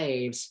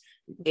slaves.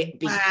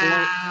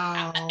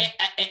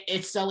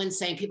 It's so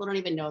insane. People don't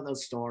even know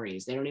those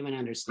stories. They don't even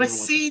understand.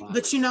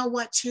 But you know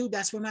what too?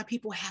 That's where my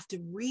people have to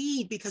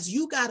read, because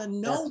you got to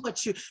know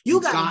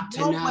you got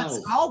to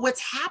know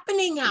what's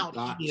happening out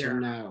here. To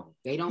know.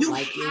 They don't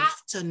like you. You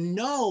have to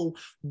know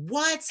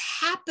what's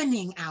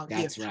happening out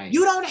here. That's right.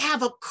 You don't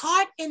have a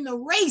cart in the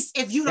race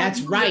if you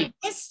don't know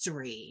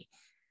history.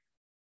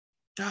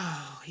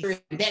 Oh,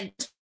 then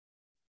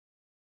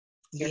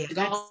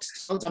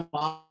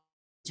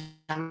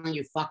telling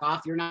you fuck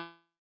off, you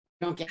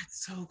don't get.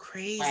 That's so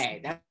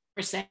crazy. That's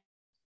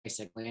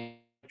basically.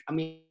 I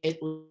mean, it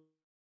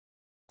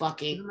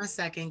fucking. Give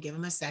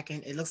him a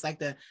second. It looks like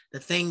the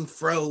thing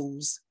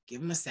froze.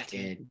 Give him a second.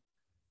 Did.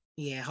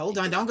 Yeah, hold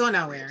on. Don't go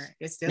nowhere.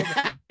 It's still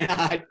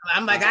there.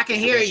 I'm like, I can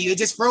hear you. It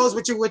just froze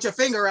with your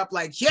finger up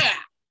like, yeah.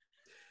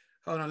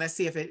 Hold on. Let's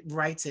see if it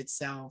writes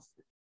itself.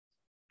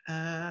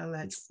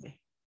 Let's see.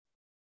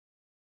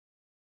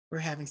 We're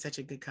having such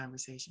a good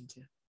conversation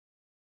too.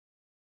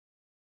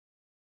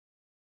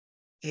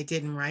 It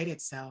didn't write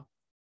itself.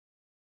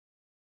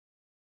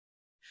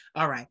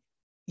 All right.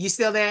 You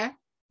still there?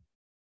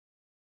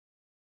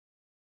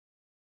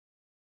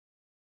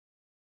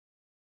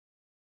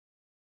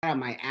 On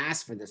my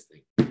ass for this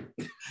thing.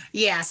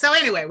 Yeah. So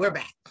anyway, we're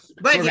back.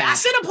 But we're back. I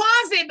should have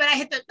paused it, but I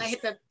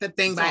hit the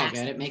thing by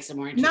accident. Good. It makes it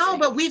more interesting. No,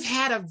 but we've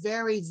had a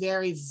very,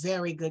 very,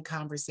 very good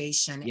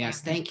conversation.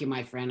 Yes, thank you,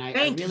 my friend. I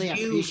really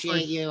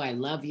appreciate you. I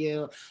love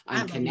you.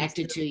 I'm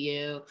connected to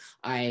you.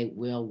 I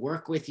will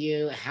work with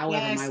you.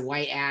 However, my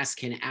white ass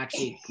can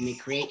actually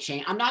create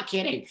change. I'm not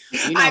kidding.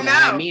 You know, I know.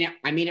 That.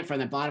 I mean it from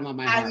the bottom of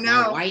my heart. I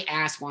know. My white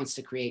ass wants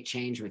to create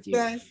change with you.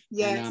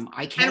 Yes. And,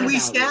 I care about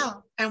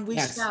you. And we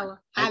shall.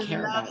 I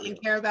love and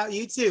care about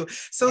you too.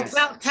 So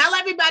tell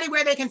everybody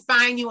where they can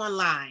find you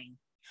online.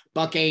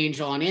 Buck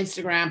Angel on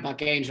Instagram,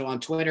 Buck Angel on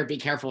Twitter. Be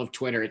careful of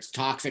Twitter. It's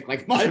toxic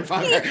like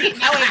motherfucker. No, it's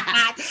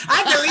not.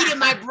 I deleted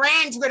my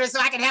brand Twitter so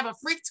I could have a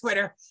freak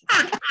Twitter.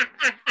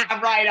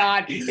 Right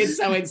on. It's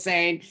so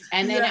insane.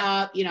 And then,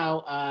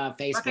 Facebook.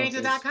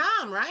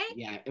 BuckAngel.com, right?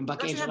 Yeah, and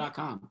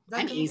BuckAngel.com.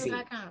 I'm easy.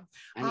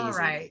 All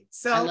right.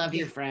 So I love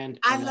you, friend.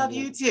 I love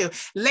you too.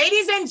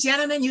 Ladies and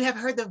gentlemen, you have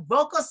heard the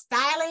vocal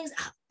stylings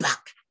of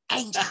Buck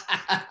Angel.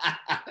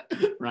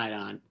 Right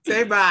on.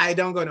 Say bye.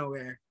 Don't go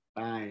nowhere.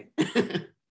 Bye.